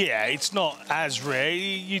 Yeah, it's not as rare.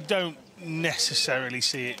 You don't necessarily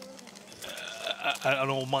see it an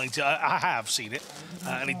almighty. I have seen it,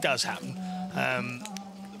 and it does happen.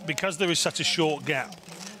 Because there is such a short gap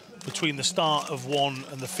between the start of one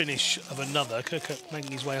and the finish of another, Kirker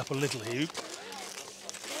making his way up a little here.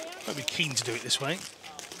 Might be keen to do it this way.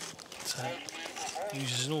 So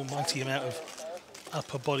uses an almighty amount of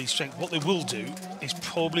upper body strength. What they will do is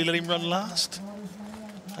probably let him run last,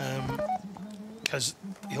 because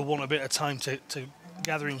he'll want a bit of time to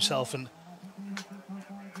gather himself and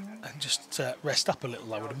just rest up a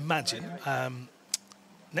little, I would imagine.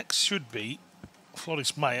 Next should be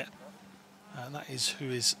Floris Meyer, and that is who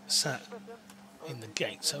is sat in the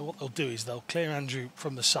gate. So what they'll do is they'll clear Andrew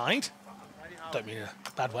from the side. Don't mean in a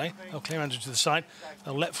bad way. They'll clear Andrew to the side.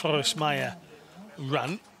 They'll let Floris Meyer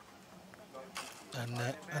run. And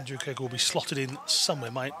Andrew Kirker will be slotted in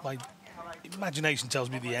somewhere. My imagination tells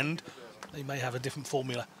me the end. They may have a different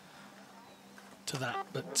formula to that.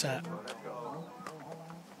 But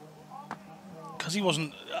because he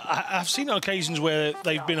wasn't... I've seen on occasions where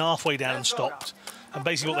they've been halfway down and stopped. And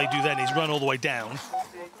basically what they do then is run all the way down,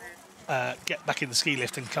 get back in the ski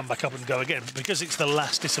lift and come back up and go again, because it's the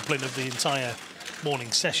last discipline of the entire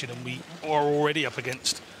morning session and we are already up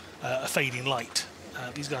against a fading light.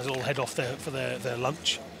 These guys all head off there for their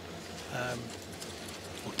lunch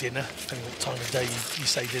or dinner, depending what time of day you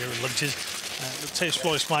say dinner and lunches. Matthias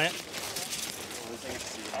Floris Meyer,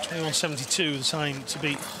 21.72, the time to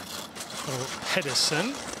beat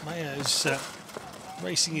Pedersen. Meyer is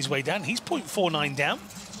racing his way down. He's 0.49 down.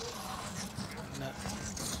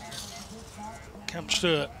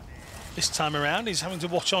 Kampster this time around is having to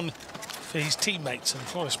watch on for his teammates, and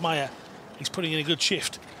Floris Meyer, he's putting in a good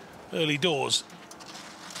shift early doors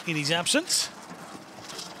in his absence.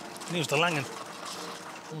 Niels de Langen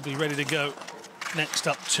will be ready to go next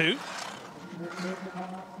up too.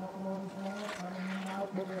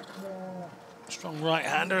 Strong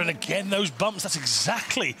right-hander, and again those bumps. That's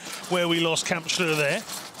exactly where we lost Kampster there.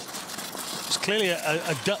 It's clearly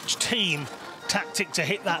a Dutch team tactic to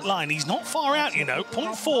hit that line. He's not far out, you know,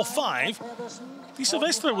 0.45. Di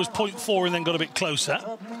Silvestro was 0.4 and then got a bit closer.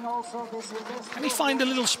 Can he find a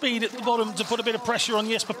little speed at the bottom to put a bit of pressure on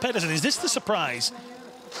Jesper Pedersen? Is this the surprise?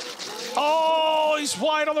 Oh, he's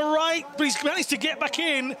wide on the right, but he's managed to get back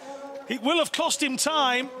in. It will have cost him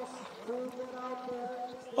time.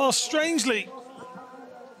 Well, strangely,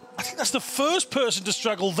 I think that's the first person to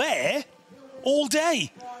struggle there all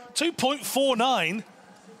day. 2.49.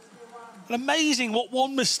 Amazing what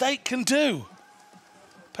one mistake can do.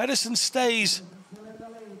 Pedersen stays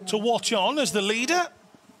to watch on as the leader.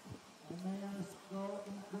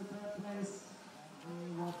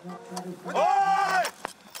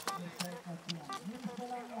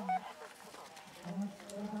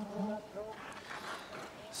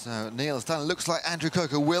 So Niels Dallin, looks like Andrew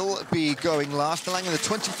Koker will be going last. De Lange, the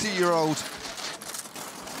 22-year-old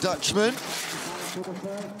Dutchman.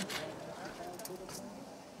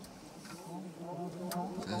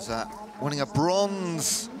 There's winning a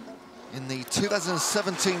bronze in the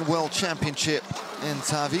 2017 World Championship in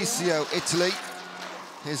Tarvisio, Italy.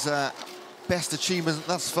 His best achievement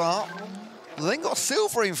thus far. Then got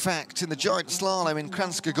silver, in fact, in the giant slalom in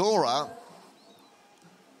Kranjska Gora.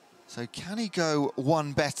 So can he go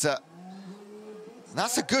one better?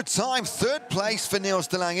 That's a good time. Third place for Niels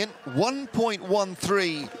De Lange,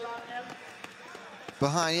 1.13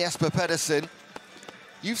 behind Jesper Pedersen.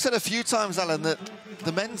 You've said a few times, Alan, that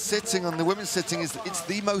the men's sitting and the women's sitting it's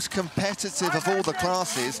the most competitive of all the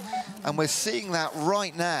classes, and we're seeing that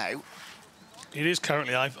right now. It is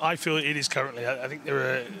currently. I feel it is currently. I think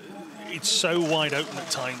it's so wide open at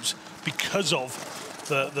times because of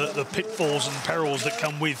the pitfalls and perils that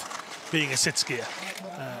come with being a sit skier.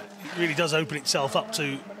 It really does open itself up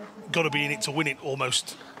to got to be in it to win it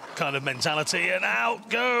almost kind of mentality. And out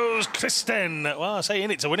goes Kristen. Well, I say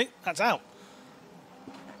in it to win it. That's out.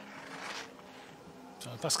 So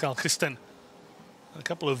Pascal Kristen, a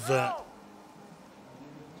couple of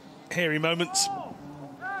hairy moments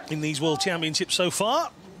in these World Championships so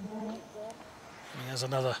far. He has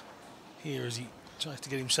another here as he tries to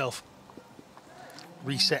get himself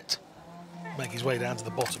reset, make his way down to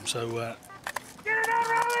the bottom. So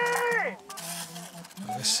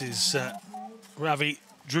this is Ravi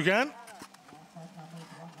Drugan.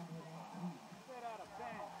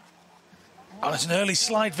 Oh, it's an early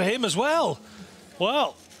slide for him as well.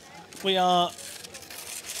 Well, we are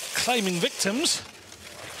claiming victims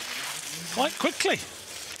quite quickly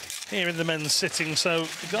here in the men's sitting. So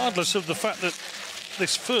regardless of the fact that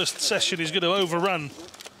this first session is going to overrun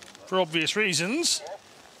for obvious reasons,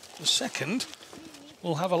 the second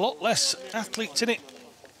will have a lot less athletes in it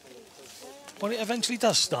when it eventually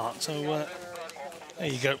does start. So there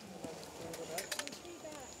you go.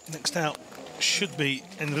 Next out should be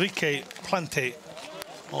Enrique Plante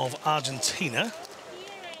of Argentina.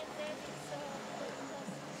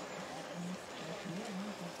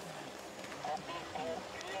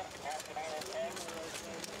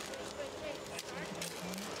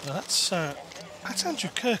 Now that's Andrew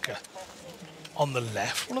Koker on the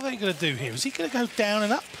left. What are they going to do here? Is he going to go down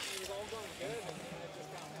and up?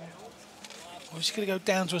 Or is he going to go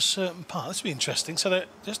down to a certain part? This will be interesting. So they're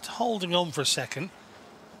just holding on for a second.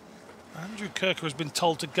 Andrew Koker has been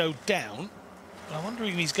told to go down. But I'm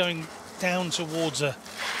wondering if he's going down towards a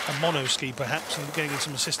mono ski perhaps and getting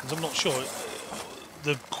some assistance. I'm not sure.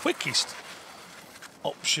 The quickest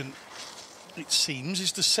option, it seems,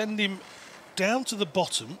 is to send him down to the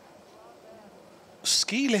bottom,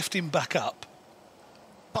 ski lift him back up.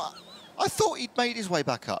 But I thought he'd made his way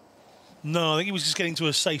back up. No, I think he was just getting to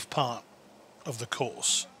a safe part of the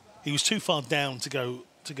course. He was too far down to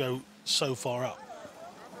go so far up.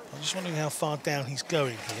 I'm just wondering how far down he's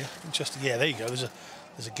going here. Interesting. Yeah, there you go. There's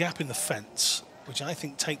a gap in the fence, which I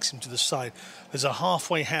think takes him to the side. There's a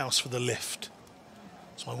halfway house for the lift.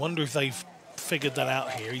 So I wonder if they've figured that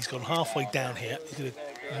out here. He's gone halfway down here. He's going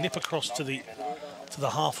to nip across to the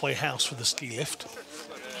halfway house for the ski lift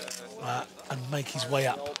and make his way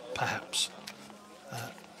up, perhaps.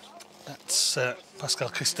 That's Pascal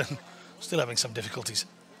Kristen still having some difficulties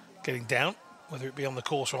getting down, whether it be on the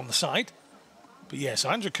course or on the side. But yeah, so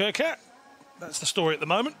Andrew Koker, that's the story at the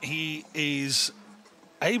moment. He is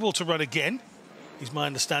able to run again, is my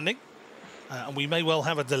understanding. And we may well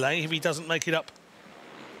have a delay if he doesn't make it up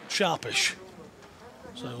sharpish.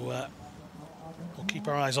 So we'll keep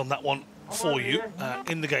our eyes on that one for you.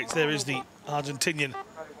 In the gates, there is the Argentinian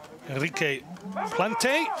Enrique Plante.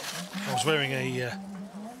 I was wearing a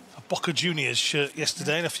Boca Juniors shirt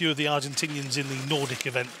yesterday, and a few of the Argentinians in the Nordic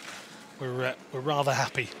event were rather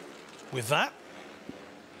happy with that.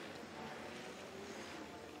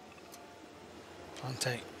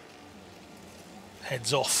 Plante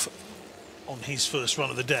heads off on his first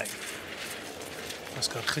run of the day.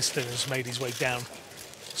 Pascal Kristen has made his way down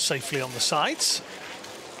safely on the sides.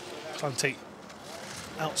 Plante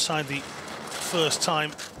outside the first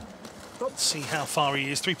time. Let's see how far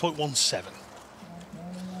he is, 3.17.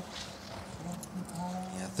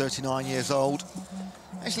 Yeah, 39 years old.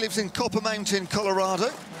 Actually lives in Copper Mountain,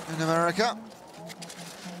 Colorado, in America.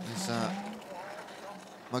 His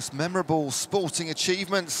most memorable sporting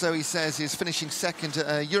achievement, so he says, is finishing second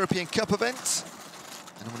at a European Cup event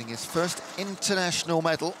and winning his first international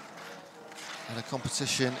medal in a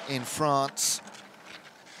competition in France.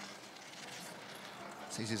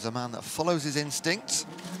 Sees he's a man that follows his instincts.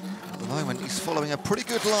 At the moment, he's following a pretty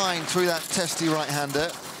good line through that testy right-hander.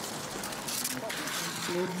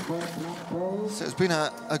 So it's been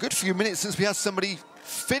a good few minutes since we had somebody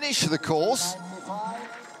finish the course.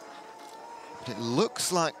 But it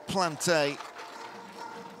looks like Plante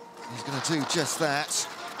is going to do just that.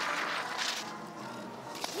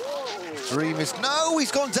 Dream is... No,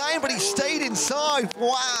 he's gone down, but he stayed inside.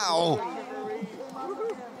 Wow.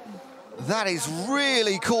 That is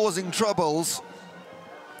really causing troubles.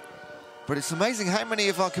 But it's amazing how many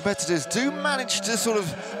of our competitors do manage to sort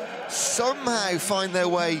of somehow find their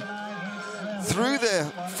way through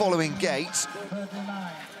the following gate.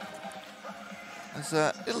 There's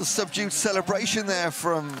a little subdued celebration there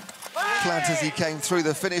from Plant as he came through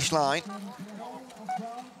the finish line.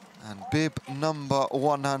 And bib number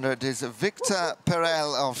 100 is Victor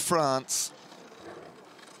Perel of France.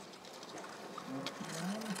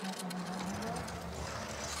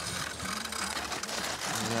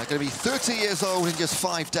 Going to be 30 years old in just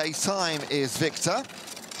 5 days' time is Victor.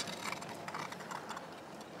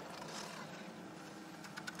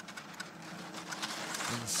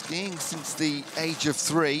 Been skiing since the age of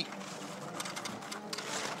 3.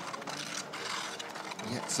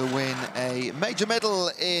 Yet to win a major medal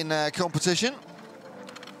in competition.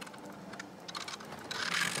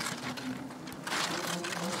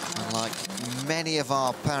 Unlike many of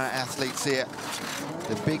our para-athletes here,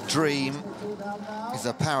 the big dream is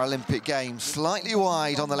a Paralympic game, slightly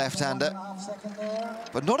wide on the left-hander,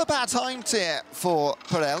 but not a bad time here for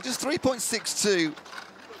Perel, just 3.62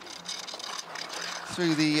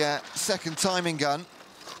 through the second timing gun.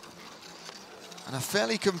 And a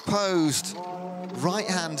fairly composed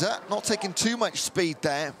right-hander, not taking too much speed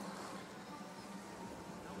there.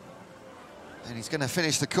 And he's going to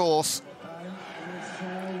finish the course.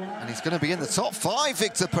 And he's going to be in the top 5,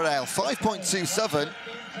 Victor Perel, 5.27.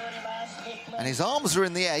 And his arms are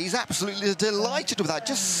in the air. He's absolutely delighted with that.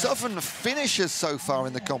 Just 7 finishes so far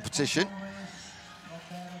in the competition.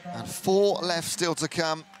 And 4 left still to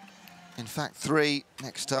come. In fact, 3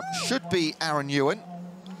 next up should be Aaron Ewan.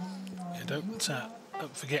 Yeah, don't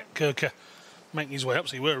forget Kirker making his way up.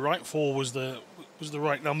 So you were right. 4 was the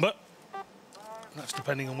right number. And that's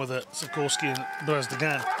depending on whether Sikorsky and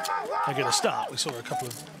Brazdegan are going to start. We saw a couple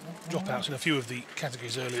of dropouts in a few of the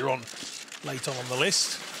categories earlier on, late on the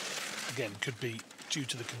list. Again, could be due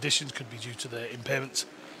to the conditions, could be due to their impairments.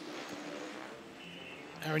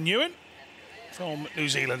 Aaron Ewan from New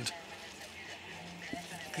Zealand.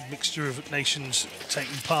 Good mixture of nations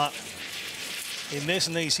taking part in this.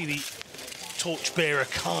 And there you see the torchbearer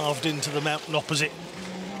carved into the mountain opposite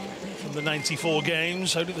from the 94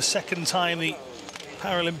 games. Only the second time the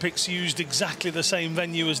Paralympics used exactly the same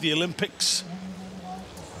venue as the Olympics.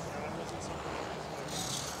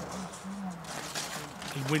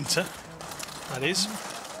 In winter, that is.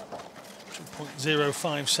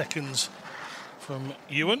 2.05 seconds from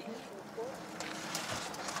Ewan.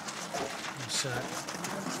 He's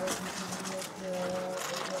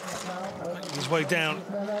making his way down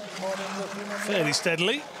fairly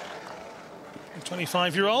steadily.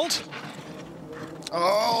 25-year-old.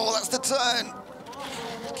 Oh, that's the turn.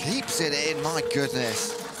 Keeps it in, my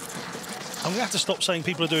goodness. I'm going to have to stop saying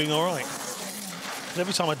people are doing all right.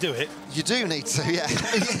 Every time I do it... You do need to, yeah.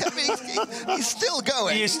 I mean, he's still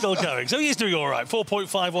going. He is still going, so he is doing all right.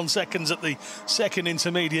 4.51 seconds at the second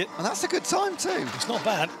intermediate. And that's a good time, too. It's not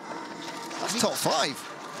bad. That's top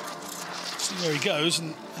 5. See where he goes,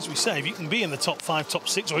 and as we say, if you can be in the top 5, top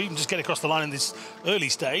 6, or even just get across the line in this early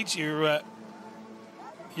stage, you're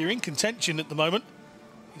in contention at the moment.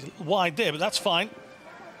 He's a little wide there, but that's fine.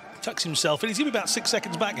 Tucks himself in. He's even about 6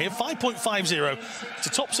 seconds back here. 5.50. It's a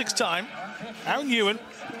top 6 time. Aaron Ewan,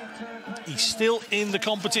 he's still in the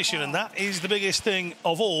competition, and that is the biggest thing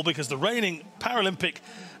of all, because the reigning Paralympic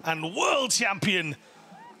and world champion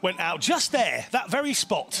went out just there, that very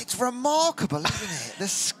spot. It's remarkable, isn't it? The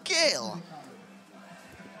skill.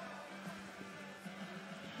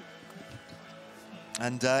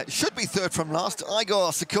 And should be third from last, Igor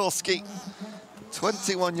Sikorsky,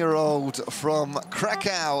 21-year-old from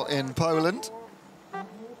Krakow in Poland.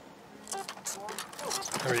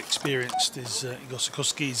 Very experienced is Igor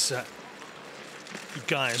Sikorsky's good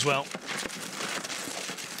guy as well.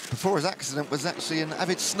 Before his accident was actually an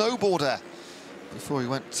avid snowboarder before he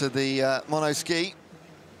went to the monoski.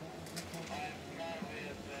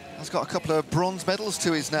 He's got a couple of bronze medals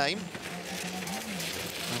to his name.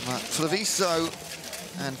 Treviso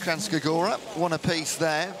and Kranjska Gora, one apiece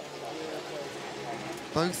there.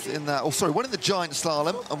 both in that, oh sorry, one in the giant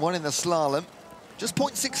slalom and one in the slalom. Just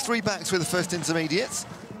 0.63 back through the first intermediates.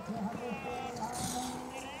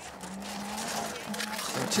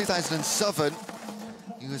 In 2007,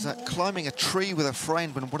 he was climbing a tree with a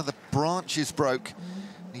friend when one of the branches broke.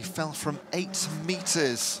 And he fell from 8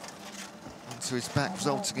 meters onto his back,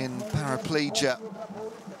 resulting in paraplegia.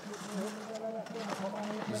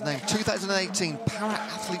 He was named 2018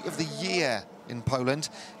 Para-Athlete of the Year in Poland.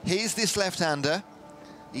 Here's this left-hander.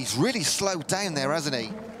 He's really slowed down there, hasn't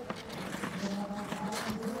he?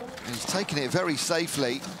 He's taken it very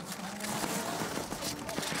safely.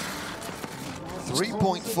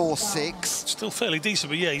 3.46. Still fairly decent,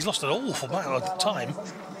 but yeah, he's lost an awful amount of time.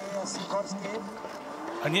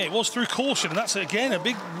 And yeah, it was through caution, and that's, again, a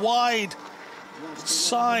big, wide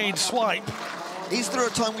side swipe. Is there a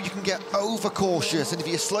time when you can get overcautious, and if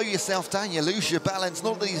you slow yourself down, you lose your balance?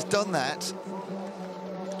 Not that he's done that.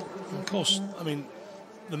 Of course, I mean,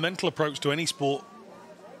 the mental approach to any sport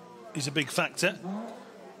is a big factor.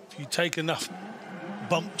 If you take enough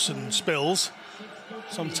bumps and spills,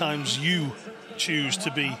 sometimes you choose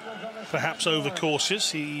to be perhaps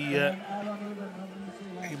overcautious. He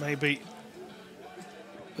may be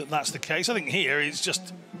that that's the case. I think here it's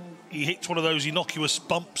just he hits one of those innocuous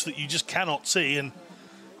bumps that you just cannot see, and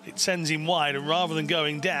it sends him wide. And rather than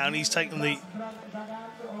going down, he's taken the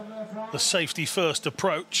safety first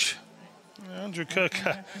approach. Andrew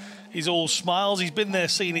Kirker, he's all smiles. He's been there,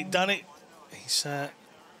 seen it, done it. He's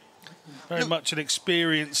very much an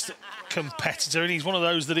experienced competitor, and he's one of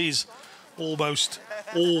those that is almost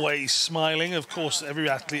always smiling. Of course, every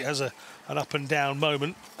athlete has an up and down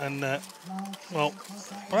moment, and well,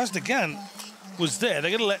 Brasdegan was there.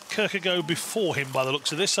 They're going to let Kirker go before him by the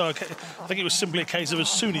looks of this, so I think it was simply a case of as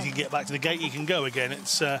soon as he can get back to the gate, he can go again.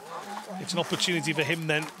 It's an opportunity for him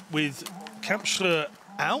then with Kampschler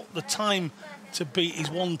out. The time to beat is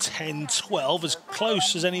 1:10.12, as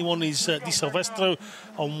close as anyone is Di Silvestro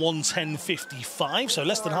on 1:10.55, so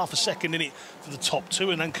less than half a second in it for the top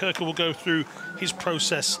two, and then Kirker will go through his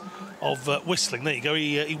process of whistling. There you go,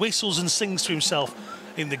 he whistles and sings to himself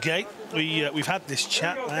in the gate. We've had this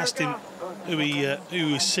chat. I asked him who he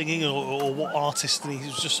was singing or what artist, and he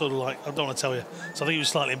was just sort of like, I don't want to tell you. So I think he was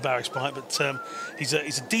slightly embarrassed by it, but he's a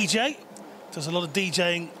DJ, does a lot of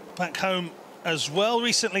DJing back home as well.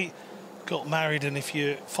 Recently got married, and if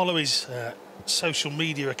you follow his social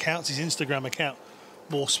media accounts, his Instagram account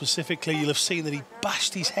more specifically, you'll have seen that he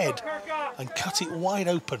bashed his head and cut it wide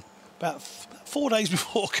open about 4 days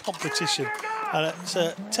before competition. And it's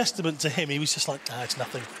a testament to him. He was just like, it's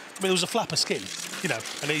nothing. I mean, there was a flap of skin, you know,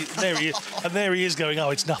 and there he is going,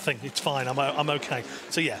 oh, it's nothing, it's fine, I'm okay.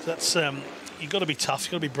 So yeah, that's you've got to be tough,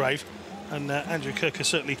 you've got to be brave, and Andrew Kirker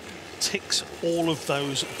certainly ticks all of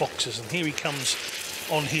those boxes. And here he comes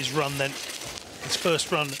on his run then, his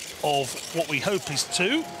first run of what we hope is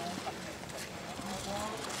 2.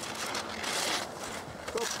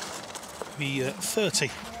 Be 30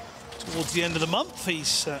 towards the end of the month.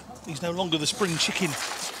 He's no longer the spring chicken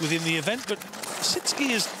within the event, but sit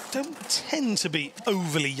skiers don't tend to be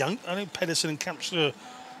overly young. I know Pedersen and Kampschler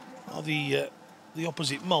are the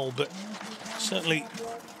opposite mould, but certainly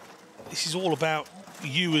this is all about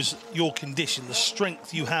you as your condition, the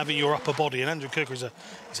strength you have in your upper body. And Andrew Kirker is a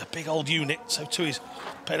big old unit, so too is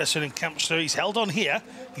Pedersen and Kampschler. He's held on here.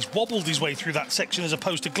 He's wobbled his way through that section as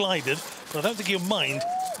opposed to glided, but I don't think he'll mind.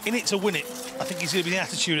 In it to win it, I think he's going to be the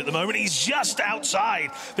attitude at the moment. He's just outside.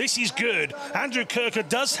 This is good. Andrew Kirker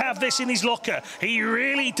does have this in his locker. He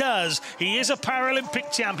really does. He is a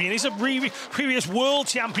Paralympic champion. He's a previous world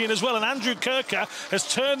champion as well. And Andrew Kirker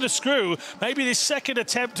has turned the screw. Maybe this second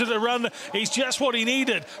attempt at the run is just what he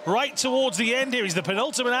needed. Right towards the end here. He's the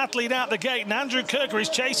penultimate athlete out the gate. And Andrew Kirker is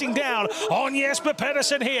chasing down on Jesper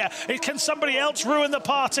Pedersen here. Can somebody else ruin the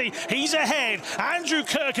party? He's ahead. Andrew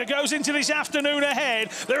Kirker goes into this afternoon ahead.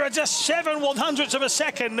 There are just 7/100ths of a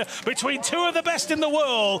second between two of the best in the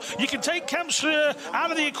world. You can take Kampschler out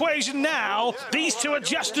of the equation now. These two are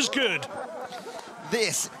just as good.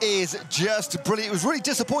 This is just brilliant. It was really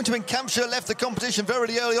disappointing when Kampschler left the competition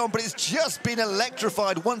very early on, but it's just been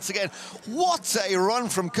electrified once again. What a run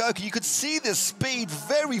from Kirker. You could see the speed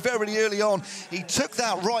very, very early on. He took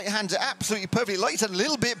that right-hander absolutely perfectly. Like you said, a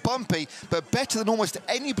little bit bumpy, but better than almost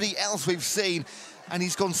anybody else we've seen. And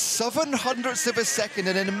he's gone 7/100ths of a second,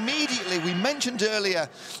 and then immediately, we mentioned earlier,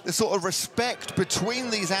 the sort of respect between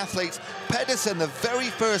these athletes. Pedersen, the very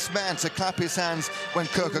first man to clap his hands when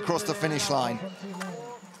Kirker crossed the finish line.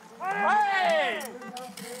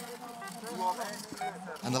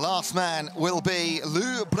 And the last man will be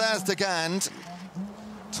Lou Brasdegan,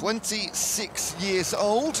 26 years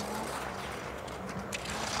old.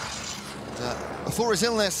 Before his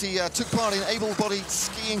illness, he took part in able-bodied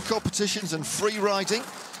skiing competitions and free riding.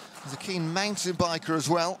 He's a keen mountain biker as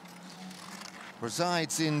well.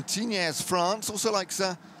 Resides in Tignes, France. Also likes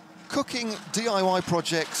cooking, DIY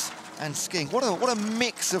projects, and skiing. What a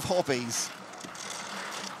mix of hobbies.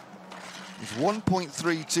 He's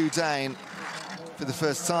 1.32 down for the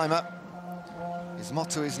first timer. His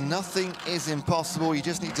motto is nothing is impossible. You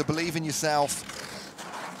just need to believe in yourself.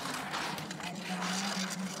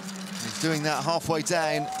 He's doing that halfway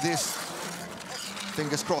down this,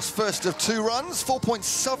 fingers crossed, first of 2 runs,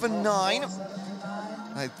 4.79.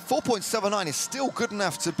 4.79 is still good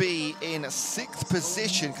enough to be in 6th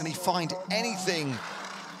position. Can he find anything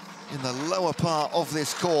in the lower part of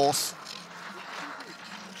this course?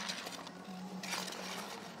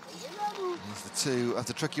 Here's the 2 of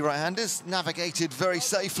the tricky right-handers, navigated very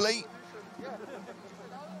safely.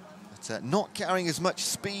 But not carrying as much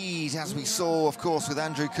speed as we saw, of course, with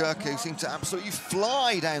Andrew Kirk, who seemed to absolutely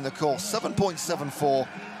fly down the course. 7.74.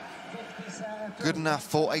 Good enough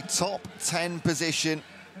for a top 10 position.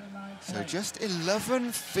 So just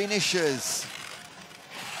 11 finishers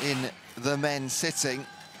in the men's sitting.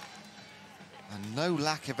 And no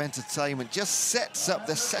lack of entertainment. Just sets up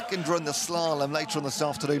the second run, the slalom, later on this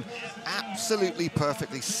afternoon. Absolutely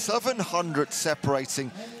perfectly. 700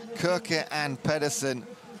 separating Kirke and Pedersen.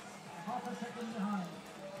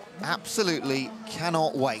 Absolutely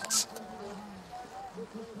cannot wait.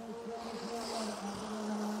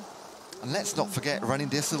 And let's not forget running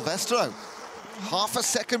De Silvestro. Half a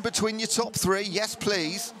second between your top 3, yes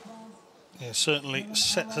please. Yeah, certainly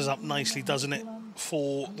sets us up nicely, doesn't it,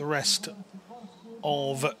 for the rest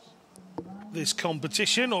of this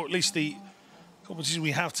competition, or at least the competition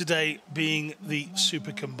we have today being the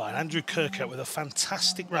Super Combined. Andrew Kirke with a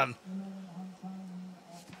fantastic run.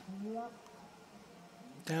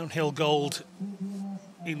 Downhill gold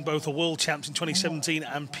in both the World Champs in 2017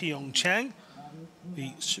 and Pyeongchang.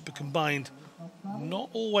 The Super Combined,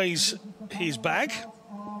 not always his bag.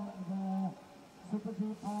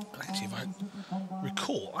 Actually, if I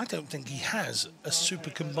recall, I don't think he has a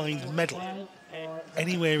Super Combined medal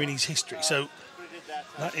anywhere in his history. So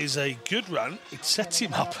that is a good run. It sets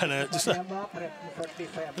him up, and just a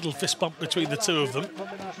little fist bump between the two of them.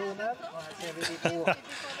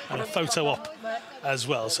 And a photo op as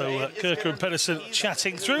well. So Kirke and Pedersen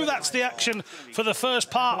chatting through. That's the action for the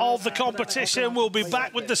first part of the competition. We'll be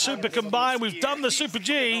back with the Super Combined. We've done the Super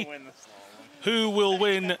G. Who will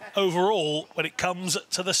win overall when it comes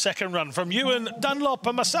to the second run? From Ewan Dunlop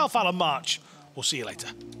and myself, Alan March. We'll see you later.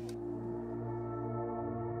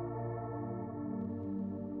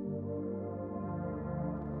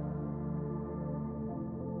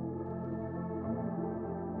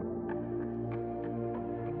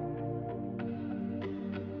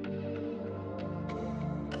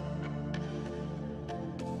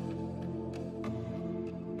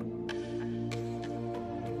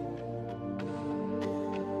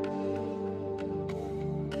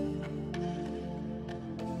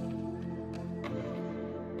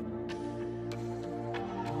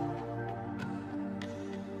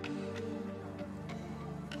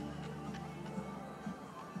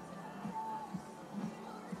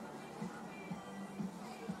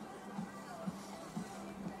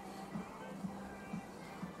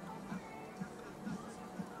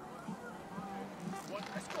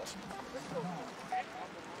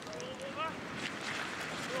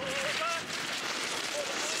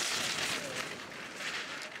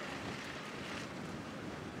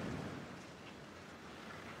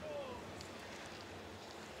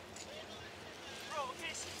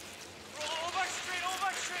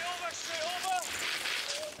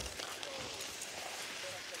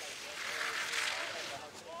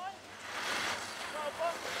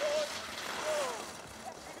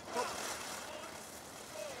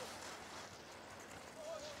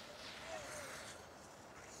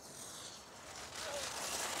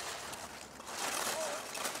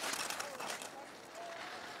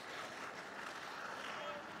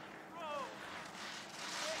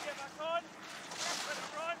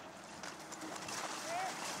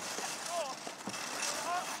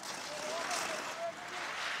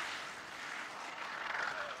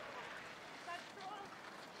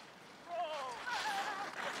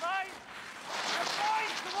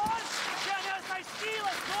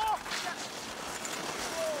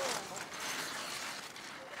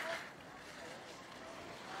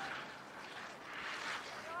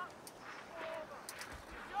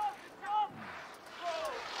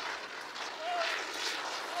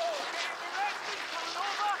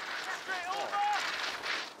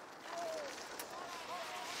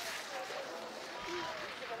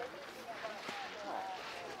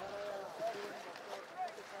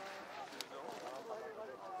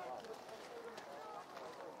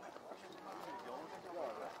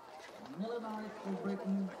 Illinois for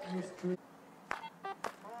Britain is 3.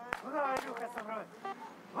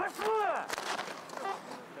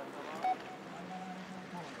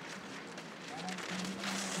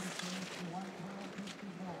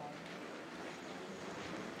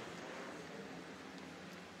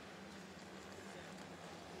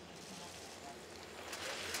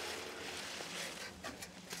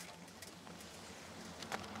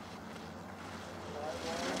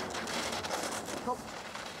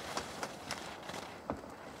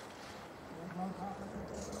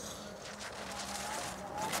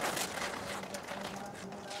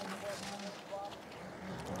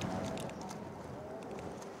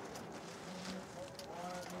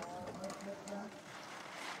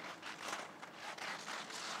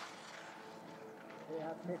 They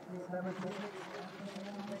have 57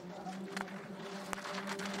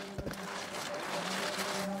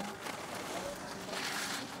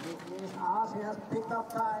 He has picked up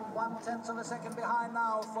time, 1/10 of a second behind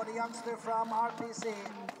now for the youngster from RPC.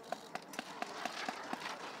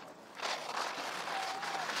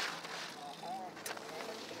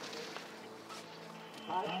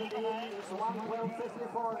 Time to beat is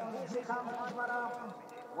 1:12.54. Here she comes, Madam.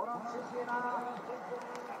 What on she now?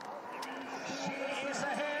 She is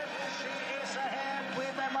ahead. She is ahead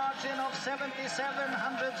with a margin of 77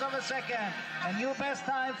 hundredths of a second. A new best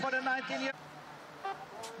time for the 19-year.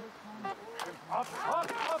 Up,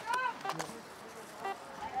 up, up!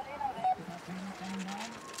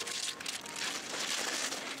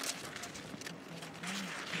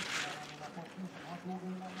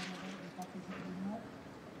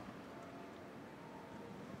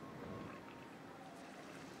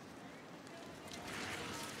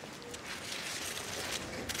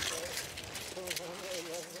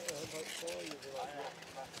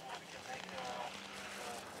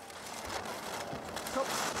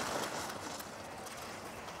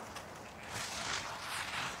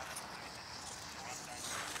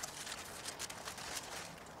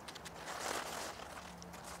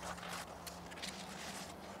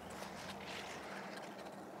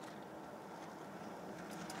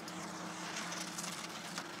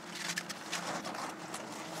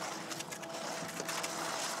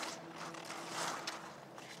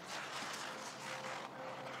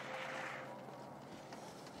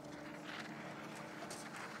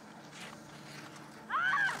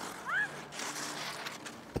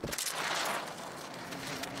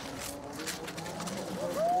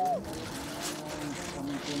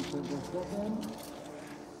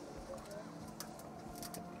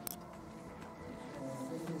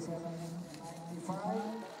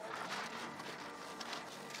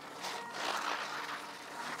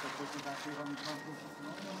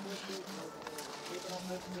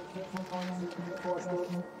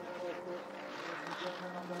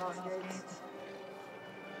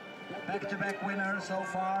 Back-to-back winner so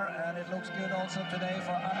far, and it looks good also today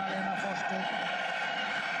for Anna-Lena Forsted.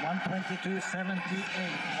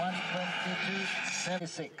 1:22.78,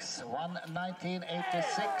 1:22.76,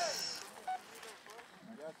 1:19.86.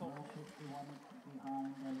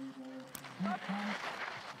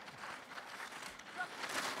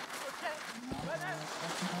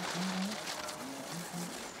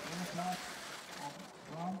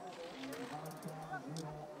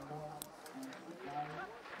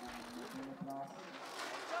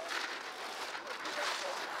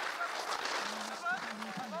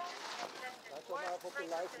 Op de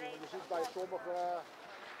lijst, je ziet bij sommigen,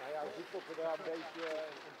 nou ja, je ziet dat we daar een beetje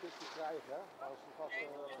een tikje krijgen. Hè? Maar als je vast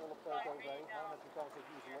volle peet overheen gaat, dan heb je kans dat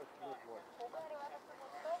je gelukt wordt.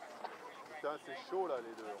 Putain, c'est chaud là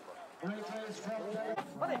les deux. The first Canadian.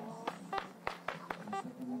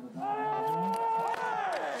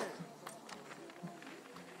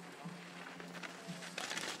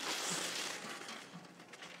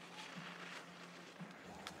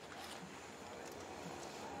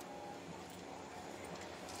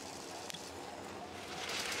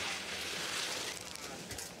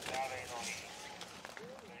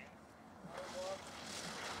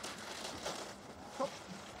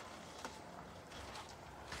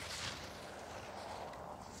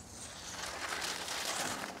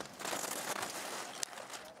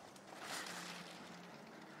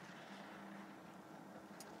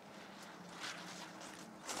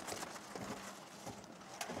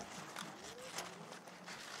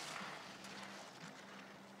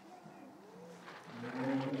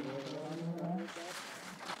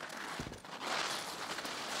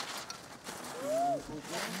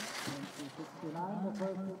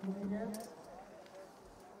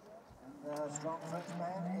 And the strong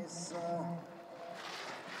Frenchman is the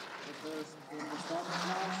first in the starting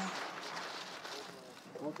class.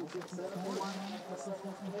 Looks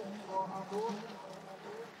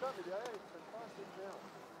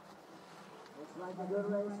like a good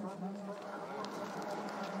race.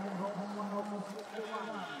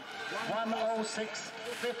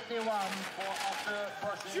 1:06.51 for after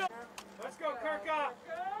pushing. Let's go, Kirka!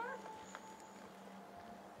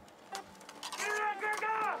 Get it up,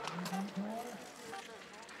 Kirka!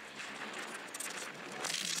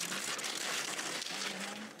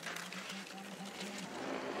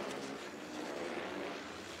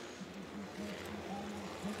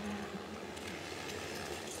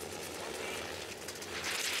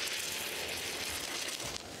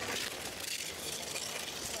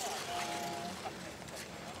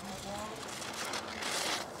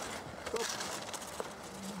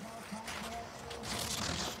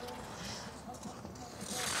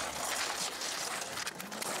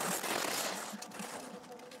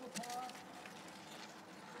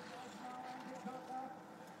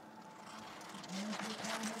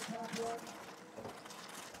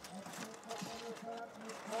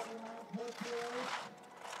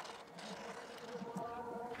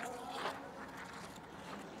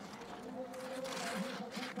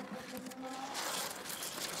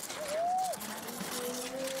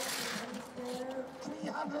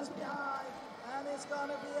 Behind, and it's going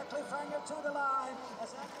to be a cliffhanger to the line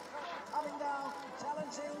as Andy coming down,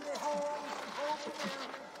 challenging the home opener.